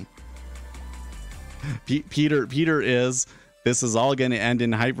problem. Peter is, this is all going to end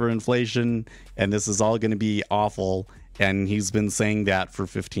in hyperinflation and this is all going to be awful. And he's been saying that for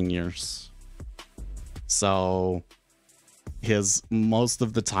 15 years. So most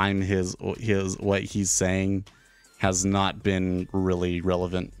of the time, his what he's saying has not been really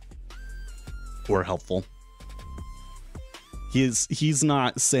relevant or helpful. He's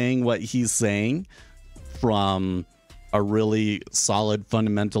not saying what he's saying from a really solid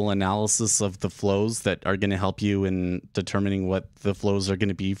fundamental analysis of the flows that are going to help you in determining what the flows are going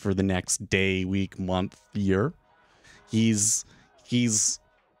to be for the next day, week, month, year. He's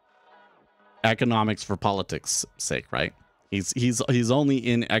economics for politics' sake, right? He's only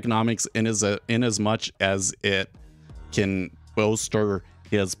in economics in as much as it can bolster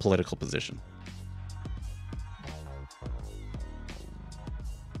his political position.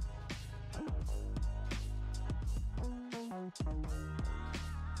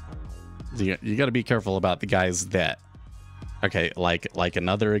 You got to be careful about the guys that, okay, like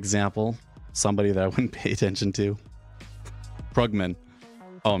another example, somebody that I wouldn't pay attention to, Krugman.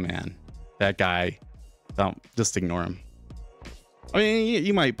 Oh man, that guy, don't, just ignore him. I mean,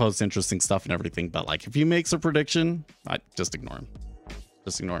 you might post interesting stuff and everything, but like if he makes a prediction, just ignore him.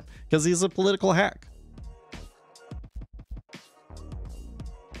 Just ignore him because he's a political hack.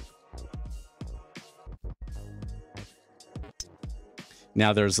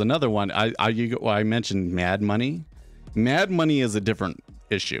 Now there's another one. I mentioned Mad Money. Mad Money is a different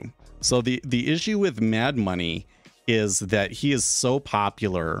issue. So the issue with Mad Money is that he is so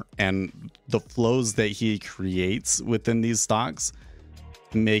popular and the flows that he creates within these stocks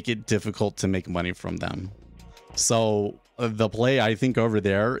make it difficult to make money from them. So the play I think over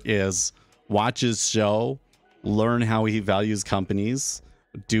there is watch his show, learn how he values companies,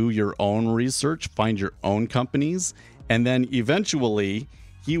 do your own research, find your own companies, and then eventually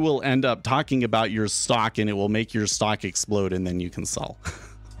he will end up talking about your stock and it will make your stock explode and then you can sell.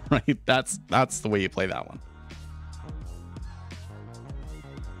 Right? That's the way you play that one.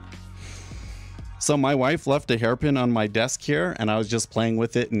 So my wife left a hairpin on my desk here and I was just playing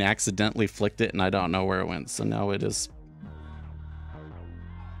with it and accidentally flicked it and I don't know where it went. So now it is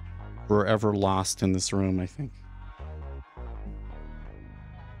forever lost in this room, I think.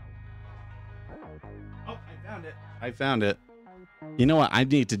 Oh, I found it. You know what? I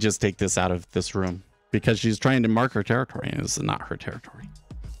need to just take this out of this room because she's trying to mark her territory and this is not her territory.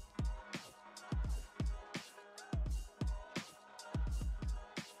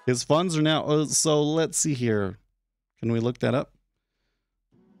 His funds are now, so let's see here. Can we look that up?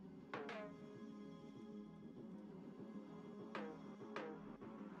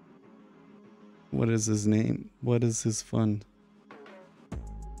 What is his name? What is his fund?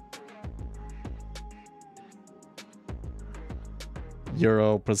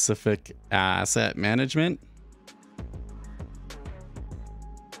 Euro Pacific Asset Management.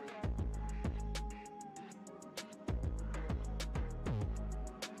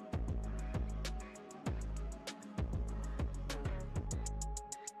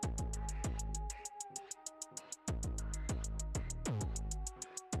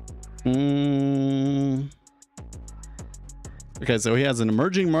 Okay, so he has an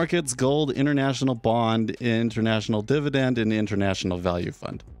emerging markets, gold, international bond, international dividend, and international value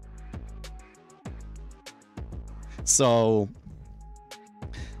fund. So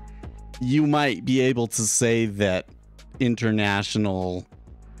you might be able to say that international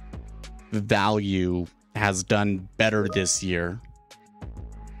value has done better this year.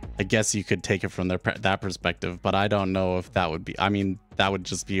 I guess you could take it from that perspective, but I don't know if that would be, I mean, that would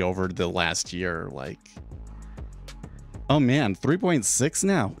just be over the last year. Like, oh man, 3.6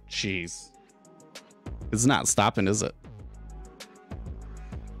 now. Jeez. It's not stopping, is it?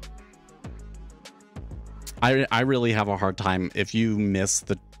 I really have a hard time if you miss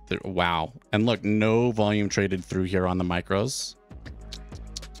the wow. And look, no volume traded through here on the micros.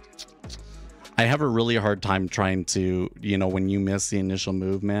 I have a really hard time trying to, you know, when you miss the initial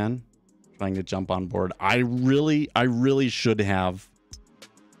move, man, trying to jump on board. I really should have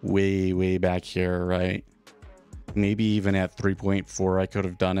way back here, right? Maybe even at 3.4, I could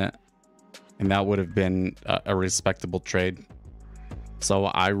have done it. And that would have been a respectable trade. So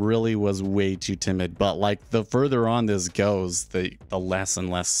I really was way too timid. But like the further on this goes, the less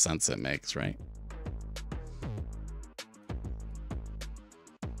and less sense it makes, right?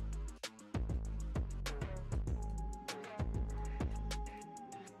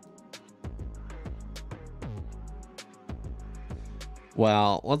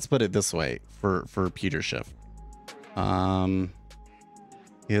 Well, let's put it this way for Peter Schiff.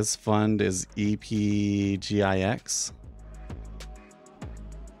 His fund is EPGIX.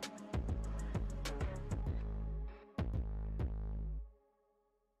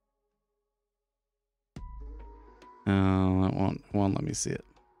 It won't let me see it.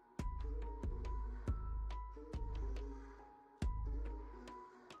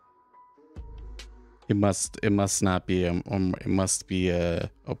 It must not be it must be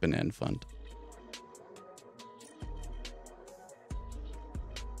a open-end fund.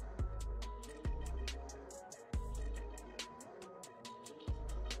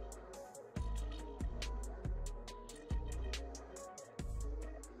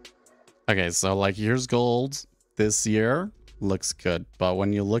 Okay, so like here's gold this year, looks good, but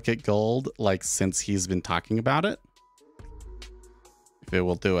when you look at gold, like since he's been talking about it, if it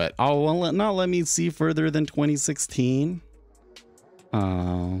will do it. Oh, well, not let me see further than 2016.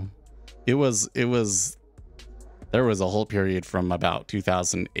 There was a whole period from about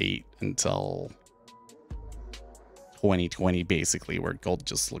 2008 until 2020 basically where gold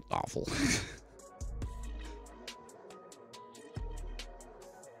just looked awful.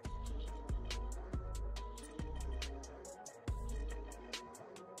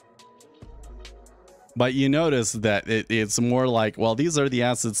 But you notice that it's more like, well, these are the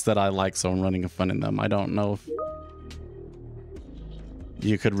assets that I like, so I'm running a fund in them. I don't know if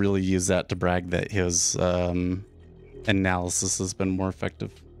you could really use that to brag that his analysis has been more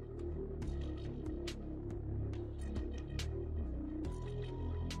effective.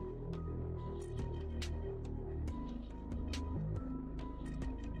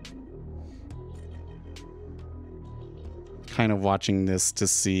 Kind of watching this to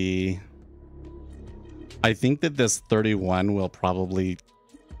see. I think that this 31 will probably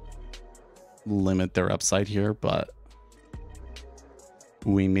limit their upside here, but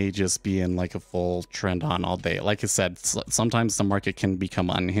we may just be in like a full trend on all day. Like I said, sometimes the market can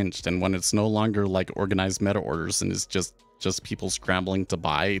become unhinged, and when it's no longer like organized meta orders and it's just people scrambling to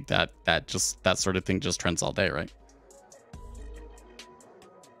buy, that sort of thing just trends all day, right?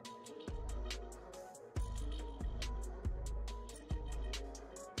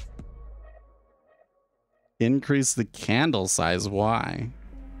 Increase the candle size. Why?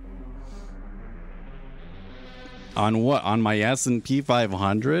 On what? On my S&P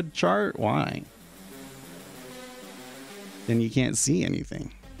 500 chart? Why? Then you can't see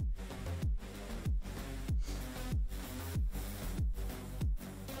anything.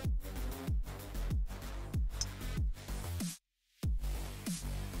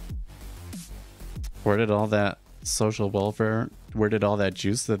 Where did all that Social welfare. Where did all that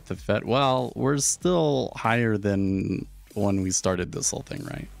juice that the Fed? Well, we're still higher than when we started this whole thing,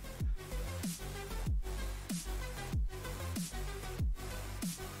 right?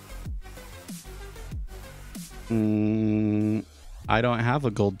 I don't have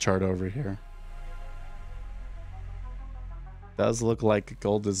a gold chart over here. Does look like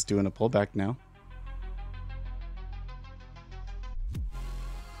gold is doing a pullback now.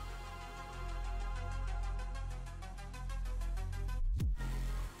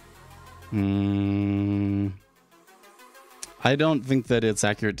 I don't think that it's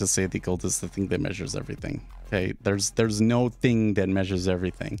accurate to say that gold is the thing that measures everything. Okay, there's no thing that measures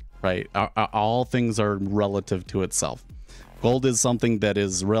everything, right? All things are relative to itself. Gold is something that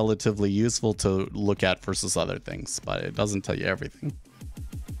is relatively useful to look at versus other things, but it doesn't tell you everything.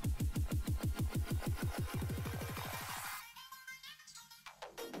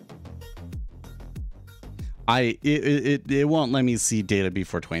 It won't let me see data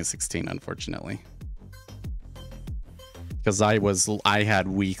before 2016, unfortunately, because I had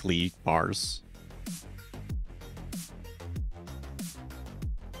weekly bars.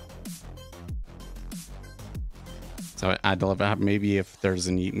 So I'd love to have, maybe if there's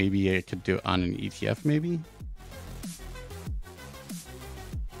maybe I could do it on an ETF, maybe.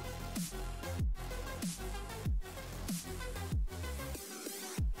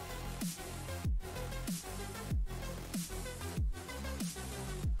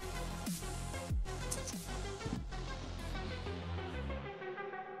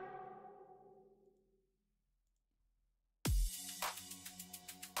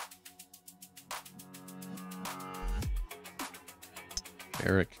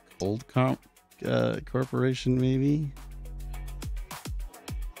 Eric Gold Corporation, maybe.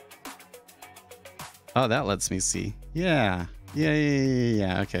 Oh, that lets me see. Yeah.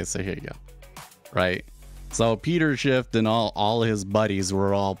 Okay, so here you go. Right. So Peter Schiff and all his buddies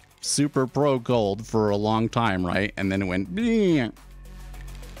were all super pro gold for a long time, right? And then it went Bleh.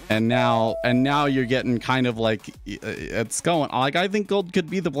 And now you're getting kind of like it's going like, I think gold could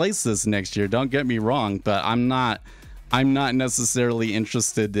be the place this next year. Don't get me wrong, but I'm not necessarily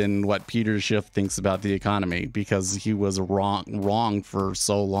interested in what Peter Schiff thinks about the economy, because he was wrong for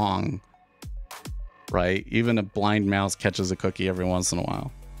so long, right? Even a blind mouse catches a cookie every once in a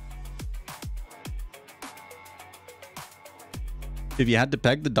while. If you had to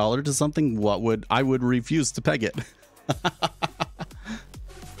peg the dollar to something, I would refuse to peg it.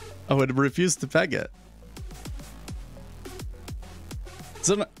 I would refuse to peg it.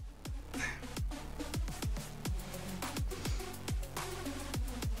 So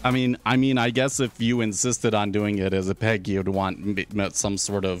I mean, I guess if you insisted on doing it as a peg, you'd want some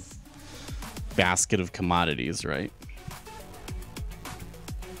sort of basket of commodities, right?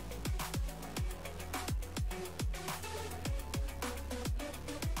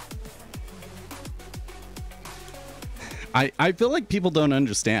 I feel like people don't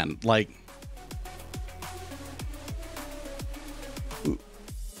understand, like,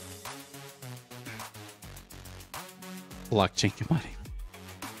 blockchain commodity.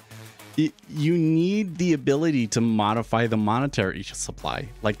 You need the ability to modify the monetary supply.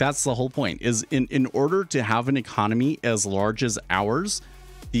 Like, that's the whole point, is in order to have an economy as large as ours,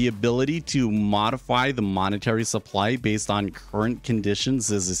 the ability to modify the monetary supply based on current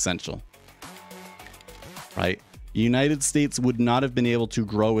conditions is essential, right? The United States would not have been able to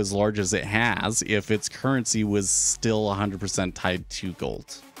grow as large as it has if its currency was still 100% tied to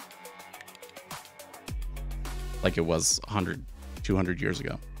gold, like it was 100, 200 years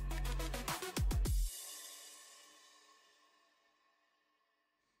ago.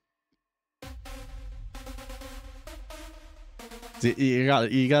 You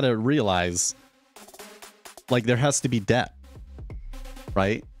gotta realize, like, there has to be debt,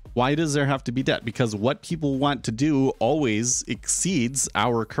 right? Why does there have to be debt? Because what people want to do always exceeds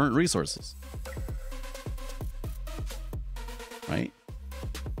our current resources, right?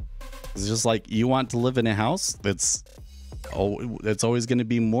 It's just like, you want to live in a house that's always going to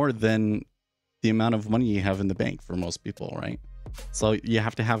be more than the amount of money you have in the bank for most people, right? So you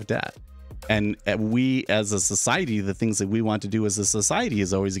have to have debt. And we as a society, the things that we want to do as a society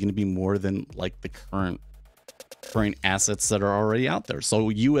is always going to be more than like the current assets that are already out there. So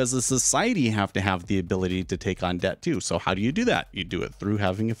you as a society have to have the ability to take on debt too. So how do you do that? You do it through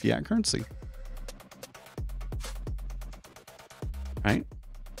having a fiat currency, right?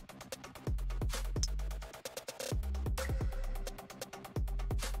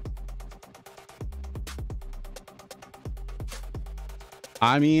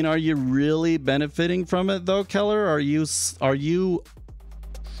 I mean, are you really benefiting from it though, Keller? Are you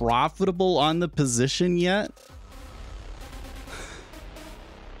profitable on the position yet?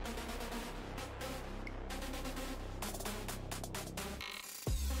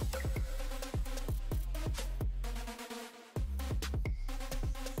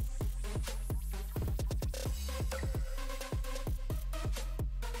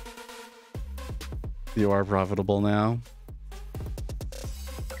 You are profitable now.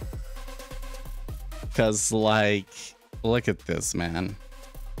 Because, like, look at this, man.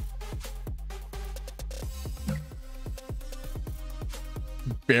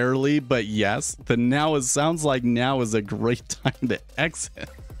 Barely, but yes. The now is sounds like now is a great time to exit.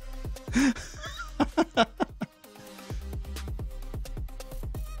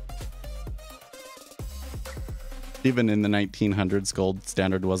 Even in the 1900s, gold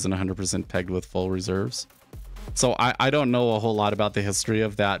standard wasn't 100% pegged with full reserves. So I don't know a whole lot about the history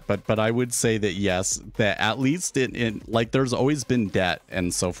of that, but I would say that yes, that at least in like there's always been debt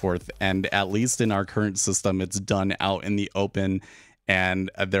and so forth, and at least in our current system, it's done out in the open, and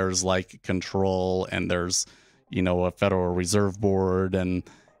there's like control, and there's, you know, a Federal Reserve Board, and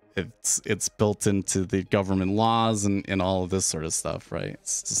it's built into the government laws and all of this sort of stuff, right?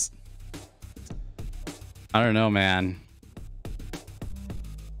 It's just, I don't know, man.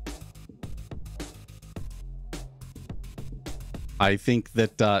 I think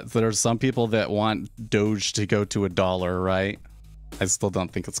that there are some people that want Doge to go to $1, right? I still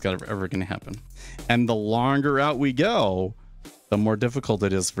don't think it's ever going to happen. And the longer out we go, the more difficult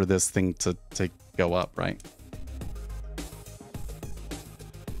it is for this thing to go up, right?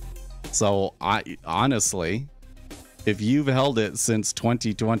 So I honestly, if you've held it since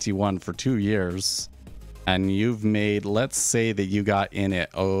 2021 for 2 years, and you've made, let's say that you got in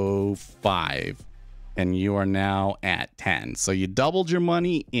at 05, and you are now at 10. So you doubled your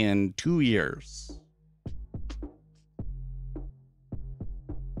money in 2 years.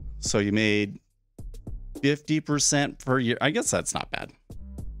 So you made 50% per year. I guess that's not bad.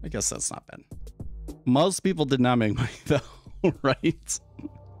 I guess that's not bad. Most people did not make money though, right?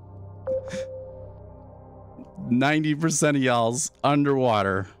 90% of y'all's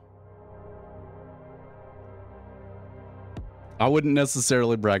underwater. I wouldn't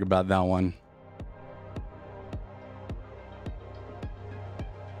necessarily brag about that one.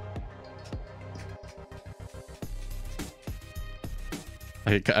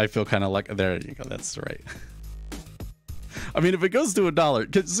 I feel kind of like, there you go, that's right. I mean, if it goes to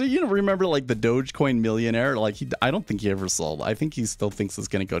 $1, so you know, remember like the Dogecoin millionaire, like I don't think he ever sold. I think he still thinks it's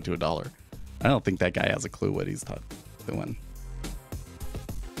going to go to $1. I don't think that guy has a clue what he's doing.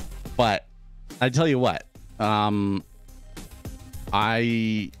 But I tell you what, I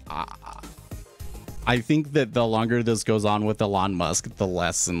think that the longer this goes on with Elon Musk, the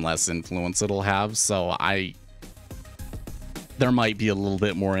less and less influence it'll have. So there might be a little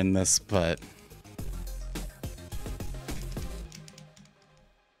bit more in this, but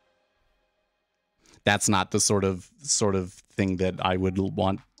that's not the sort of thing that I would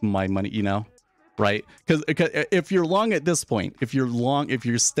want my money, you know, right? Because if you're long at this point, if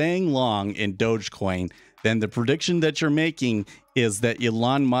you're staying long in Dogecoin, then the prediction that you're making is that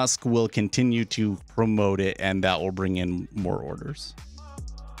Elon Musk will continue to promote it, and that will bring in more orders.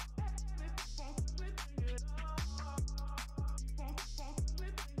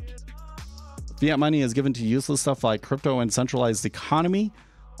 Fiat money is given to useless stuff like crypto and centralized economy.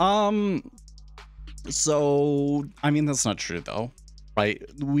 So, I mean, that's not true though, right?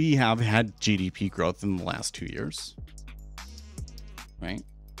 We have had GDP growth in the last 2 years, right?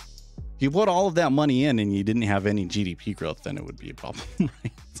 If you put all of that money in and you didn't have any GDP growth, then it would be a problem,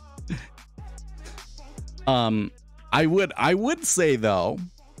 right? I would say though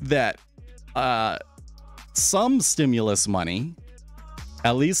that some stimulus money,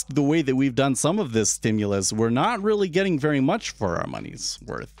 at least the way that we've done some of this stimulus, we're not really getting very much for our money's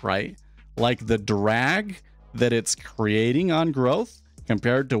worth, right? Like the drag that it's creating on growth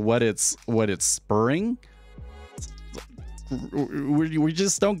compared to what it's spurring, we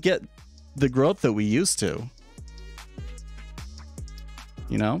just don't get the growth that we used to,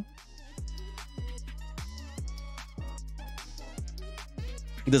 you know?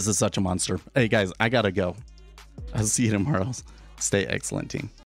 This is such a monster. Hey guys, I gotta go. I'll see you tomorrow. Stay excellent, team.